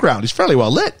the background. He's fairly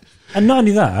well lit. And not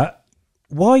only that,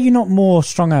 why are you not more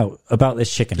strung out about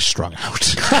this chicken? Strung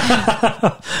out.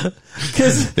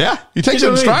 Because Yeah, he takes You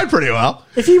it know in what I mean? stride pretty well.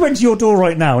 if you went to your door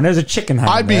right now and there's a chicken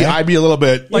hanging I'd be there, a little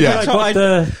bit. Like, yeah. like, what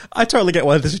the- I totally get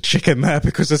why there's a chicken there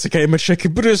because there's a game of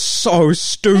chicken, but it's so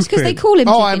stupid. That's because they call him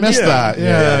Oh, chicken. I missed Yeah. that.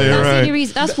 Yeah, That's you're the right. only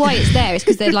reason. That's why it's there. It's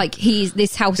because they're like,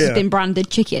 this house has Yeah. been branded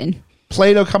chicken.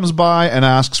 Plato comes by and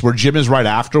asks where Jim is right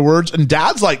afterwards, and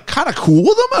Dad's like kind of cool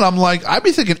with him, and I'm like, I'd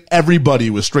be thinking everybody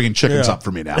was stringing chickens Yeah. up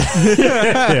for me now.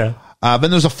 yeah.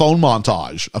 Then there's a phone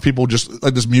montage of people just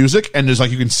like this music, and there's like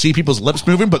you can see people's lips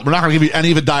moving, but we're not going to give you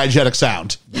any of a diegetic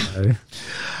sound. No.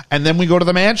 And then we go to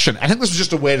the mansion. I think this was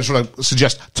just a way to sort of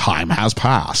suggest time has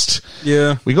passed.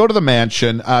 Yeah. We go to the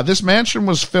mansion. This mansion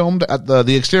was filmed at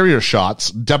the exterior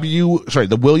shots.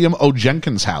 The William O.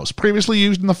 Jenkins house, previously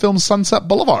used in the film Sunset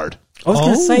Boulevard. I was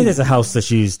going to say there's a house that's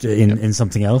used in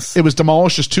something else. It was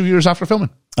demolished just 2 years after filming.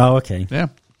 Oh, okay. Yeah.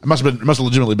 It must have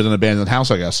legitimately been an abandoned house,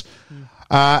 I guess.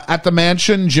 At the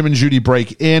mansion, Jim and Judy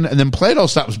break in, and then Plato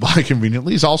stops by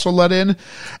conveniently. He's also let in.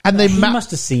 And they He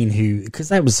must have seen who, because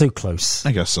that was so close.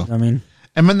 I guess so. I mean,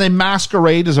 And then they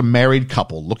masquerade as a married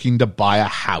couple looking to buy a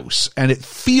house. And it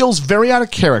feels very out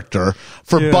of character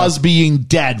for Buzz being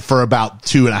dead for about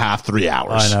 2.5, 3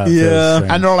 hours. I know. it Yeah. feels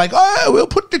strange. And they're like, oh, we'll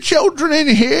put the children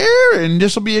in here and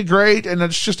this will be a great. And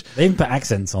it's just, They even put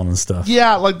accents on and stuff.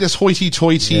 yeah, like this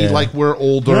hoity-toity, Yeah. like we're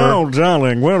older. No,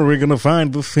 darling, where are we going to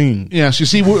find the thing? Yes, you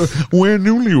see, we're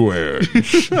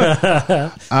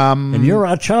newlyweds. And you're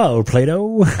our child,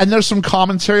 Plato. And there's some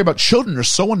commentary about children are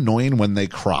so annoying when they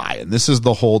cry. And this is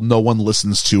the whole no one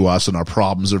listens to us and our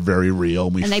problems are very real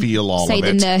and we And they feel all say of the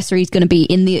it. nursery's going to be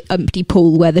in the empty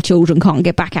pool where the children can't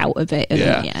get back out of it. And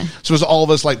Yeah. So it's all of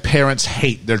us like parents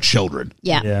hate their children.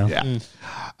 Yeah.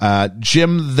 Yeah.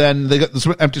 Jim then, they got this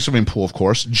empty swimming pool, of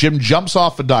course. Jim jumps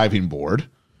off a diving board.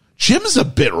 Jim's a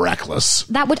bit reckless.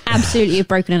 That would absolutely have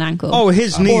broken an ankle. Oh,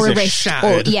 his knees or a are wrist.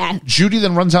 shattered. Or, yeah. Judy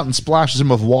then runs out and splashes him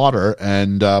with water,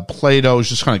 and Plato's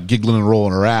just kind of giggling and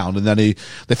rolling around. And then they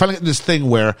finally get this thing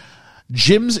where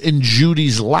Jim's in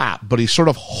Judy's lap, but he's sort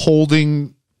of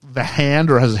holding the hand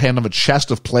or has his hand on the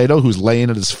chest of Plato, who's laying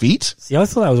at his feet. See, I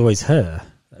thought that was always her.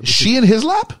 Is she in his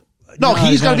lap? No,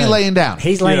 he's got to be laying down.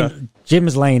 He's laying. Yeah. Jim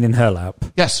is laying in her lap.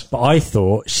 Yes. But I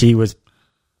thought she was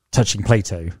touching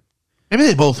Plato. Maybe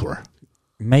they both were.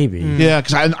 Maybe. Yeah,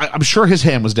 because I'm sure his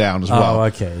hand was down as well. Oh,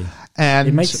 okay. And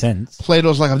It makes sense.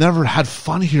 Plato's like, I've never had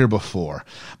fun here before,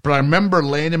 but I remember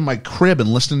laying in my crib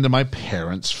and listening to my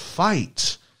parents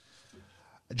fight.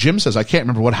 Jim says, I can't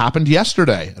remember what happened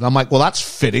yesterday. And I'm like, well, that's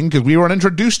fitting because we weren't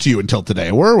introduced to you until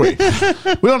today, were we?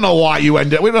 We don't know why you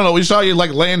ended. We don't know. We saw you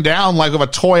like laying down like with a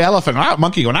toy elephant,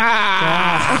 monkey going,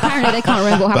 ah. Apparently they can't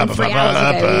remember what happened 3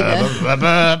 hours ago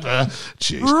either.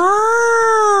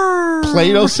 Jeez.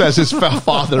 Plato says his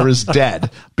father is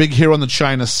dead. Big hero in the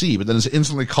China Sea, but then is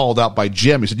instantly called out by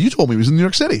Jim. He said, you told me he was in New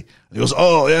York City. And he goes,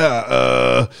 oh,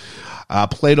 yeah.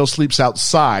 Plato sleeps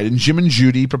outside, and Jim and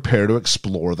Judy prepare to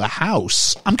explore the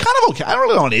house. I'm kind of okay. I don't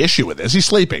really have an issue with this. He's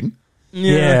sleeping.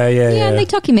 Yeah. Yeah, and they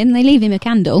tuck him in. They leave him a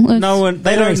candle. No one,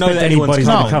 they don't know expect that anyone's anybody's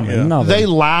coming. coming. Yeah. No, They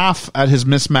laugh at his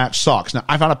mismatched socks. Now,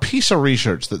 I found a piece of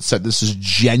research that said this is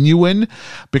genuine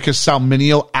because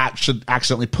Salminio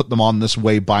accidentally put them on this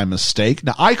way by mistake.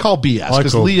 Now, I call BS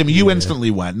because Liam, you instantly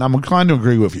went, and I'm inclined to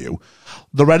agree with you.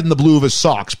 The red and the blue of his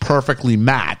socks perfectly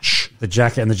match the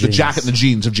jacket and the the jeans. jacket and the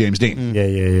jeans of James Dean.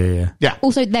 Yeah. Yeah.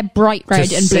 Also, they're bright red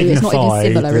To and blue. It's not signify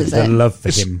even similar, the, is the it? love for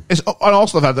him. It's and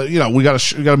also the fact that we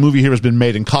got a movie here that's been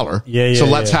made in color. Yeah, So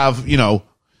let's have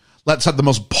let's have the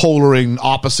most polaring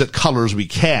opposite colors we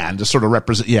can to sort of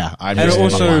represent. Yeah, I'm And just in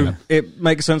also, alignment. it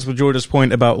makes sense with George's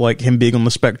point about like him being on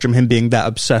the spectrum, him being that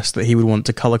obsessed that he would want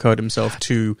to color code himself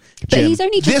to But Jim. he's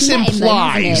only just This met him, though,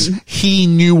 implies hasn't him? he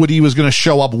knew what he was going to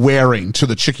show up wearing to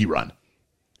the Chickie Run.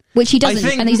 Which he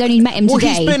doesn't, and he's only met him today.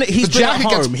 He's been at The jacket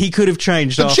home. gets- He could have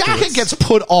changed. The afterwards. jacket gets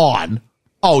put on.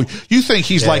 Oh, you think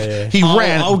he's he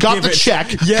ran, I'll got give the it-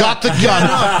 check, Yeah. got the gun.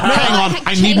 Hang on,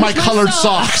 I need my colored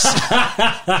socks.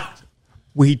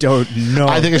 We don't know.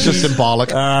 I think it's just symbolic.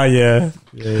 Yeah,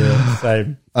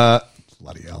 same.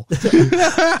 Bloody hell.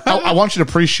 I want you to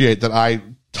appreciate that I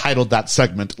titled that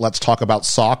segment, Let's Talk About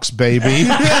Socks, Baby.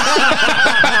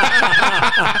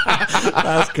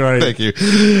 That's great. Thank you.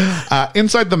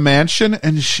 Inside the mansion,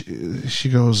 and she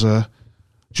goes,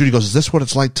 Judy goes, is this what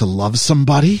it's like to love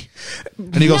somebody?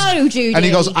 And he goes, No, Judy. And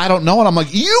he goes, I don't know. And I'm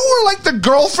like, you were like the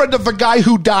girlfriend of the guy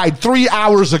who died 3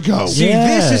 hours ago. See,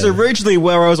 this is originally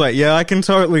where I was like, yeah, I can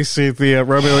totally see the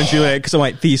Romeo and Juliet, because I'm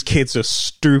like, these kids are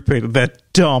stupid. They're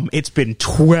dumb. It's been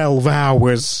 12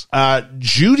 hours.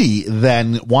 Judy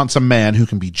then wants a man who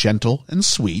can be gentle and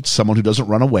sweet, someone who doesn't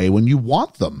run away when you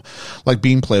want them, like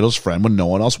being Plato's friend when no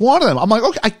one else wanted them. I'm like,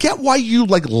 okay, I get why you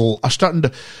are starting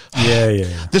to.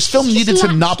 Yeah. This film She's needed to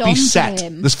latched not be onto set.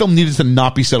 him. This film needed to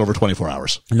not be set over 24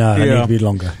 hours. No, it Yeah. need to be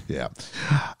longer. Yeah.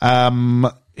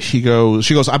 She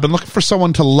goes, I've been looking for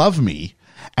someone to love me,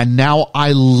 and now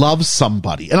I love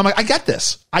somebody. And I'm like, I get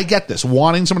this.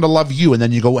 Wanting someone to love you, and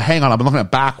then you go, hang on, I've been looking at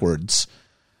it backwards.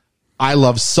 I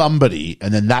love somebody,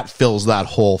 and then that fills that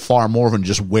hole far more than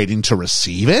just waiting to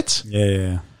receive it.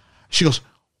 Yeah. She goes,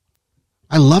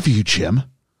 I love you, Jim.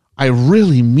 I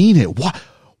really mean it.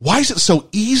 Why is it so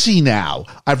easy now?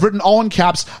 I've written all in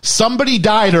caps, somebody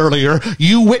died earlier.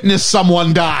 You witnessed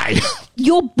someone die.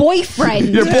 Your boyfriend.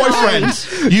 Your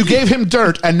boyfriend. You gave him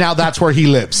dirt, and now that's where he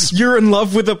lives. You're in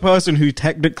love with a person who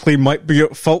technically might be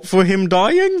at fault for him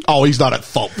dying? Oh, he's not at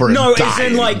fault for him No, dying. it's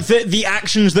in like the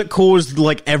actions that caused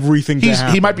like everything to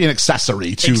happen. He might be an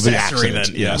accessary to the Accessory accident.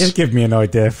 then, Yes. Just give me an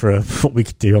idea for what we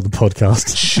could do on the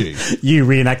podcast. Gee. You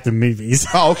reenact the movies.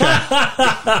 Oh, okay.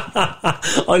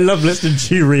 I love listening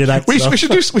to you reenact We stuff. should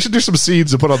do some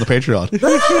seeds and put on the Patreon.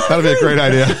 That'd be a great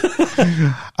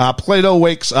idea. Plato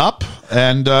wakes up,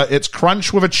 and it's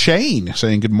Crunch with a chain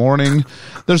saying good morning.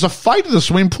 There's a fight in the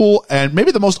swimming pool, and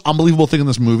maybe the most unbelievable thing in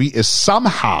this movie is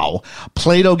somehow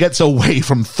Plato gets away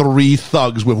from 3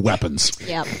 thugs with weapons.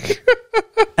 Yep.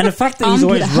 And the fact that he's Armed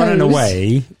always with a running hose.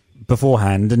 away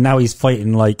beforehand, and now he's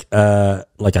fighting like a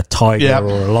tiger Yep. or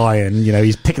a lion. You know,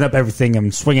 he's picking up everything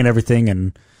and swinging everything,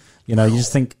 and you know, you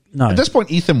just think, no. At this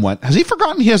point, Ethan went, has he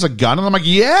forgotten he has a gun? And I'm like,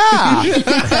 yeah.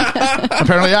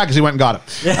 Apparently, yeah, because he went and got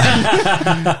it.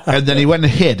 And then he went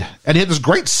and hid. And he had this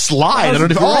great slide. That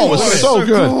was It was so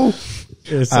good. Cool.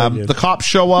 It was so good. The cops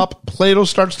show up. Plato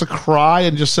starts to cry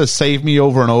and just says, save me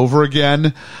over and over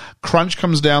again. Crunch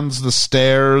comes down the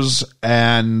stairs,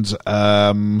 and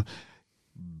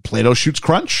Plato shoots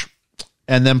Crunch.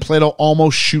 And then Plato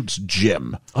almost shoots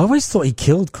Jim. I always thought he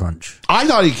killed Crunch. I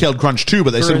thought he killed Crunch too,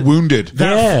 but they said wounded.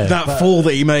 That fall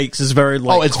that he makes is very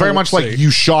like. It's very much like you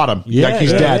shot him. Like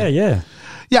he's dead. Yeah.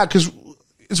 Yeah, because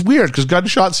it's weird because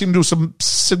gunshots seem to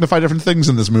signify different things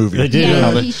in this movie. They do. Yeah,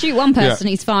 You know, you shoot one person,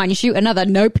 he's fine. You shoot another,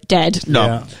 nope, dead. No.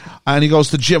 Yeah. And he goes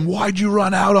to Jim, why'd you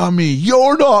run out on me?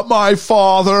 You're not my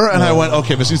father. And I went,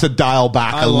 okay, this needs to dial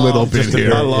back a little bit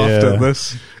here. I laughed Yeah. at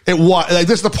this. It was like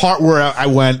this is the part where I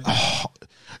went, oh,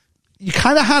 you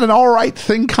kind of had an all right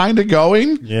thing kind of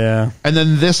going. Yeah. And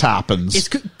then this happens. It's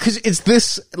because it's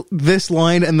this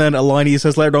line and then a line he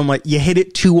says later on, like, you hit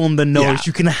it 2 on the nose. Yeah.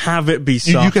 You can have it be you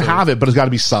subtle. can have it, but it's got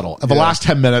to be subtle. And the last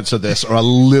 10 minutes of this are a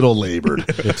little labored.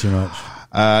 Bit too much.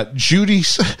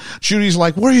 Judy's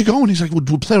like, where are you going? He's like, well,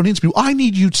 Plato needs me. I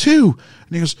need you too.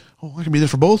 And he goes, oh, I can be there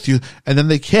for both of you. And then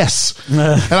they kiss.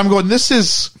 And I'm going, this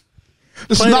is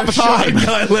not the time.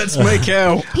 Let's make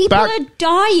out. People are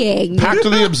dying. Back to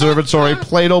the observatory.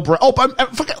 Plato.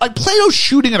 Plato's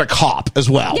shooting at a cop as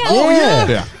well. Yeah.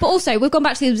 Yeah. But also, we've gone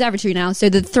back to the observatory now, so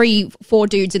the 3-4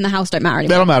 dudes in the house don't matter anymore.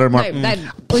 They don't matter anymore.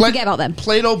 No, we forget about them.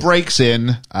 Plato breaks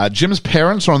in. Jim's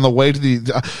parents are on the way to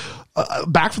the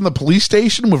back from the police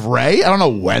station with Ray. I don't know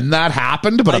when that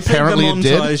happened, but apparently it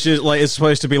did. Is just, like, it's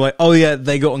supposed to be like, oh yeah,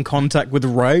 they got in contact with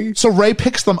Ray. So Ray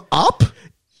picks them up.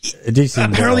 It do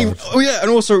seem Apparently, wild. oh yeah, and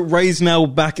also Ray's now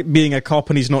back at being a cop,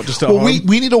 and he's not just at Well, home.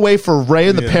 we need a way for Ray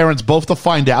and the parents both to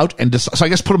find out, and so I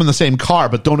guess put them in the same car,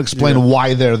 but don't explain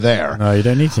why they're there. No, you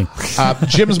don't need to.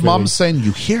 Jim's mom's saying,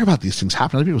 you hear about these things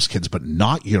happening to other people's kids, but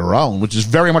not your own, which is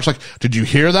very much like, did you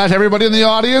hear that, everybody in the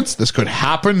audience? This could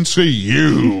happen to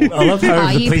you. I love how Are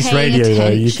over the you police paying radio, though,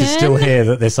 you can attention? still hear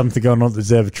that there's something going on at the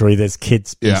observatory. There's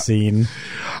kids being Yeah. seen.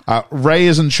 Ray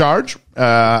is in charge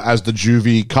as the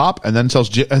juvie cop, and then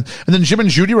and then Jim and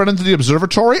Judy run into the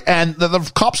observatory, and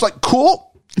the cop's like,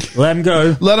 "Cool, Let him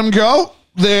go. let him go."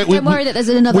 Don't worry that there's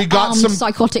another armed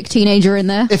psychotic teenager in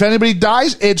there. If anybody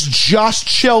dies, it's just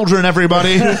children,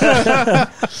 everybody.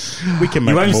 We can make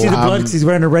You won't more. see the blood because he's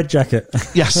wearing a red jacket.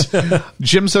 Yes.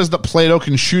 Jim says that Plato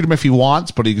can shoot him if he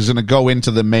wants, but he's going to go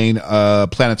into the main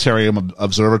planetarium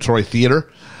observatory theater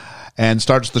and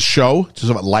starts the show. So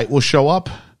that light will show up.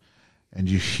 And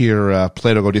you hear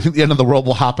Plato go, "Do you think the end of the world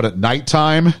will happen at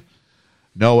nighttime?"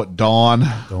 "No, at dawn."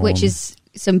 Which is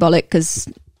symbolic because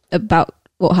about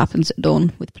what happens at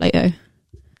dawn with Plato.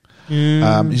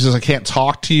 He says, "I can't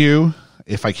talk to you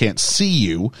if I can't see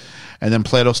you." And then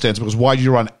Plato stands up and goes, "Why'd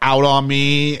you run out on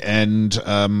me?" And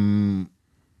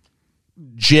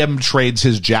Jim trades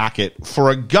his jacket for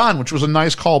a gun, which was a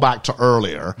nice callback to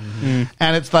earlier. Mm-hmm.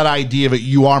 And it's that idea that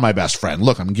you are my best friend.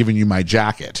 Look, I'm giving you my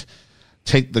jacket.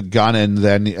 Take the gun, and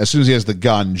then as soon as he has the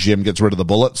gun, Jim gets rid of the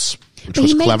bullets, which But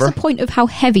was he clever. makes a point of how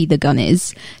heavy the gun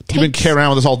is. You've been carrying around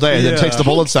with this all day, and then takes the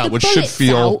bullets out, which should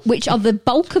feel... which are the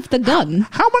bulk of the gun.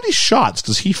 How many shots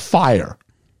does he fire?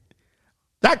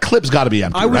 That clip's got to be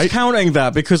empty, I was right? counting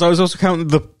that because I was also counting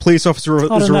the police officer's don't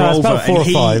know, revolver. it's about 4 or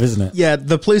and 5, isn't it? Yeah,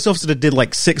 the police officer did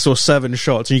like 6 or 7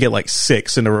 shots, and you get like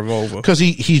 6 in a revolver. Because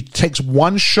he takes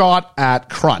one shot at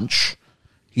Crunch.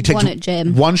 He takes One at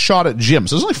Jim. One shot at Jim.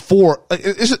 So there's only 4.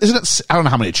 Isn't it? I don't know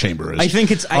how many a chamber is. I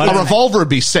think it's 8. A revolver would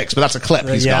be 6, but that's a clip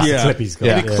he's got. it's a clip he's got.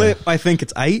 Yeah. In a clip, I think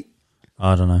it's 8.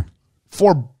 I don't know.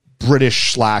 4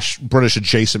 British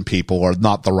adjacent people are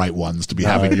not the right ones to be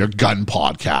having your gun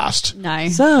podcast. No.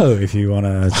 So, if you want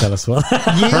to tell us what...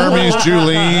 Hermes,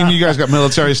 Julene, you guys got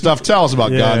military stuff. Tell us about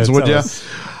guns, would tell you? us.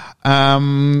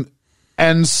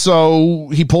 And so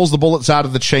he pulls the bullets out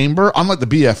of the chamber. Unlike the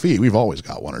BFE, we've always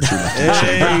got 1 or 2 left in the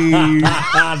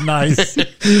chamber. Nice.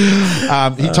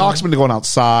 He talks him into going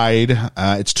outside.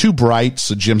 It's too bright,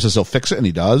 so Jim says he'll fix it, and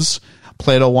he does.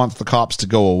 Plato wants the cops to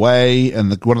go away,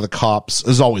 and one of the cops,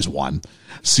 there's always one,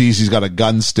 sees he's got a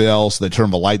gun still, so they turn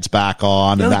the lights back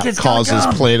on, and that causes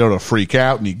Plato to freak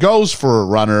out, and he goes for a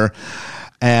runner,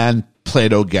 and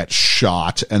Plato gets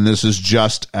shot. And this is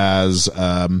just as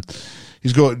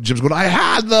Jim's going, "I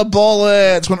had the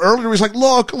bullets." When earlier he's like,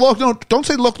 look, no, don't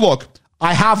say look.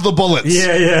 I have the bullets.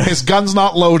 Yeah. His gun's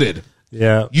not loaded.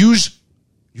 Yeah. Use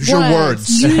your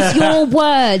words. Use your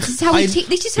words.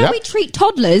 This is how we treat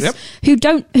toddlers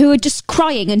who are just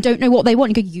crying and don't know what they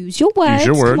want. You go, use your words.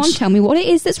 Use your words. Come on, tell me what it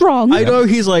is that's wrong. I know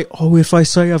he's like, "Oh, if I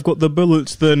say I've got the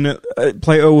bullets, then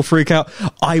Plato will freak out."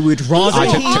 I would rather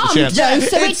Take the chance. No,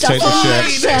 so it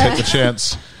Take the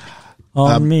chance.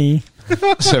 On me.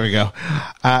 So there we go.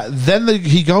 Then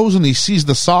he goes and he sees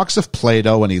the socks of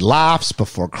Plato, and he laughs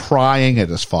before crying at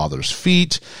his father's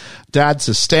feet. Dad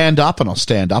says, "Stand up, and I'll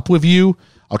stand up with you.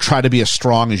 I'll try to be as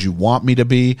strong as you want me to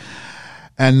be."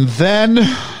 And then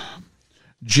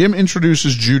Jim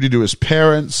introduces Judy to his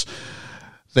parents.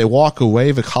 They walk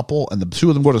away, the couple, and the two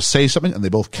of them go to say something, and they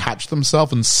both catch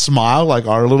themselves and smile like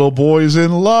our little boy's in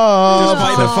love.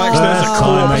 Despite the fact there's a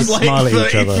corpse They smile at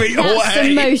each 30 other. feet That's the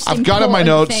away. most I've got it in my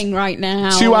important notes. thing right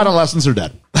now. 2 adolescents are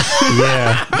dead.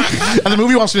 Yeah. And the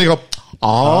movie wants me to go,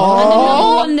 And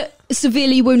another one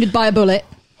severely wounded by a bullet.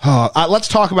 let's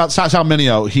talk about Sal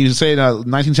Mineo. He's saying in a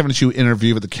 1972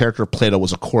 interview that the character of Plato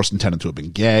was, of course, intended to have been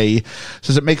gay.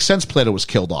 Says it makes sense Plato was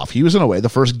killed off. He was, in a way, the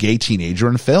first gay teenager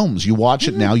in films. You watch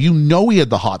it now, you know he had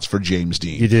the hots for James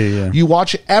Dean. You do, yeah. You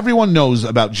watch it, everyone knows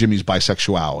about Jimmy's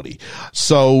bisexuality.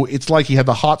 So it's like he had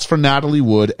the hots for Natalie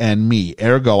Wood and me.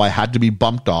 Ergo, I had to be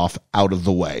bumped off out of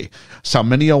the way. Sal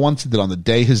Mineo once said that on the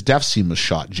day his death scene was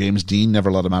shot, James Dean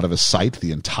never let him out of his sight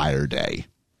the entire day.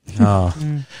 Oh.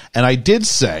 And I did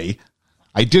say,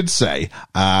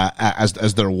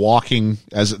 as they're walking,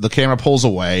 as the camera pulls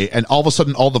away, and all of a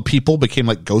sudden, all the people became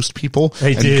like ghost people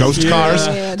They and did. ghost Yeah. cars.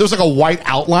 Yeah. There's like a white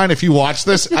outline. If you watch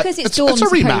this, Because it's it's Dawn a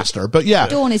supposed- remaster, but yeah.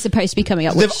 Dawn is supposed to be coming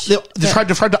up. They've Which, tried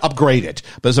to upgrade it,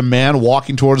 but as a man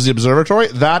walking towards the observatory,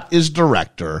 that is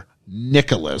director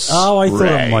Nicholas. Oh, I thought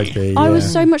Ray. it might be. I was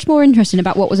yeah. so much more interested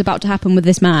about what was about to happen with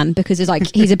this man because it's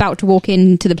like he's about to walk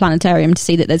into the planetarium to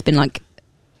see that there's been like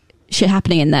shit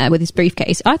happening in there with his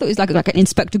briefcase. I thought it was like an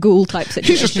Inspector Gould type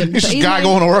situation. He's just But a guy like-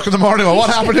 going to work in the morning. Well, what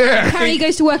happened here? Apparently he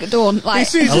goes to work at dawn. He Like,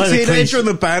 sees I a like the teenager cliche. and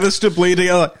the banister bleeding.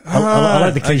 I'm like, I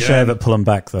like the cliche of it pulling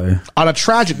back, though. On a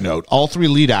tragic note, all three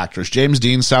lead actors, James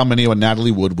Dean, Sal Mineo, and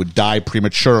Natalie Wood, would die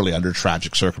prematurely under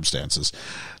tragic circumstances.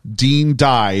 Dean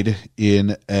died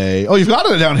in a... Oh, you've got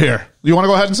it down here. You want to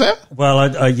go ahead and say it?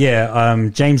 Well,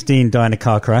 James Dean died in a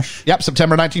car crash. Yep,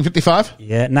 September 1955.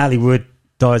 Yeah, Natalie Wood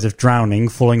dies of drowning,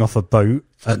 falling off a boat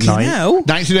at night. No.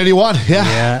 1981. Yeah.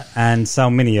 Yeah, and Sal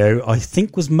Mineo, I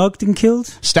think, was mugged and killed.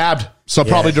 Stabbed. So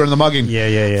probably during the mugging.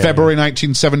 Yeah. February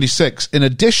 1976. In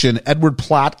addition, Edward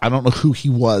Platt, I don't know who he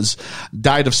was,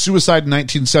 died of suicide in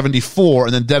 1974,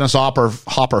 and then Dennis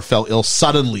Hopper fell ill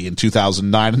suddenly in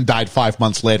 2009 and died 5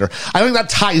 months later. I think that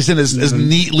ties in as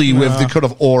neatly with the kind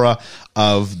of aura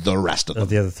of the rest of them. Of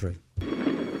the other three.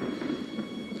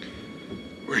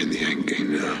 We're in the end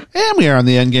game now. And we are on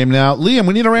the end game now. Liam,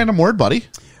 we need a random word, buddy.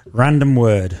 Random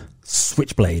word.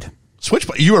 Switchblade.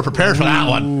 Switchblade. You were prepared for that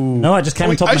one. No, I just came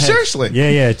on top of my head. Seriously?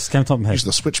 Yeah, it just came on top of my head. Use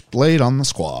the switchblade on the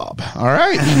squab. All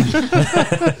right.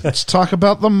 Let's talk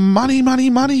about the money.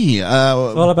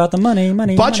 All about the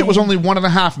money. Budget was only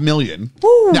 $1.5 million.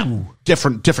 Woo. Now,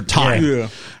 different time. Yeah.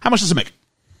 How much does it make?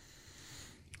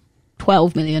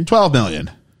 12 million. 12 million.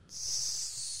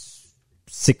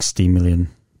 60 million.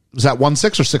 Is that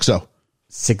 16 or 60?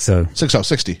 60.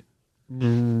 60.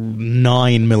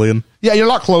 9 million. Yeah, you're a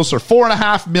lot closer.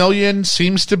 4.5 million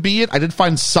seems to be it. I did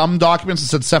find some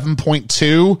documents that said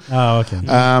 7.2. Oh,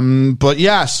 okay. But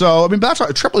yeah, so I mean, that's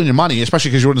like tripling your money,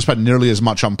 especially because you wouldn't spend nearly as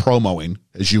much on promoing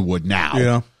as you would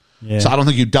now. Yeah. So I don't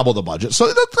think you double the budget. So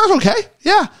that's okay.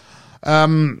 Yeah.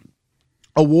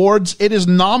 Awards. It is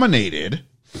nominated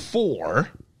for.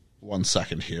 1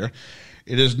 second here.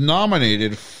 It is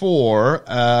nominated for 3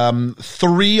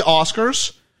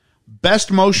 Oscars,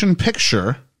 Best Motion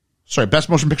Picture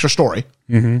Story,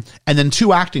 and then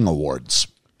 2 acting awards.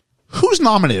 Who's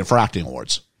nominated for acting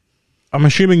awards? I'm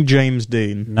assuming James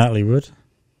Dean. Natalie Wood.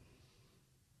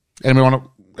 Anybody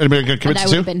commit That to would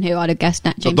 2? have been who I'd have guessed.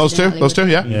 James Those two? Dean, Those two,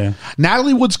 Hollywood. yeah. Yeah.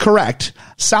 Natalie Wood's correct.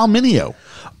 Sal Mineo.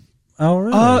 Oh,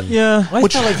 really? Yeah. I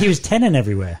felt like he was tenning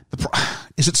everywhere.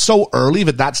 Is it so early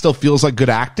that still feels like good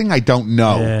acting? I don't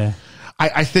know. Yeah.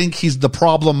 I think the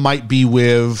problem might be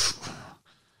with.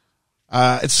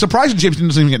 It's surprising James Dean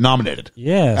doesn't even get nominated.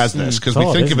 Yeah, as this because it's we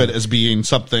odd, think of isn't it as being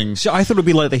something. See, I thought it'd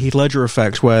be like the Heath Ledger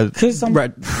effect, where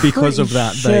because of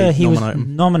that they he nominate was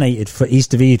him. nominated for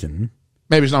East of Eden.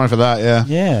 Maybe he's nominated for that. Yeah,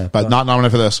 Yeah, but not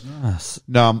nominated for this.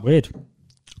 No, Weird.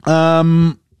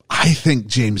 I think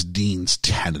James Dean's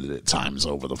tentative at times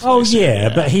over the place. Oh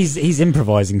yeah, but he's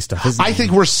improvising stuff, isn't he? I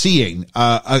think we're seeing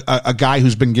a guy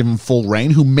who's been given full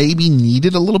reign who maybe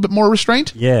needed a little bit more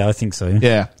restraint. Yeah, I think so.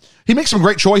 Yeah. He makes some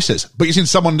great choices, but you've seen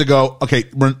someone to go, okay,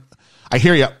 I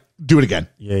hear you, do it again.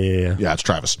 Yeah. Yeah, it's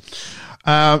Travis.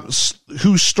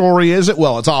 Whose story is it?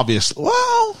 Well, it's obvious.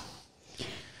 Well,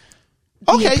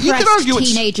 okay, you can argue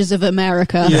it's... Teenagers of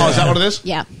America. Oh, is that what it is?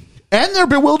 Yeah. And their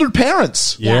bewildered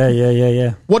parents.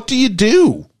 Yeah. What do you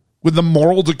do with the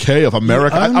moral decay of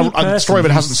America? A story of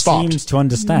it hasn't stopped. Seems to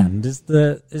understand is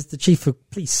the chief of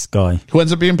police guy Who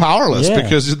ends up being powerless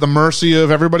because he's at the mercy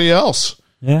of everybody else.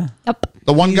 Yeah. Yep.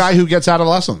 The one guy who gets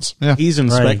adolescence. Yeah. He's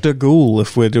Inspector Ghoul,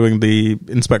 if we're doing the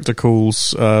Inspector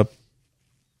Ghoul's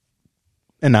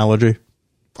analogy.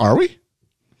 Are we?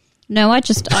 No, I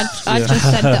just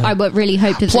said that I would really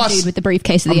hoped that Plus, the dude with the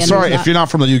briefcase at the I'm end. sorry, was if you're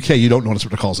not from the UK, you don't know what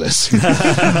Inspector Calls is.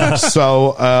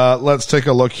 So let's take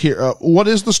a look here. What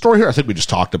is the story here? I think we just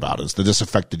talked about it. It's the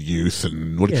disaffected youth.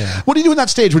 And what do you do in that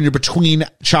stage when you're between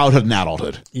childhood and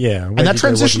adulthood? Yeah. And that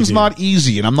transition's not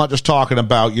easy. And I'm not just talking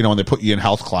about, when they put you in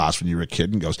health class when you were a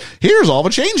kid and goes, here's all the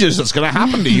changes that's going to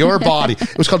happen to your body.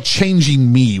 It was called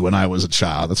Changing Me when I was a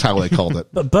child. That's how they called it.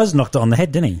 But Buzz knocked it on the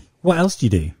head, didn't he? What else do you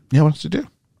do? Yeah, what else do you do?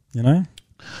 You know?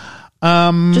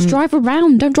 just drive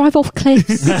around. Don't drive off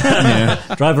cliffs.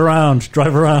 Drive around.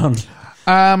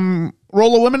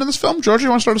 Role of women in this film. Georgia, you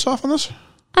want to start us off on this?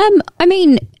 I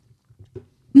mean,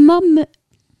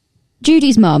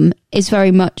 Judy's mum is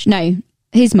very much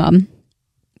his mum.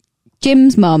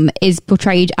 Jim's mum is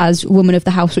portrayed as woman of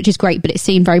the house, which is great, but it's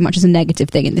seen very much as a negative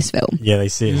thing in this film. Yeah, they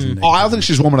see it. As a negative. I don't think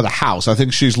she's woman of the house. I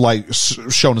think she's like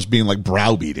shown as being like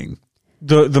browbeating.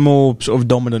 The more sort of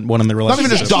dominant one in the Not relationship.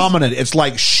 even just dominant. It's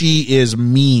like she is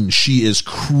mean. She is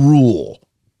cruel.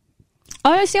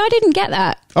 Oh, see, I didn't get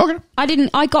that. Okay.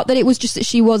 I got that it was just that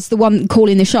she was the one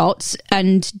calling the shots,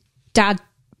 and Dad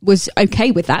was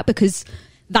okay with that because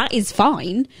that is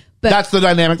fine. But that's the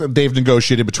dynamic that Dave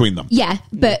negotiated between them. yeah,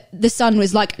 but the son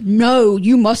was like, "No,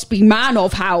 you must be man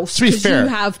of house To be because fair, you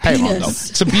have hang on, penis."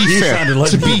 though. To be fair, sounded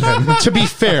like to be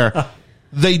fair,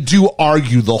 they do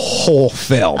argue the whole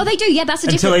film. Oh, they do. Yeah, that's a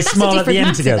Until different. they That's smile a at the different end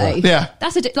matter, together. though. Yeah.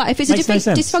 That's if it's a Makes no different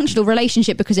sense. dysfunctional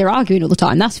relationship because they're arguing all the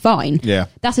time. That's fine. Yeah.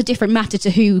 That's a different matter to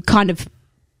who kind of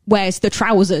wears the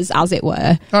trousers, as it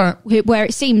were. All right. Where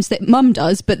it seems that Mum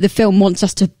does, but the film wants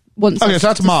us to. Okay, so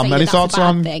that's Mom. Say Any that's a thoughts bad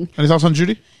on thing. Any thoughts on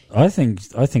Judy? I think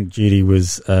Judy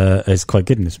is quite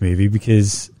good in this movie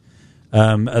because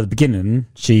at the beginning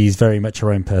she's very much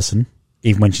her own person,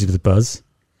 even when she's with Buzz.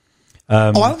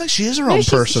 I don't think she is her own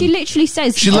person. She literally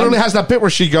says... She literally has that bit where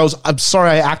she goes, I'm sorry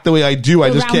I act the way I do. I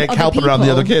just Around can't other help it around the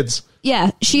people. other kids.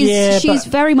 Yeah, she's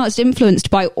very much influenced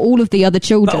by all of the other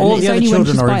children. But all It's the other only when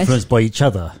children she's are biased. influenced by each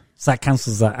other. So that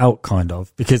cancels that out, kind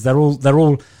of, because they're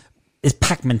all. It's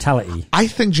pack mentality. I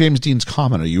think James Dean's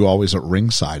comment, "Are you always at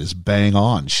ringside?" is bang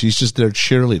on. She's just there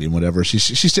cheerleading, whatever. She's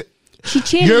She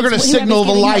cheerleads you're going to whoever's signal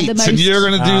the giving her lights, and most- you're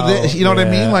going to do this. You know what I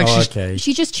mean? Like okay.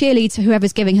 She just cheerleads to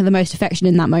whoever's giving her the most affection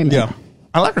in that moment. Yeah.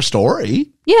 I like her story.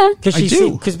 Yeah.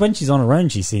 Because when she's on her own,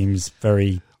 she seems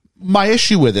very. My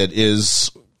issue with it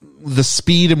is the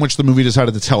speed in which the movie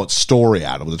decided to tell its story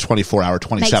out with a 24-hour,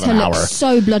 Makes her 27-hour. look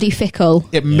so bloody fickle.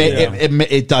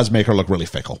 It does make her look really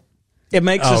fickle. It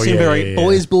makes her seem very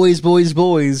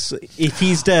boys. If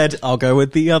he's dead, I'll go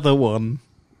with the other one.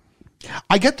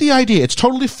 I get the idea. It's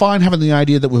totally fine having the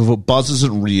idea that Buzz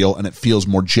isn't real and it feels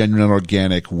more genuine and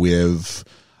organic with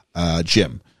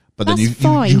Jim. But then That's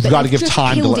fine, you've but got to they've give just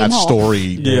time to killed let that him off.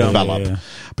 story develop. Yeah.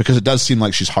 Because it does seem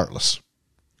like she's heartless.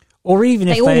 Or even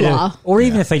if They all are. or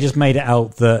even if they just made it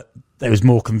out that there was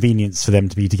more convenience for them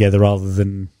to be together rather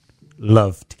than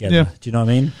love together. Yeah. Do you know what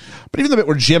I mean? But even the bit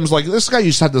where Jim's like, this guy you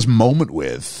just had this moment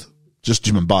with, just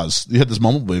Jim and Buzz. You had this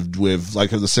moment with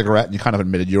like the cigarette and you kind of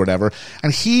admitted you or whatever.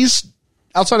 And he's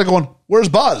outside of going, where's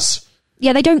Buzz?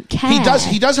 Yeah, they don't care.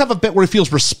 He does have a bit where he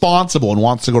feels responsible and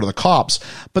wants to go to the cops.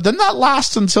 But then that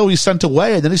lasts until he's sent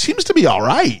away and then he seems to be all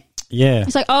right. Yeah.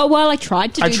 It's like, oh, well, I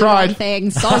tried to do the right thing.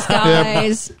 Soz,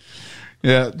 guys.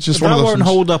 Yeah, just That one of those won't things.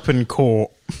 hold up in court.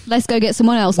 Let's go get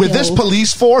someone else With killed. this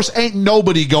police force, ain't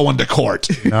nobody going to court.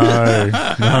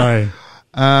 No.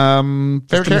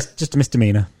 Favorite Just a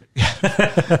misdemeanor.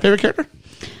 favorite character?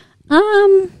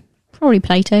 Probably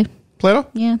Plato. Plato?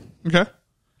 Yeah. Okay.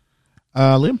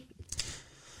 Liam?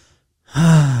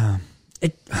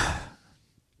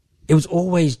 It was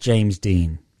always James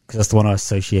Dean because that's the one I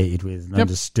associated with and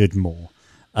understood more.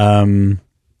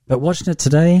 But watching it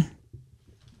today,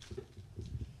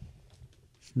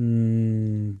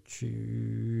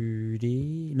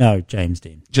 Judy? No, James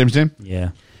Dean. James Dean?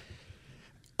 Yeah.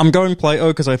 I'm going Plato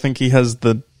because I think he has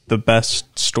the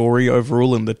best story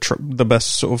overall and the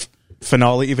best sort of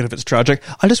finale, even if it's tragic.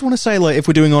 I just want to say, like, if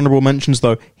we're doing honorable mentions,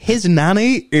 though, his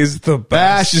nanny is the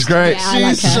best. She's great. Yeah, I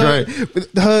like She's her.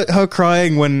 great. Her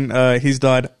crying when he's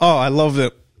died. Oh, I loved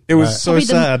it. It was so Probably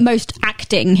sad. the most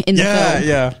acting in the film.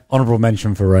 Yeah. Honorable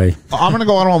mention for Ray. I'm going to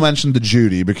go honorable mention to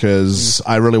Judy because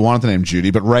I really wanted the name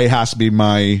Judy, but Ray has to be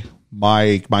my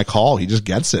call. He just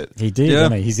gets it. He did, Yeah.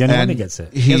 doesn't he? He's the only one And who gets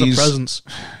it. He has a he's presence.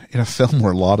 in a film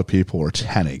where a lot of people are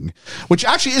tenning, which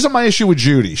actually isn't my issue with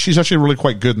Judy. She's actually really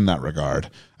quite good in that regard. I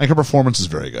think her performance is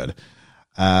very good.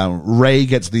 Ray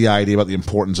gets the idea about the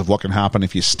importance of what can happen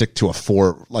if you stick to a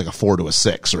 4 to a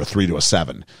 6 or a 3 to a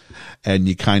 7. And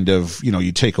you kind of,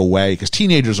 you take away, because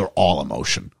teenagers are all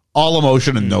emotion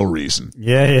and no reason.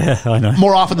 Yeah, I know.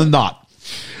 More often than not.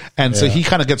 And so he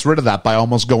kind of gets rid of that by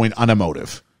almost going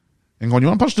unemotive. And going, you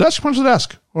want to punch the desk? Punch the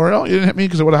desk. Or, oh, you didn't hit me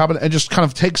because it would have happened. And just kind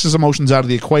of takes his emotions out of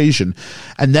the equation.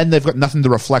 And then they've got nothing to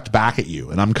reflect back at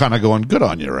you. And I'm kind of going, good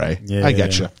on you, Ray. Yeah, I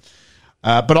get you.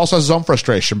 But also has his own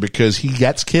frustration because he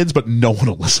gets kids, but no one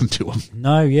will listen to him.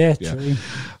 No, true.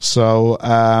 So,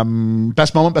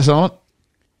 best moment, best element?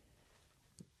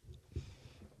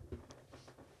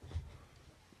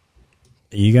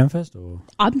 Are you going first? Or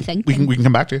I'm thinking. We can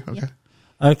come back to you. Okay.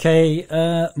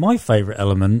 Okay, my favourite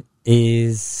element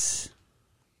is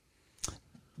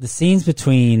the scenes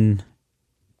between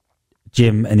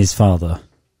Jim and his father,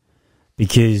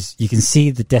 because you can see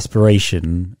the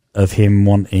desperation of him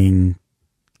wanting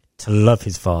to love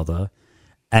his father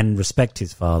and respect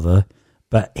his father,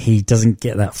 but he doesn't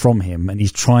get that from him, and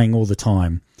he's trying all the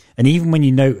time. And even when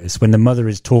you notice when the mother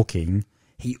is talking,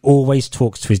 he always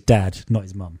talks to his dad, not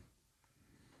his mum.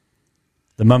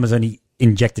 The mum is only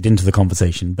injected into the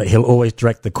conversation, but he'll always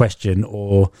direct the question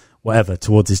or whatever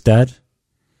towards his dad.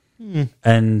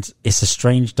 And it's a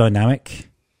strange dynamic.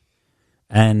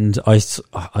 And I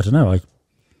don't know,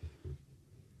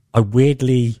 I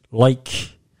weirdly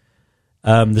like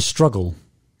the struggle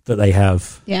that they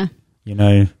have. Yeah.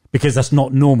 Because that's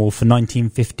not normal for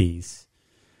 1950s.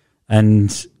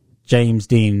 And James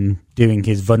Dean doing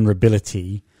his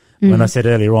vulnerability, when I said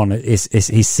earlier on,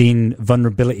 he's seen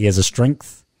vulnerability as a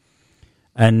strength,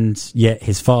 and yet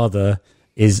his father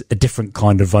is a different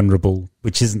kind of vulnerable,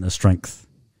 which isn't a strength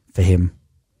for him.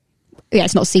 Yeah,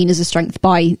 it's not seen as a strength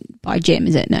by Jim,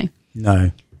 is it? No.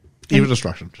 No. Evil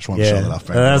Destruction. Just want to show that off.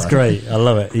 That's great. I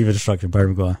love it. Evil Destruction,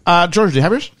 Barry Maguire. George, do you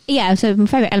have yours? Yeah, so my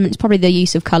favourite element is probably the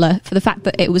use of colour, for the fact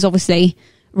that it was obviously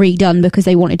redone because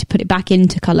they wanted to put it back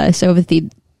into colour. So obviously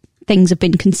things have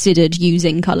been considered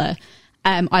using colour.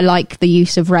 I like the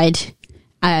use of red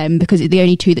because the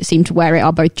only two that seem to wear it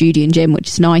are both Judy and Jim, which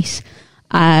is nice.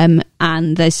 And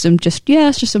there's some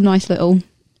it's just some nice little.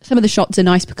 Some of the shots are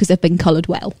nice because they've been coloured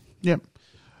well. Yep.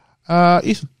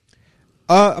 Ethan.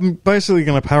 I'm basically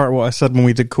going to parrot what I said when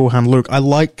we did Cool Hand Luke. I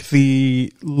like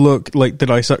the look, like the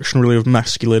dissection really of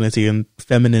masculinity and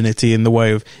femininity in the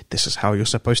way of this is how you're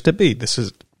supposed to be. This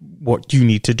is what you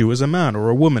need to do as a man or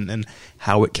a woman, and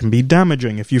how it can be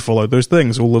damaging if you follow those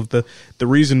things. All of the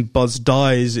reason Buzz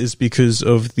dies is because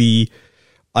of the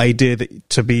idea that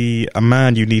to be a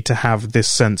man you need to have this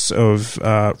sense of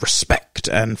respect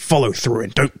and follow through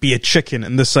and don't be a chicken.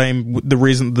 And the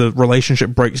reason the relationship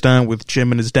breaks down with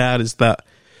Jim and his dad is that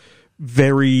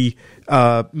very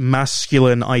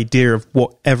masculine idea of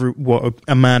what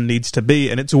a man needs to be,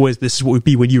 and it's always this is what would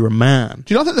be when you're a man.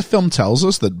 Do you not think the film tells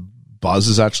us that Buzz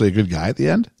is actually a good guy at the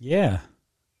end? Yeah.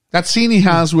 That scene he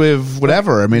has with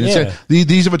whatever. I mean,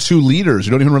 these are the two leaders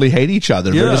who don't even really hate each other.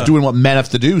 They're just doing what men have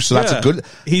to do. So that's a good.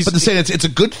 But to say it's a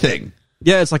good thing.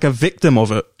 Yeah, it's like a victim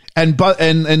of it.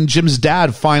 And Jim's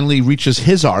dad finally reaches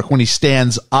his arc when he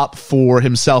stands up for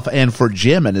himself and for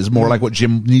Jim and is more like what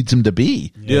Jim needs him to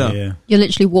be. Yeah. You're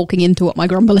literally walking into what my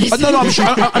grumble is. No,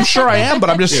 I'm sure I am, but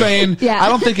I'm just saying I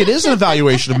don't think it is an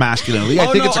evaluation of masculinity. I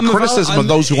think it's a criticism of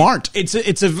those who aren't. It's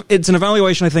an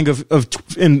evaluation, I think, of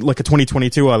in like a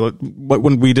 2022.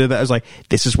 When we did that, I was like,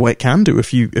 this is what it can do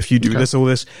if you do this or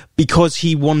this, because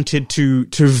he wanted to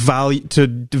value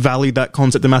that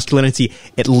concept of masculinity.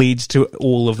 It leads to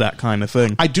all of that kind of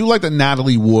thing. I do like that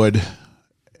Natalie Wood,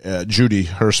 Judy,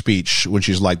 her speech when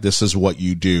she's like, "This is what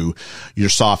you do. You're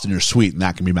soft and you're sweet, and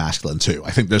that can be masculine too."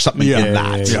 I think there's something in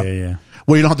that. Yeah.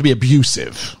 Where you don't have to be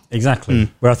abusive.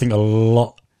 Exactly. Where I think a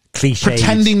lot cliche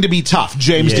pretending to be tough.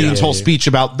 James Dean's whole speech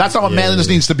about that's not what manliness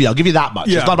needs to be. I'll give you that much.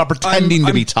 It's not about pretending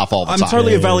to be tough all the time. I'm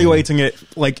totally evaluating it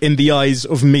like in the eyes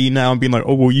of me now and being like,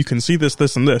 oh well, you can see this,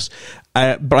 this, and this.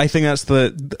 But I think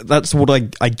that's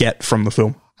what I get from the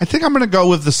film. I think I'm going to go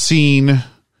with the scene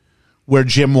where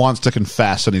Jim wants to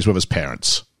confess and he's with his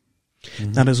parents.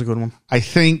 That is a good one. I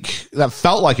think that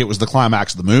felt like it was the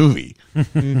climax of the movie.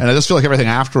 And I just feel like everything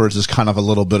afterwards is kind of a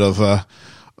little bit of a,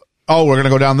 oh, we're going to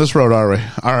go down this road, are we?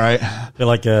 All right. I feel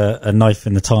like a knife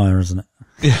in the tire, isn't it?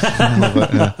 Yeah, a little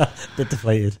bit, yeah. Bit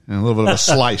deflated. And a little bit of a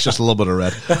slice, just a little bit of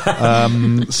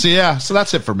red. So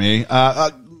that's it for me.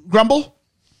 Grumble?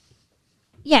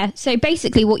 Yeah, so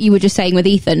basically what you were just saying with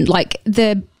Ethan, like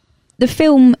the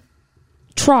film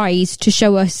tries to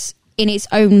show us in its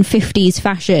own 50s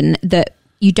fashion that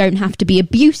you don't have to be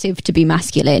abusive to be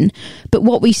masculine, but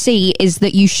what we see is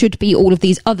that you should be all of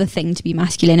these other things to be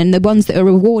masculine, and the ones that are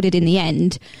rewarded in the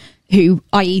end, who,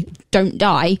 i.e. don't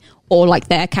die, or like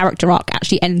their character arc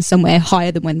actually ends somewhere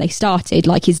higher than when they started,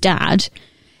 like his dad,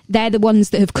 they're the ones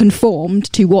that have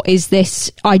conformed to what is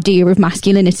this idea of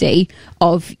masculinity,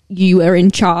 of you are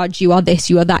in charge, you are this,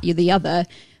 you are that, you're the other.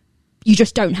 You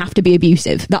just don't have to be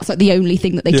abusive. That's like the only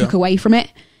thing that they took away from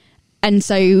it. And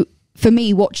so for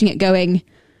me, watching it going,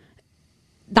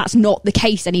 that's not the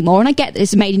case anymore. And I get that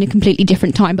it's made in a completely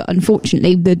different time, but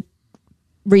unfortunately the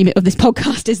remit of this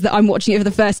podcast is that I'm watching it for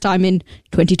the first time in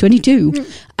 2022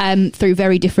 through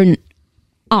very different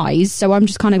eyes. So I'm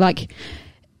just kind of like,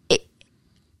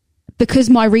 because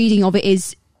my reading of it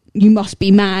is you must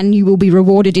be man, you will be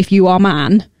rewarded if you are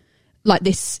man, like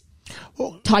this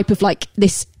type of like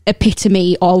this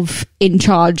epitome of in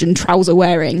charge and trouser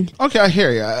wearing. Okay, I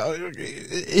hear you.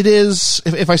 It is,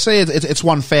 if I say it's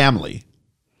one family.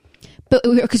 But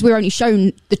because we're only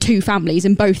shown the two families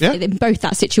in both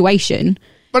that situation.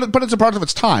 But it's a product of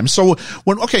its time. So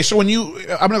when you,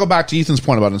 I'm going to go back to Ethan's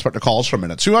point about Inspector Calls for a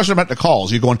minute. So you watch Inspector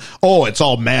Calls, you're going, oh, it's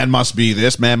all man must be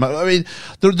this, man. I mean,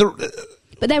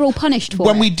 but they're all punished for it.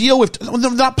 When we deal with,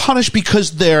 they're not punished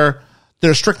because they're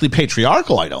strictly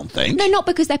patriarchal, I don't think. No, not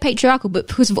because they're patriarchal, but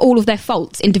because of all of their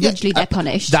faults. Individually, they're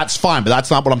punished. That's fine, but that's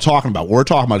not what I'm talking about. What we're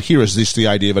talking about here is the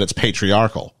idea that it's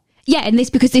patriarchal. Yeah, and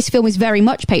because this film is very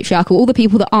much patriarchal. All the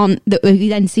people that we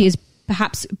then see as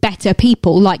perhaps better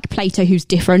people, like Plato, who's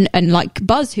different, and like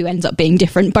Buzz, who ends up being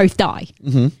different, both die.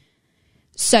 Mm-hmm.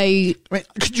 So, I mean,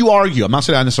 could you argue? I'm not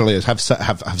saying I necessarily have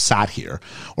sat here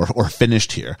or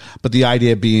finished here, but the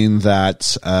idea being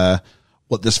that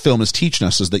what this film is teaching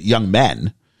us is that young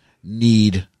men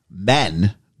need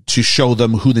men to show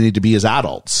them who they need to be as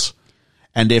adults,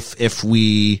 and if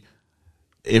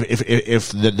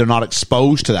they're not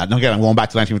exposed to that, and again, I'm going back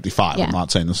to 1955. Yeah. I'm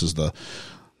not saying this is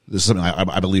something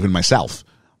I believe in myself,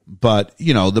 but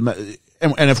you know,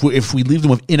 and if we leave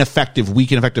them with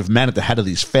weak, ineffective men at the head of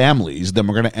these families, then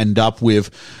we're going to end up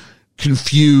with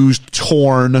confused,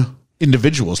 torn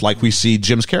individuals, like we see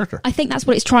Jim's character. I think that's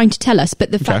what it's trying to tell us.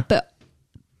 But the fact, but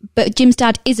but Jim's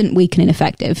dad isn't weak and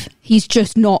ineffective. He's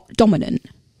just not dominant.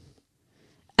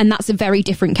 And that's a very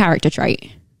different character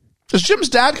trait. Does Jim's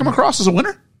dad come across as a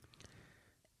winner?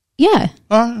 Yeah.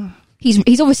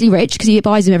 He's obviously rich because he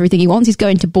buys him everything he wants. He's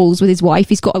going to balls with his wife.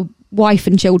 He's got a wife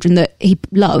and children that he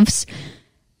loves.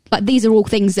 Like, these are all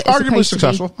things that are arguably supposed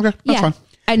successful. To be, Okay, that's fine.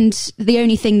 And the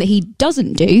only thing that he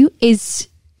doesn't do is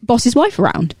boss his wife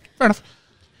around. Fair enough.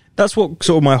 That's what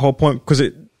sort of my whole point, because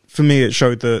for me it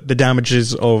showed the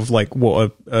damages of like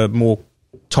what a more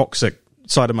toxic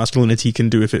side of masculinity can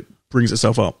do if it brings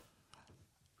itself up.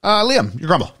 Liam, your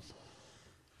grumble.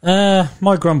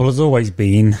 My grumble has always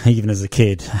been, even as a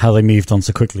kid, how they moved on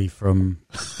so quickly from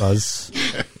Buzz.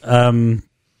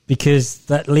 Because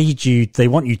that leads you, they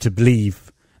want you to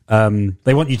believe in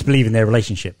their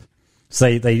relationship.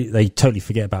 So they totally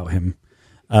forget about him.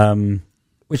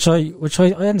 Which I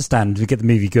understand to get the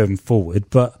movie going forward,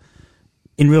 but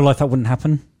in real life that wouldn't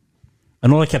happen.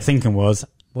 And all I kept thinking was,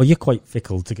 well, you're quite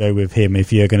fickle to go with him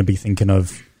if you're going to be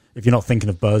if you're not thinking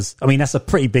of Buzz. I mean, that's a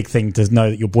pretty big thing to know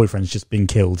that your boyfriend's just been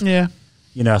killed. Yeah.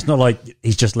 You know, it's not like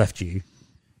he's just left you.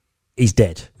 He's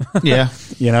dead. Yeah.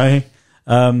 You know?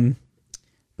 But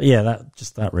yeah,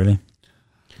 that really.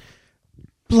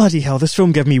 Bloody hell, this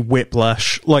film gave me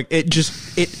whiplash. Like, it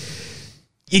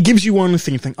gives you one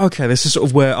thing, you think, okay, this is sort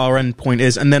of where our end point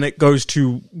is, and then it goes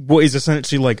to what is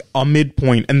essentially like our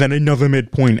midpoint, and then another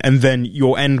midpoint, and then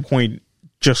your end point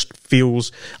just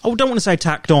feels, I don't want to say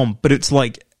tacked on, but it's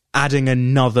like adding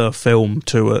another film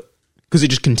to it, because it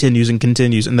just continues and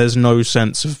continues, and there's no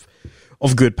sense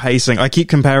of good pacing. I keep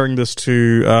comparing this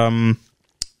to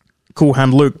Cool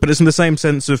Hand Luke, but it's in the same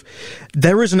sense of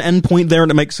there is an end point there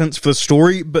and it makes sense for the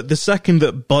story, but the second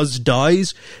that Buzz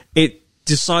dies, it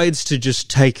decides to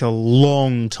just take a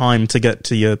long time to get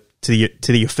to your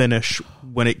finish,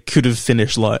 when it could have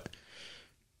finished like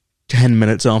 10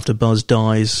 minutes after Buzz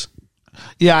dies.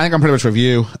 Yeah, I think I'm pretty much with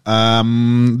you.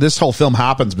 This whole film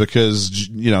happens because,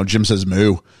 Jim says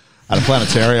moo at a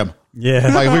planetarium.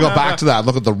 Yeah. Like, if we go back to that,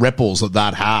 look at the ripples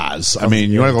that has. I mean,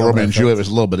 you want to go Romeo and Juliet, there's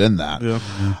a little bit in that.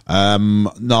 Yeah.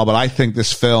 No, but I think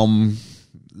this film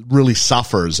really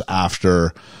suffers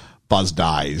after Buzz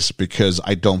dies, because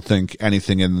I don't think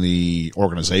anything in the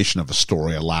organization of a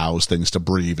story allows things to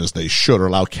breathe as they should, or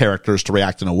allow characters to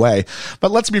react in a way.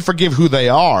 But lets me forgive who they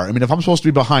are. I mean, if I'm supposed to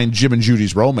be behind Jim and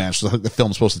Judy's romance, the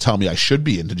film's supposed to tell me I should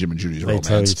be into Jim and Judy's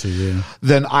romance,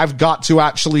 then I've got to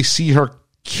actually see her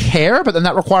care, but then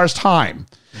that requires time.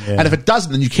 Yeah. And if it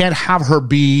doesn't, then you can't have her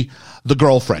be the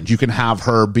girlfriend. You can have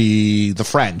her be the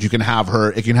friend. It can have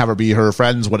her be her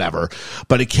friends, whatever.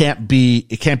 But it can't be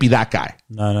that guy.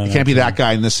 No. It can't be that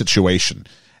guy in this situation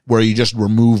where you just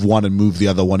remove one and move the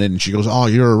other one in. And she goes, "Oh,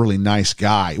 you're a really nice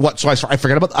guy." What? So I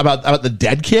forget about the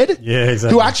dead kid? Yeah,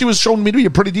 exactly. Who actually was shown me to be a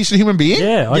pretty decent human being?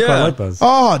 Yeah, I quite like Buzz.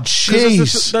 Oh,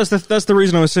 jeez. That's the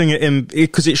reason I was seeing it in,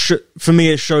 because for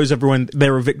me it shows everyone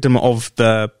they're a victim of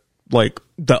the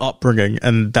upbringing,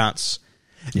 and that's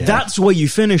where you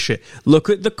finish it. Look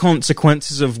at the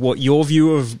consequences of what your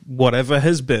view of whatever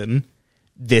has been.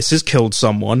 This has killed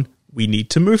someone. We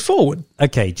need to move forward.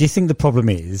 Okay, do you think the problem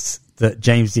is that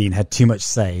James Dean had too much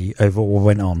say over what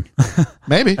went on?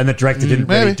 Maybe. And the director didn't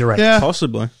really direct. Yeah.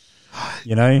 Possibly.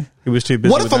 You know? He was too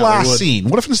busy. What if the last scene,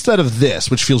 what if instead of this,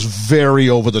 which feels very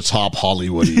over the top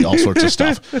Hollywoody, all sorts of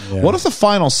stuff, what if the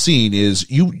final scene is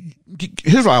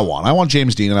here's what I want. I want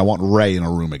James Dean and I want Ray in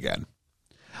a room again.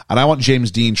 And I want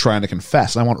James Dean trying to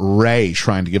confess. And I want Ray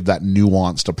trying to give that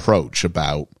nuanced approach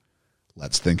about,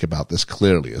 let's think about this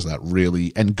clearly. Is that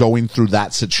really, and going through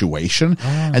that situation.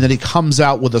 And then he comes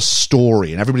out with a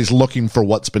story and everybody's looking for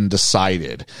what's been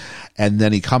decided. And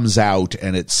then he comes out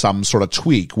and it's some sort of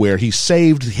tweak where he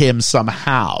saved him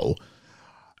somehow.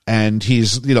 And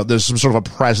he's, there's some sort of a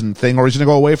present thing, or he's going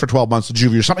to go away for 12 months to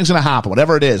juvie, or something's going to happen,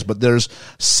 whatever it is. But there's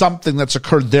something that's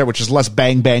occurred there, which is less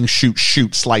bang, bang, shoot,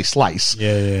 slice.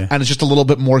 Yeah. And it's just a little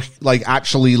bit more like,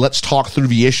 actually, let's talk through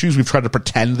the issues we've tried to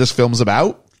pretend this film's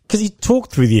about. Because he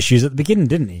talked through the issues at the beginning,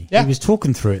 didn't he? Yeah. He was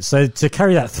talking through it. So to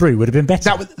carry that through would have been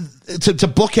better. To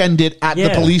bookend it at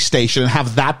the police station and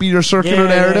have that be your circular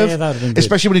narrative, that would have been good.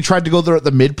 Especially when he tried to go there at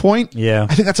the midpoint. Yeah.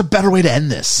 I think that's a better way to end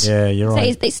this. Yeah, you're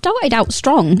right. So it started out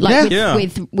strong,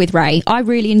 with Ray. I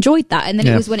really enjoyed that, and then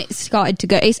it was when it started to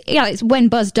go. It's when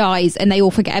Buzz dies and they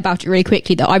all forget about it really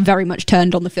quickly that I very much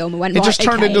turned on the film and went. It just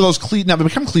turned into those now they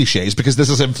become cliches because this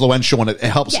is influential and it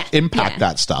helps impact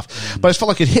that stuff. But I just felt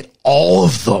like it hit all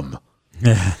of them.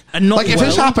 Yeah. And not like if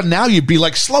this happened now, you'd be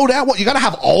like, slow down. What, you got to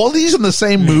have all of these in the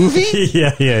same movie?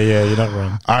 Yeah. You're not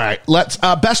wrong. All right, let's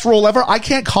best role ever. I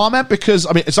can't comment because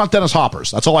it's not Dennis Hopper's.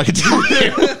 That's all I can tell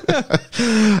you.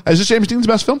 Is this James Dean's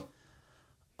best film?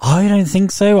 I don't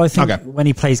think so. I think Okay. when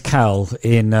he plays Cal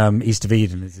in East of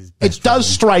Eden is his best It does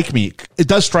film. strike me. It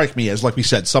does strike me as, like we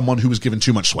said, someone who was given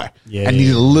too much sway Yeah, and yeah.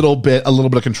 needed a little bit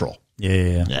of control.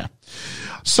 Yeah. Yeah.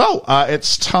 So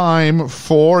it's time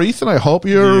for Ethan. I hope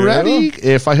you're ready.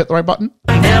 If I hit the right button.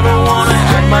 Never wanna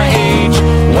act my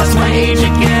age. What's my age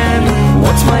again?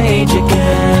 What's my age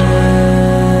again?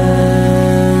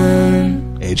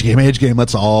 Age game.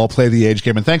 Let's all play the age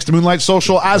game. And thanks to Moonlight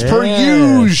Social, as per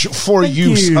Yeah. usual, for Thank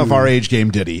use you. of our age game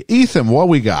ditty. Ethan, what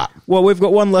we got? Well, we've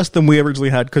got one less than we originally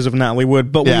had because of Natalie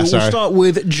Wood, but Yeah, we'll sorry. start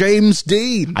with James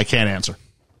Dean. I can't answer.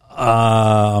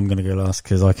 I'm going to go last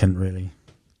because I can't really.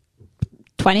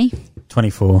 20.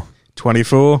 24.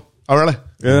 24. Oh, really?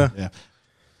 Yeah.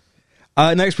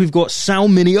 Next, we've got Sal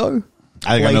Mineo.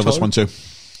 I think I know this one too.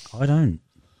 I don't.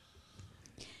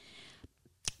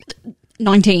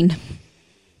 19.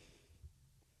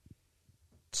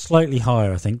 Slightly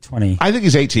higher, I think. 20. I think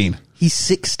he's 18. He's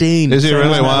 16. Is he really?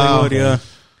 Natalie Wow. Wood, yeah.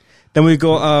 Then we've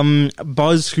got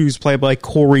Buzz, who's played by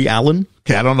Corey Allen.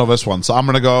 Okay, I don't know this one, so I'm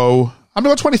gonna go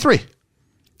 23.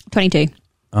 22.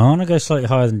 I want to go slightly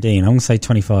higher than Dean. I'm going to say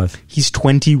 25. He's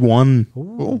 21.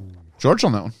 Ooh, George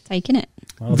on that one. Taking it.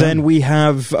 Well Then done. we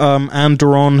have Anne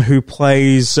Doron, who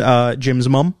plays Jim's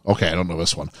mum. Okay, I don't know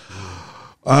this one.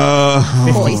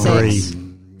 46.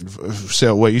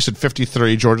 So wait, you said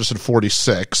 53. Georgia said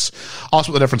 46. I'll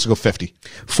split the difference and go 50.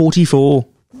 44.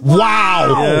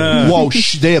 Wow! Whoa,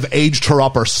 they have aged her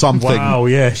up or something. Wow,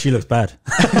 yeah, she looks bad.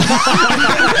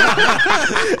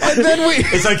 And then we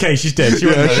It's okay, she's dead. She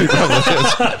won't know.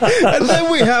 and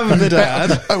then we have the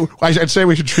dad. I'd say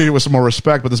we should treat it with some more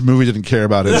respect, but this movie didn't care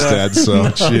about his dad, so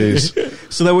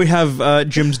jeez. So then we have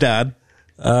Jim's dad.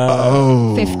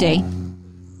 50.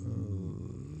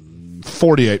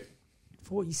 48.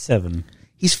 47.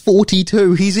 He's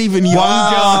 42. He's even younger.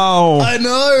 Wow. I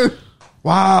know.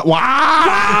 Wow!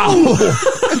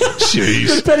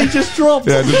 Jeez. Penny just dropped.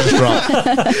 Yeah, this is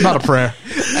rough. Not a prayer.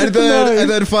 And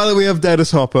then finally we have Dennis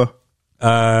Hopper. Who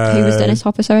was Dennis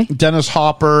Hopper, sorry? Dennis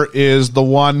Hopper is the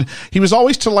one. He was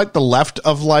always to like the left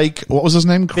of like what was his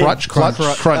name? Crunch. Crunch,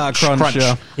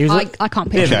 yeah. He was I can't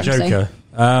bit picture of a him.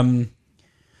 So.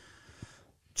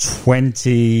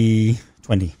 Joker.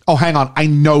 20. Oh, hang on. I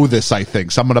know this. I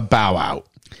think so. I'm going to bow out.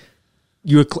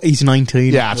 He's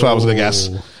 19. Yeah, that's what I was going to guess.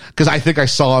 Because I think I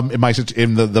saw him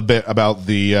in the bit about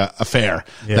the affair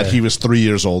that he was 3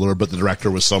 years older, but the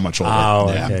director was so much older. Oh,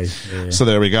 okay. Yeah. So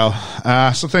there we go.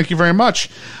 So thank you very much.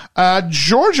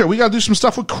 Georgia, we got to do some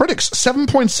stuff with critics.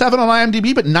 7.7 on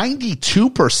IMDb, but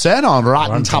 92% on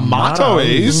Rotten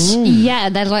Tomatoes. Yeah,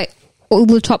 there's like all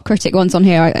the top critic ones on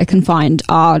here I can find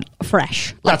are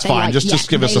fresh. Like, That's they fine. like- Just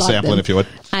give us they a like sampling them. if you would.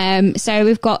 So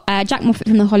we've got Jack Moffat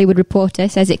from The Hollywood Reporter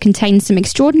says it contains some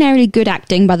extraordinarily good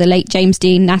acting by the late James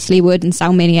Dean, Natalie Wood and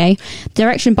Sal Mineo.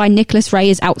 Direction by Nicholas Ray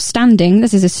is outstanding.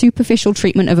 This is a superficial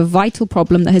treatment of a vital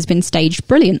problem that has been staged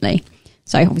brilliantly.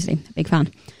 So obviously, a big fan.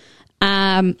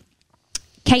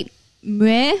 Kate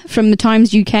Muir from The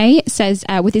Times UK says,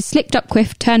 with his slicked up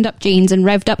quiff, turned up jeans and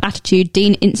revved up attitude,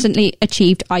 Dean instantly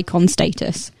achieved icon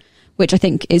status, which I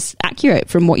think is accurate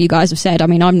from what you guys have said. I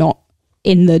mean, I'm not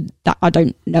in I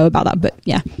don't know about that, but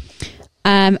yeah.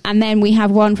 And then we have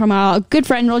one from our good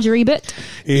friend Roger Ebert.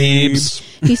 Ebs.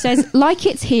 He says, like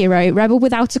its hero, Rebel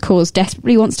Without a Cause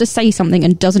desperately wants to say something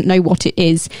and doesn't know what it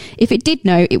is. If it did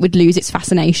know, it would lose its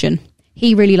fascination.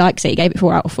 He really likes it. He gave it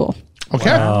 4 out of 4.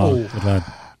 Okay. Oh, good lad.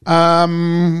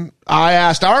 I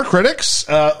asked our critics.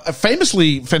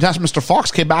 Famously, Fantastic Mr.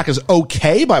 Fox came back as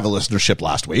okay by the listenership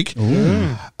last week.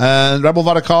 And Rebel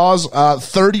Without a Cause,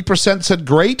 30% said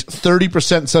great,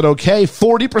 30% said okay,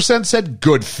 40% said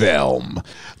good film.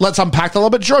 Let's unpack that a little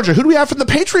bit. Georgia, who do we have from the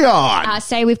Patreon?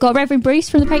 So we've got Reverend Bruce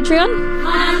from the Patreon.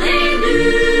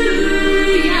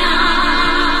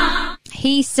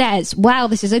 He says, wow,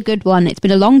 this is a good one. It's been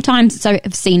a long time since I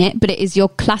have seen it, but it is your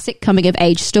classic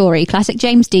coming-of-age story. Classic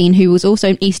James Dean, who was also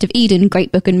in East of Eden,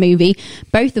 great book and movie,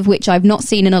 both of which I've not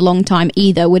seen in a long time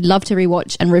either. Would love to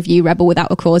rewatch and review Rebel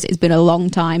Without a Cause. It's been a long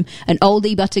time. An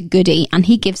oldie but a goodie, and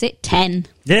he gives it 10.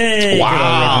 Yay! Wow. Good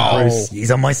old Reverend Bruce.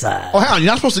 He's on my side. Oh, hang on. You're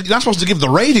not supposed to give the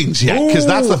ratings yet, because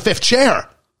that's the fifth chair.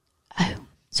 Oh,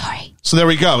 sorry. So there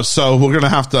we go. So we're going to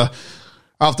have to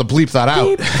bleep that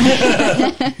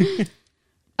out.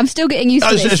 I'm still getting used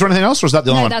to Is this. there anything else, or is that the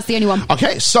only No, one? that's the only one.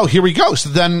 Okay, so here we go. So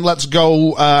then let's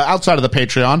go outside of the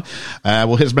Patreon.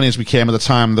 We'll hit as many as we can at the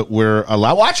time that we're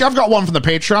allowed. Well, actually, I've got one from the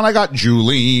Patreon. I got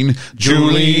Julene,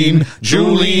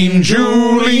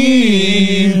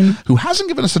 who hasn't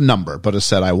given us a number, but has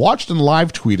said, I watched and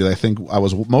live tweeted, I think I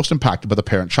was most impacted by the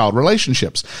parent-child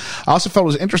relationships. I also felt it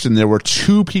was interesting. There were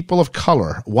two people of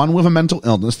color, one with a mental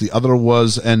illness, the other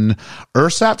was an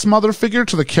ersatz mother figure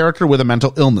to the character with a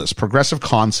mental illness. Progressive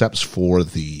concepts for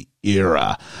the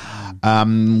era.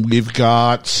 We've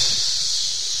got...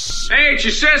 Hey, it's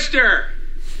your sister.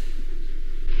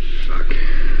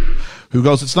 Who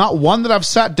goes, it's not one that I've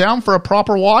sat down for a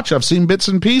proper watch. I've seen bits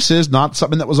and pieces, not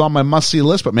something that was on my must-see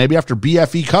list, but maybe after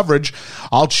BFE coverage,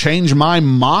 I'll change my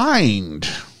mind.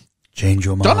 Change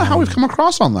your mind. Don't know how we've come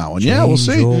across on that one. Yeah, we'll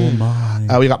see. Your mind.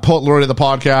 We got Poet Laureate of the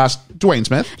podcast, Dwayne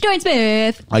Smith. Dwayne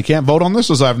Smith. I can't vote on this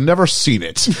as I've never seen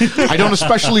it. I don't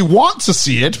especially want to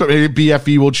see it, but maybe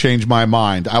BFE will change my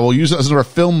mind. I will use it as another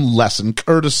film lesson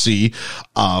courtesy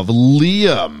of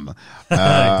Liam. Good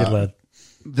lad.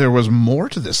 There was more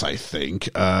to this, I think.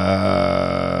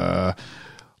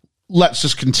 Let's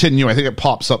just continue. I think it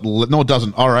pops up. No, it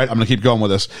doesn't. All right, I'm going to keep going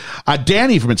with this.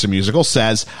 Danny from It's a Musical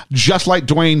says, just like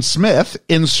Dwayne Smith,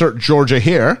 insert Georgia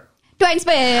here. Dwayne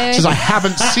Smith. Says, I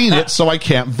haven't seen it, so I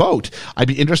can't vote. I'd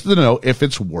be interested to know if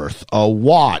it's worth a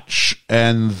watch.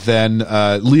 And then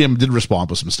Liam did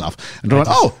respond with some stuff. And went,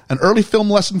 an early film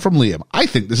lesson from Liam. I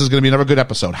think this is going to be another good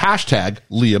episode. Hashtag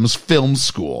Liam's Film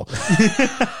School. You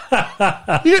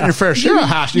get your fair share of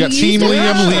hash. You got Team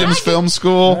Liam, Liam's Film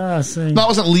School. No, it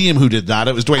wasn't Liam who did that.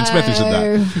 It was Dwayne Smith who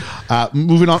said that.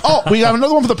 Moving on. Oh, we have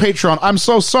another one for the Patreon. I'm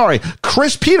so sorry.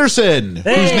 Chris Peterson,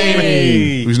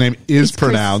 whose name is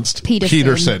pronounced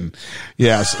Peterson.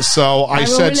 Yes. So I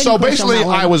said, so basically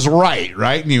I was right?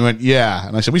 And you went, yeah.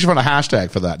 And I said, we should find a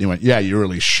hashtag for that. And you went, yeah, you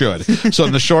really should. So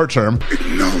in the short term,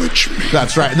 Acknowledge me.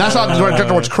 that's right. And that's not directed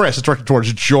towards Chris. It's directed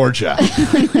towards Georgia.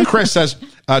 Chris says,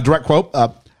 direct quote,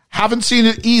 haven't seen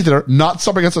it either. Not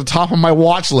something that's at the top of my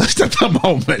watch list at the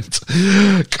moment.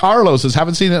 Carlos says,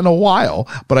 haven't seen it in a while,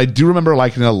 but I do remember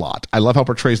liking it a lot. I love how it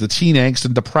portrays the teen angst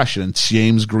and depression. And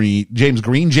James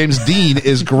Dean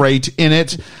is great in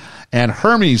it. And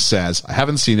Hermes says, I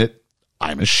haven't seen it.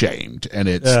 I'm ashamed. And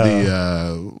it's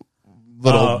the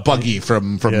little buggy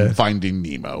from Finding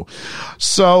Nemo.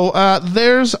 So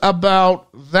there's about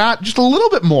that. Just a little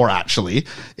bit more, actually,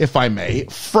 if I may,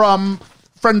 from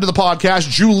friend of the podcast,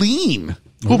 Julene,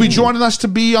 who'll be joining us to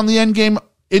be on the Endgame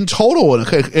in total in a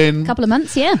couple of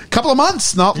months, couple of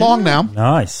months, not long now.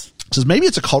 Nice. Says maybe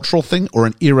it's a cultural thing or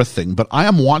an era thing, but I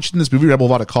am watching this movie Rebel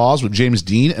Without a Cause with James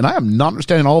Dean, and I am not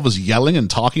understanding all of his yelling and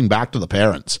talking back to the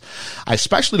parents. I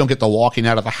especially don't get the walking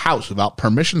out of the house without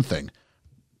permission thing.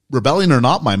 Rebellion or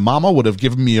not, my mama would have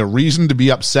given me a reason to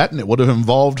be upset, and it would have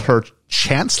involved her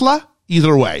chancellor.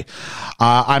 Either way,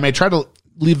 I may try to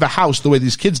leave the house the way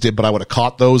these kids did, but I would have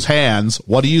caught those hands.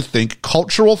 What do you think?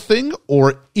 Cultural thing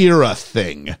or era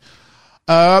thing?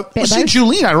 See,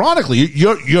 Julene, ironically,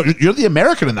 you're the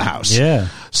American in the house. Yeah.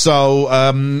 So,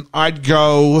 I'd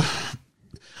go,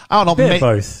 I don't know.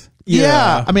 Both.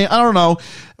 Yeah. I mean, I don't know.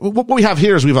 What we have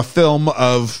here is we have a film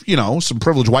of, some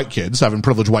privileged white kids having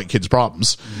privileged white kids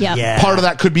problems. Yeah. Part of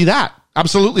that could be that.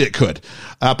 Absolutely, it could.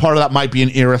 Part of that might be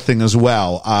an era thing as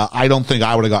well. I don't think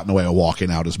I would have gotten away with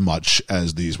walking out as much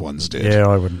as these ones did. Yeah,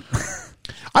 I wouldn't.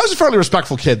 I was a fairly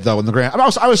respectful kid, though, in the grand.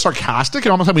 I was sarcastic,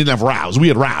 and almost time we didn't have rows. We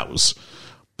had rows.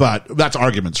 But that's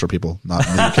arguments for people, not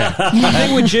in the UK. I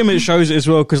think with Jim, it shows it as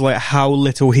well, because how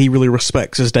little he really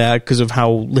respects his dad, because of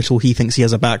how little he thinks he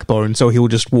has a backbone, so he'll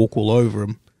just walk all over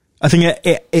him. I think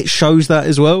it shows that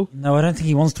as well. No, I don't think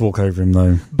he wants to walk over him,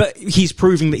 though. But he's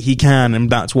proving that he can, and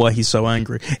that's why he's so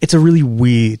angry. It's a really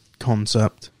weird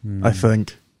concept, I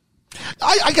think.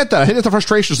 I get that. I think the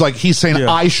frustration is like he's saying,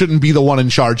 I shouldn't be the one in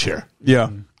charge here. Yeah.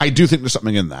 I do think there's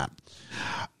something in that.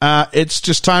 It's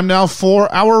just time now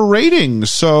for our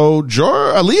ratings. So,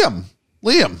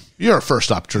 Liam, you're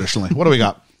first up traditionally. What do we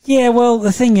got? Yeah, well,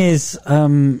 the thing is,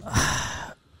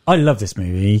 I love this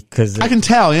movie because I can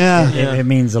tell, it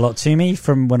means a lot to me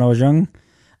from when I was young.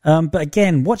 But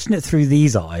again, watching it through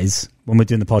these eyes when we're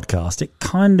doing the podcast, it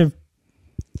kind of,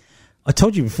 I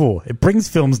told you before, it brings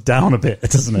films down a bit,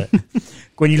 doesn't it?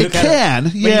 When you look at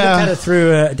it, when you look at it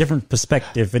through a different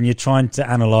perspective and you're trying to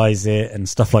analyze it and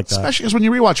stuff like that. Especially because when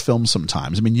you rewatch films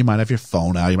sometimes, I mean, you might have your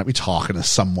phone out, you might be talking to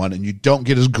someone, and you don't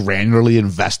get as granularly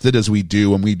invested as we do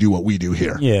when we do what we do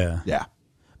here. Yeah. Yeah.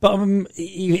 But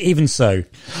even so,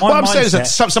 what I'm saying is that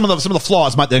some of the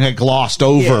flaws might then get glossed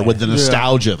over with the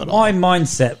nostalgia of it all. My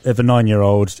mindset of a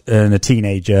 9-year-old and a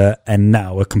teenager and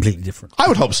now are completely different. I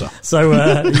would hope so. So,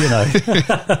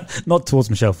 not towards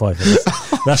Michelle Pfeiffer.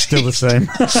 That's still the same.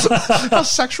 How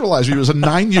sexualized you as a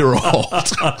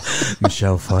 9-year-old.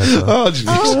 Michelle Pfeiffer. Oh, jeez.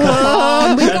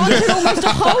 Oh, we've gone through almost a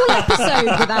whole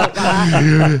episode without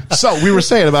that. So we were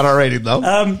saying about our rating, though.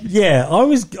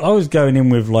 I was going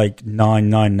in with like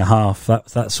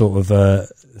 9.5, that sort of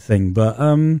thing. But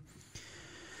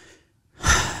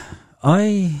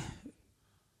it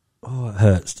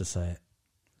hurts to say it.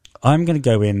 I'm going to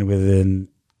go in with an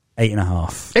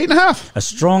 8.5. 8.5. A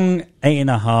strong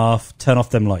 8.5. Turn off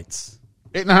them lights.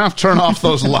 8.5. Turn off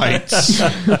those lights. All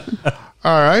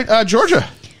right, Georgia.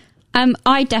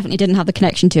 I definitely didn't have the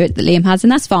connection to it that Liam has,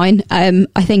 and that's fine.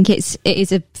 I think it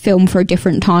is a film for a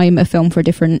different time, a film for a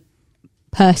different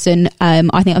person.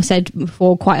 I think I've said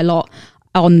before quite a lot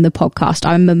on the podcast.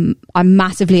 I'm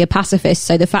massively a pacifist,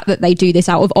 so the fact that they do this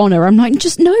out of honor, I'm like,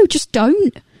 just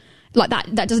don't. Like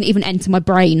that doesn't even enter my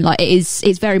brain. Like it's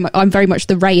very much, I'm very much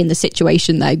the Ray in the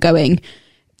situation though, going,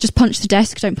 just punch the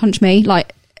desk, don't punch me.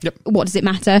 Like, What does it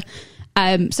matter?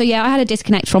 So yeah, I had a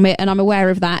disconnect from it, and I'm aware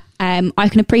of that. I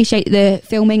can appreciate the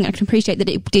filming. I can appreciate that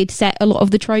it did set a lot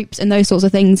of the tropes and those sorts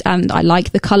of things, and I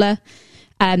like the colour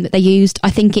that they used. I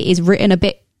think it is written a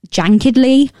bit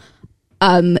jankedly.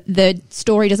 The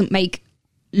story doesn't make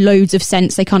loads of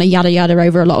sense. They kind of yada yada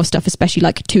over a lot of stuff, especially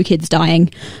like 2 kids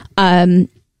dying.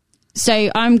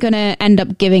 So I'm going to end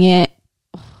up giving it...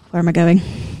 Where am I going?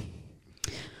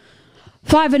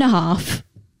 5.5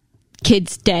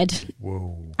 kids dead.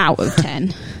 Whoa. Out of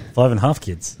 10. 5.5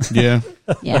 kids. Yeah.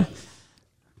 Yeah.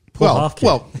 Well,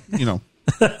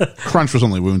 Crunch was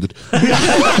only wounded.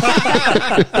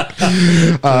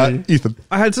 Ethan.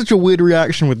 I had such a weird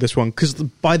reaction with this one because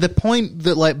by the point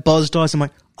that like Buzz dies, I'm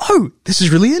like, oh, this is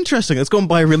really interesting. It's gone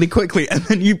by really quickly. And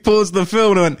then you pause the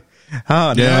film and went,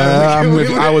 oh, yeah,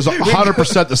 no. I was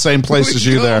 100% the same place as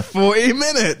you there. 40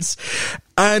 minutes.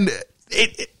 And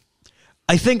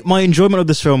I think my enjoyment of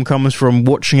this film comes from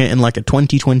watching it in like a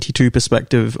 2022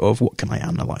 perspective of what can I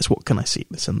analyze, what can I see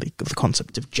this in the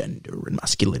concept of gender and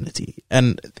masculinity.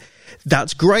 And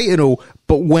that's great and all,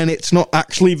 but when it's not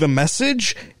actually the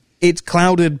message, it's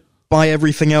clouded by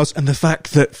everything else. And the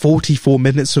fact that 44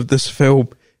 minutes of this film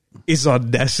is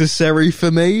unnecessary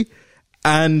for me.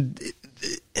 And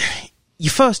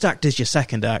your first act is your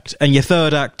second act, and your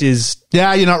third act is...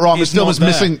 Yeah, you're not wrong. This film's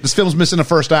missing a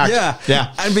first act.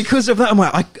 Yeah. And because of that, I'm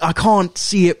like, I can't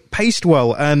see it paced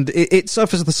well, and it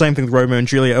suffers the same thing with Romeo and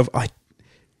Juliet of,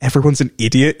 everyone's an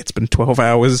idiot. It's been 12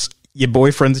 hours. Your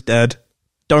boyfriend's dead.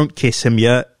 Don't kiss him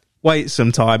yet. Wait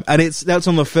some time. And that's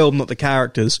on the film, not the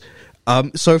characters.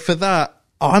 So for that,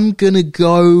 I'm going to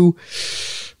go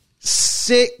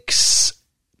 6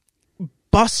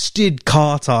 busted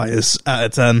car tires out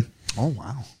of 10. Oh,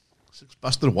 wow. 6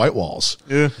 busted white walls.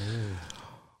 Yeah.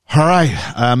 All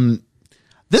right.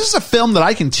 This is a film that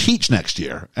I can teach next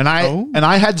year. And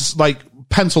I had like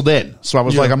penciled in. So I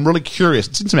was like, I'm really curious.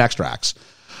 It's in some extracts.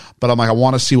 But I'm like, I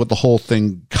want to see what the whole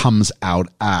thing comes out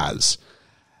as.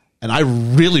 And I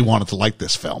really wanted to like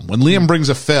this film. When Liam brings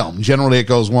a film, generally it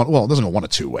goes it doesn't go one of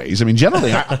 2 ways. I mean,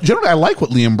 generally I like what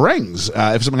Liam brings,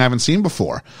 if something I haven't seen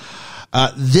before.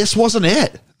 This wasn't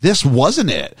it.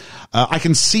 I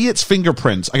can see its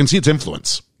fingerprints. I can see its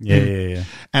influence. Yeah.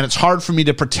 And it's hard for me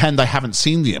to pretend I haven't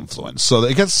seen the influence. So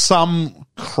it gets some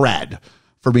cred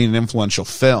for being an influential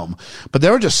film. But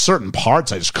there were just certain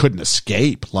parts I just couldn't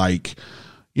escape. Like,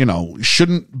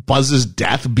 shouldn't Buzz's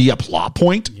death be a plot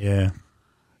point? Yeah.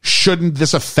 Shouldn't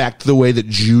this affect the way that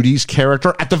Judy's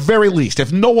character, at the very least,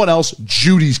 if no one else,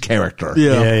 Judy's character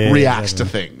reacts to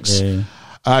things? Yeah.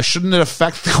 Shouldn't it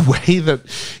affect the way that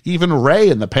even Ray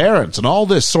and the parents and all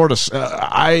this sort of...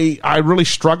 I really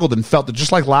struggled and felt that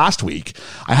just like last week,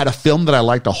 I had a film that I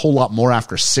liked a whole lot more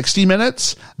after 60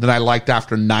 minutes than I liked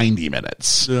after 90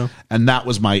 minutes. Yeah. And that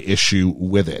was my issue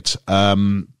with it.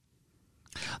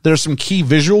 There's some key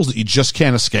visuals that you just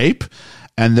can't escape,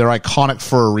 and they're iconic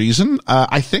for a reason.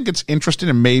 I think it's interesting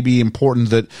and maybe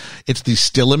important that it's these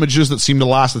still images that seem to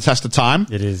last the test of time.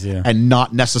 It is, yeah. And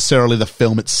not necessarily the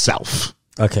film itself.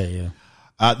 Okay,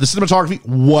 yeah. The cinematography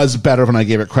was better than I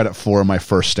gave it credit for in my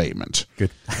first statement. Good.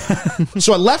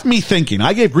 So it left me thinking.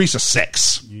 I gave Grease a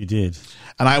 6. You did.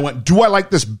 And I went, do I like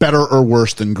this better or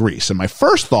worse than Grease? And my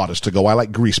first thought is to go, I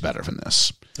like Grease better than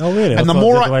this. Oh, really? And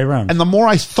the more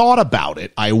I thought about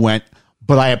it, I went,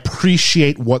 but I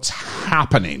appreciate what's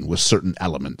happening with certain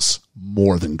elements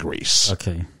more than Grease.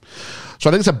 Okay. So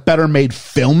I think it's a better made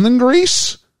film than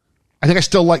Grease. I think I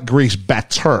still like Grease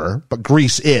better, but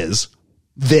Grease is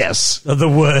this. The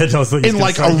word I was In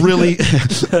like a really,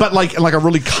 but like in like a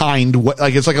really kind way.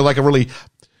 Like it's like a really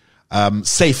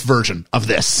safe version of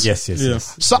this. Yes.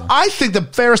 So I think the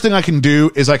fairest thing I can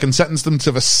do is I can sentence them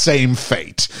to the same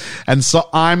fate. And so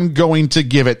I'm going to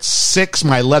give it 6.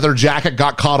 My leather jacket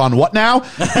got caught on what now?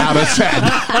 Out of 10.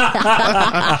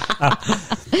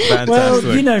 Fantastic.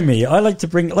 Well, you know me. I like to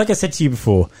bring, like I said to you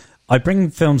before, I bring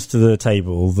films to the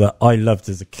table that I loved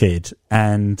as a kid,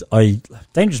 and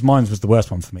Dangerous Minds was the worst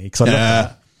one for me because I loved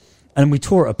that. And we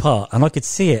tore it apart, and I could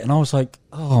see it, and I was like,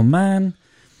 oh man.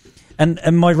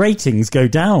 And my ratings go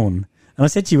down. And I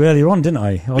said to you earlier on, didn't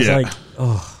I? I was like,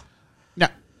 oh. Now,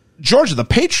 Georgia, the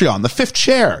Patreon, the 5th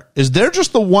chair, is there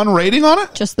just the one rating on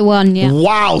it? Just the one, yeah.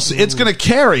 Wow, so it's going to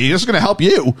carry. It's going to help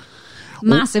you.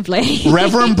 Massively.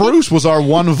 Reverend Bruce was our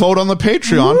one vote on the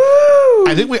Patreon. Woo!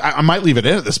 I think I might leave it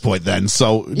in at this point then.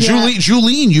 So, yeah.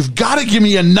 Julene, you've got to give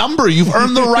me a number. You've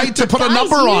earned the right to put a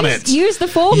number on it. Use the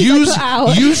forms I put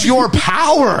out. Use your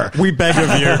power. We beg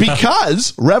of you.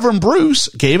 Because Reverend Bruce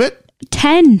gave it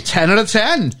 10. 10 out of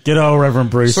 10. Good old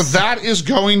Reverend Bruce. So that is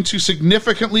going to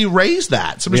significantly raise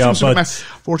that. So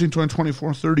 14, 20,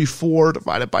 24, 34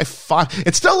 divided by 5.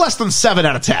 It's still less than 7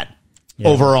 out of 10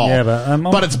 overall. Yeah,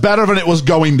 but it's better than it was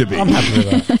going to be. I'm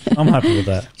happy with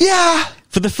that. Yeah.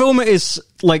 For the film, it is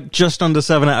like just under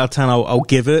 7 out of 10. I'll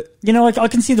give it. You know, I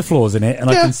can see the flaws in it, and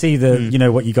I can see you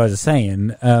know, what you guys are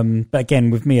saying. But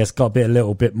again, with me, it's got a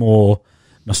little bit more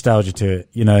nostalgia to it.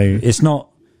 You know, it's not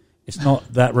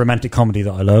that romantic comedy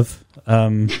that I love.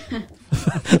 But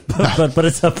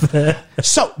it's up there.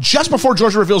 So, just before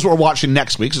Georgia reveals what we're watching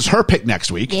next week, it's her pick next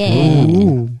week. Yeah.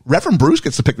 Ooh. Reverend Bruce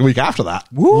gets to pick the week after that.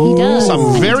 He does. So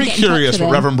I'm very curious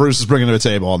what Reverend Bruce is bringing to the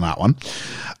table on that one.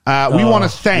 We want to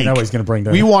thank. You know what he's going to bring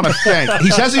down. We want to thank.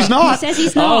 He says he's not. He says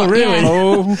he's not. Oh, really? Yeah.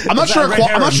 Oh, I'm not sure.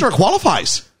 I'm not sure it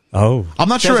qualifies. Oh, I'm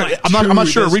not sure. I'm not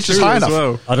sure it reaches high enough.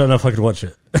 Well. I don't know if I could watch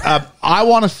it. I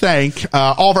want to thank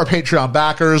all of our Patreon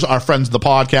backers, our friends of the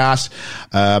podcast.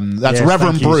 That's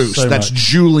Reverend Bruce. So that's much.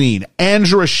 Julene,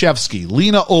 Andrew Ashevsky,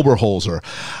 Lena Oberholzer,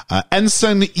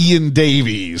 Ensign Ian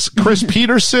Davies, Chris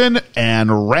Peterson,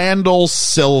 and Randall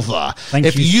Silva.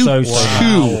 Thank you so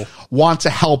much. Want to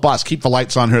help us keep the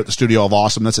lights on here at the Studio of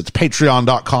Awesomeness, it's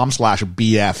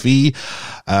patreon.com/BFE.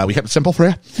 We kept it simple for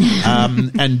you.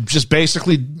 And just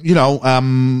basically, you know,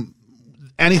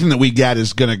 anything that we get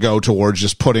is going to go towards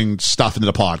just putting stuff into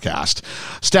the podcast.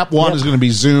 Step 1 is going to be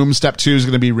Zoom. Step 2 is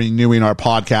going to be renewing our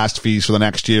podcast fees for the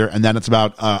next year. And then it's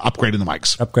about upgrading the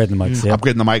mics. Upgrading the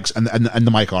mics and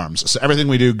the mic arms. So everything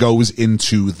we do goes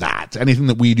into that. Anything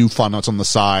that we do fun that's on the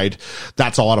side,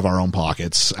 that's all out of our own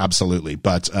pockets. Absolutely.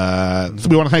 But we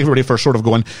want to thank everybody for sort of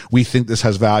going, we think this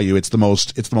has value. It's the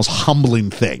most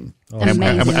humbling thing. And we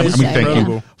thank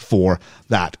you for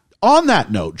that. On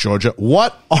that note, Georgia,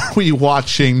 what are we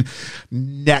watching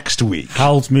next week?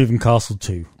 Howl's Moving Castle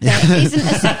 2. There isn't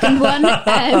a second one.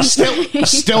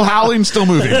 Still howling, still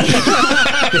moving.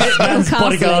 Hitman's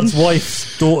bodyguard's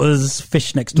wife's daughter's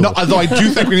fish next door. No, although I do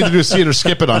think we need to do a see it or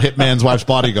skip it on Hitman's Wife's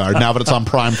Bodyguard now that it's on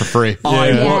Prime for free.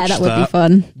 Yeah, that would be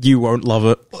fun. You won't love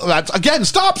it. That's again.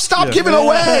 Stop giving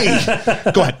away.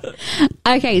 Go ahead.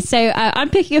 Okay, so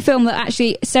I'm picking a film that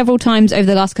actually several times over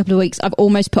the last couple of weeks I've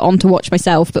almost put on to watch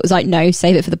myself, but was like, no,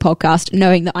 save it for the podcast,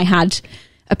 knowing that I had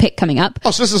a pick coming up.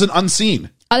 Oh, so this is an unseen.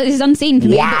 This is unseen for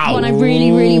me, Wow. but one I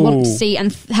really, really want to see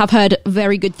and have heard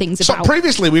very good things about. So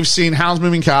previously we've seen Howl's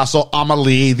Moving Castle,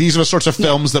 Amelie. These are the sorts of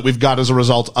films that we've got as a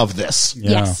result of this.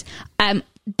 Yeah. Yes.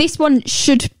 This one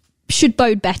should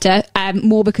bode better,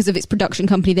 more because of its production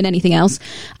company than anything else.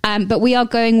 But we are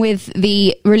going with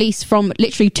the release from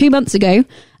literally 2 months ago,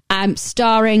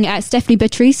 starring Stephanie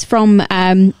Beatrice from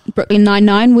Brooklyn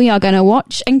Nine-Nine. We are going to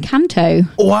watch Encanto.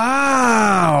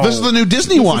 Wow. This is the new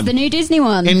Disney one. This is the new Disney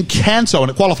one. Encanto,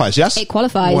 and it qualifies, yes? It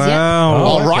qualifies, yeah. Wow.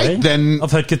 All right, then.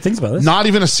 I've heard good things about this. Not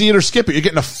even a see it or skip it. You're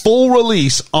getting a full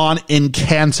release on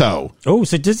Encanto. Oh,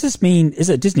 so does this mean, is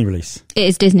it a Disney release? It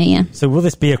is Disney, yeah. So will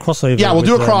this be a crossover? Yeah, we'll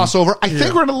do a with, crossover. I think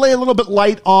we're going to lay a little bit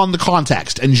light on the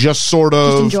context and just sort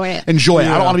of Just enjoy it.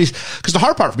 I don't want to be, because the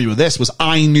hard part for me with this was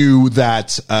I knew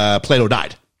that Plato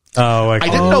died. Oh, okay. I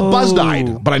didn't know Buzz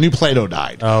died, but I knew Plato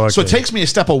died. Oh, okay. So it takes me a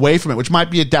step away from it, which might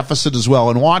be a deficit as well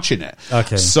in watching it.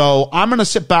 Okay. So I'm going to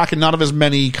sit back and not have as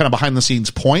many kind of behind the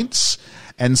scenes points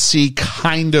and see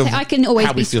kind of. I can always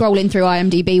how be we feel. scrolling through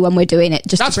IMDb when we're doing it.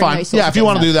 Just That's to bring fine. those sorts Yeah, of if you things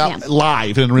want to do up. that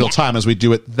live in real time as we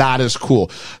do it, that is cool.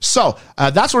 So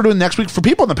that's what we're doing next week. For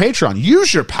people on the Patreon,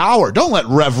 use your power. Don't let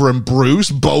Reverend Bruce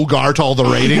bogart all the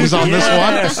ratings on this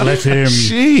Yes, one. let him.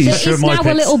 Jeez. There is now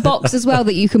a little box as well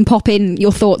that you can pop in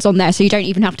your thoughts on there, so you don't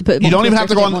even have to put them You on don't even Twitter have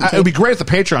to if go you on. don't want It would be great if the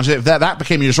Patreons, if that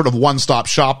became your sort of one-stop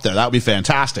shop there. That would be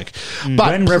fantastic.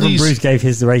 But When Reverend please, Bruce gave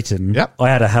his rating, Yep. I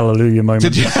had a hallelujah moment.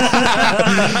 Did you?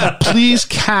 Please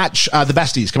catch the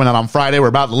Besties coming out on Friday. We're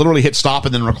about to literally hit stop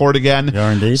and then record again.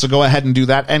 Yeah, indeed. So go ahead and do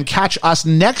that. And catch us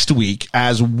next week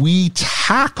as we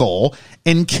tackle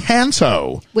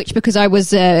Encanto. Which, because I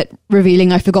was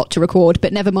revealing, I forgot to record,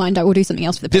 but never mind, I will do something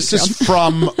else for the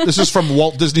Patreon. This is from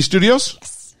Walt Disney Studios?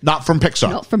 Yes. Not from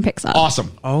Pixar. Not from Pixar.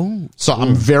 Awesome. Oh. So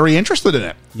I'm very interested in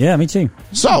it. Yeah, me too.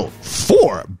 So,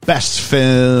 for Best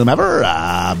Film Ever,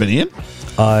 I've been Ian.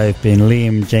 I've been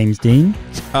Liam James Dean.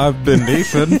 I've been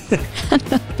Nathan.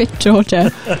 Bit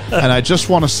Georgia. And I just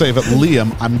want to say that,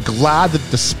 Liam, I'm glad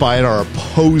that despite our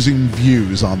opposing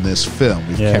views on this film,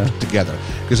 we've kept it together.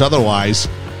 Because otherwise,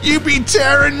 you'd be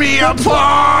tearing me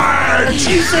apart!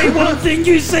 You say one thing,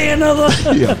 you say another.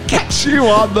 Yeah. Catch you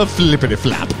on the flippity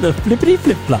flap. The flippity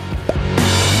flip flop.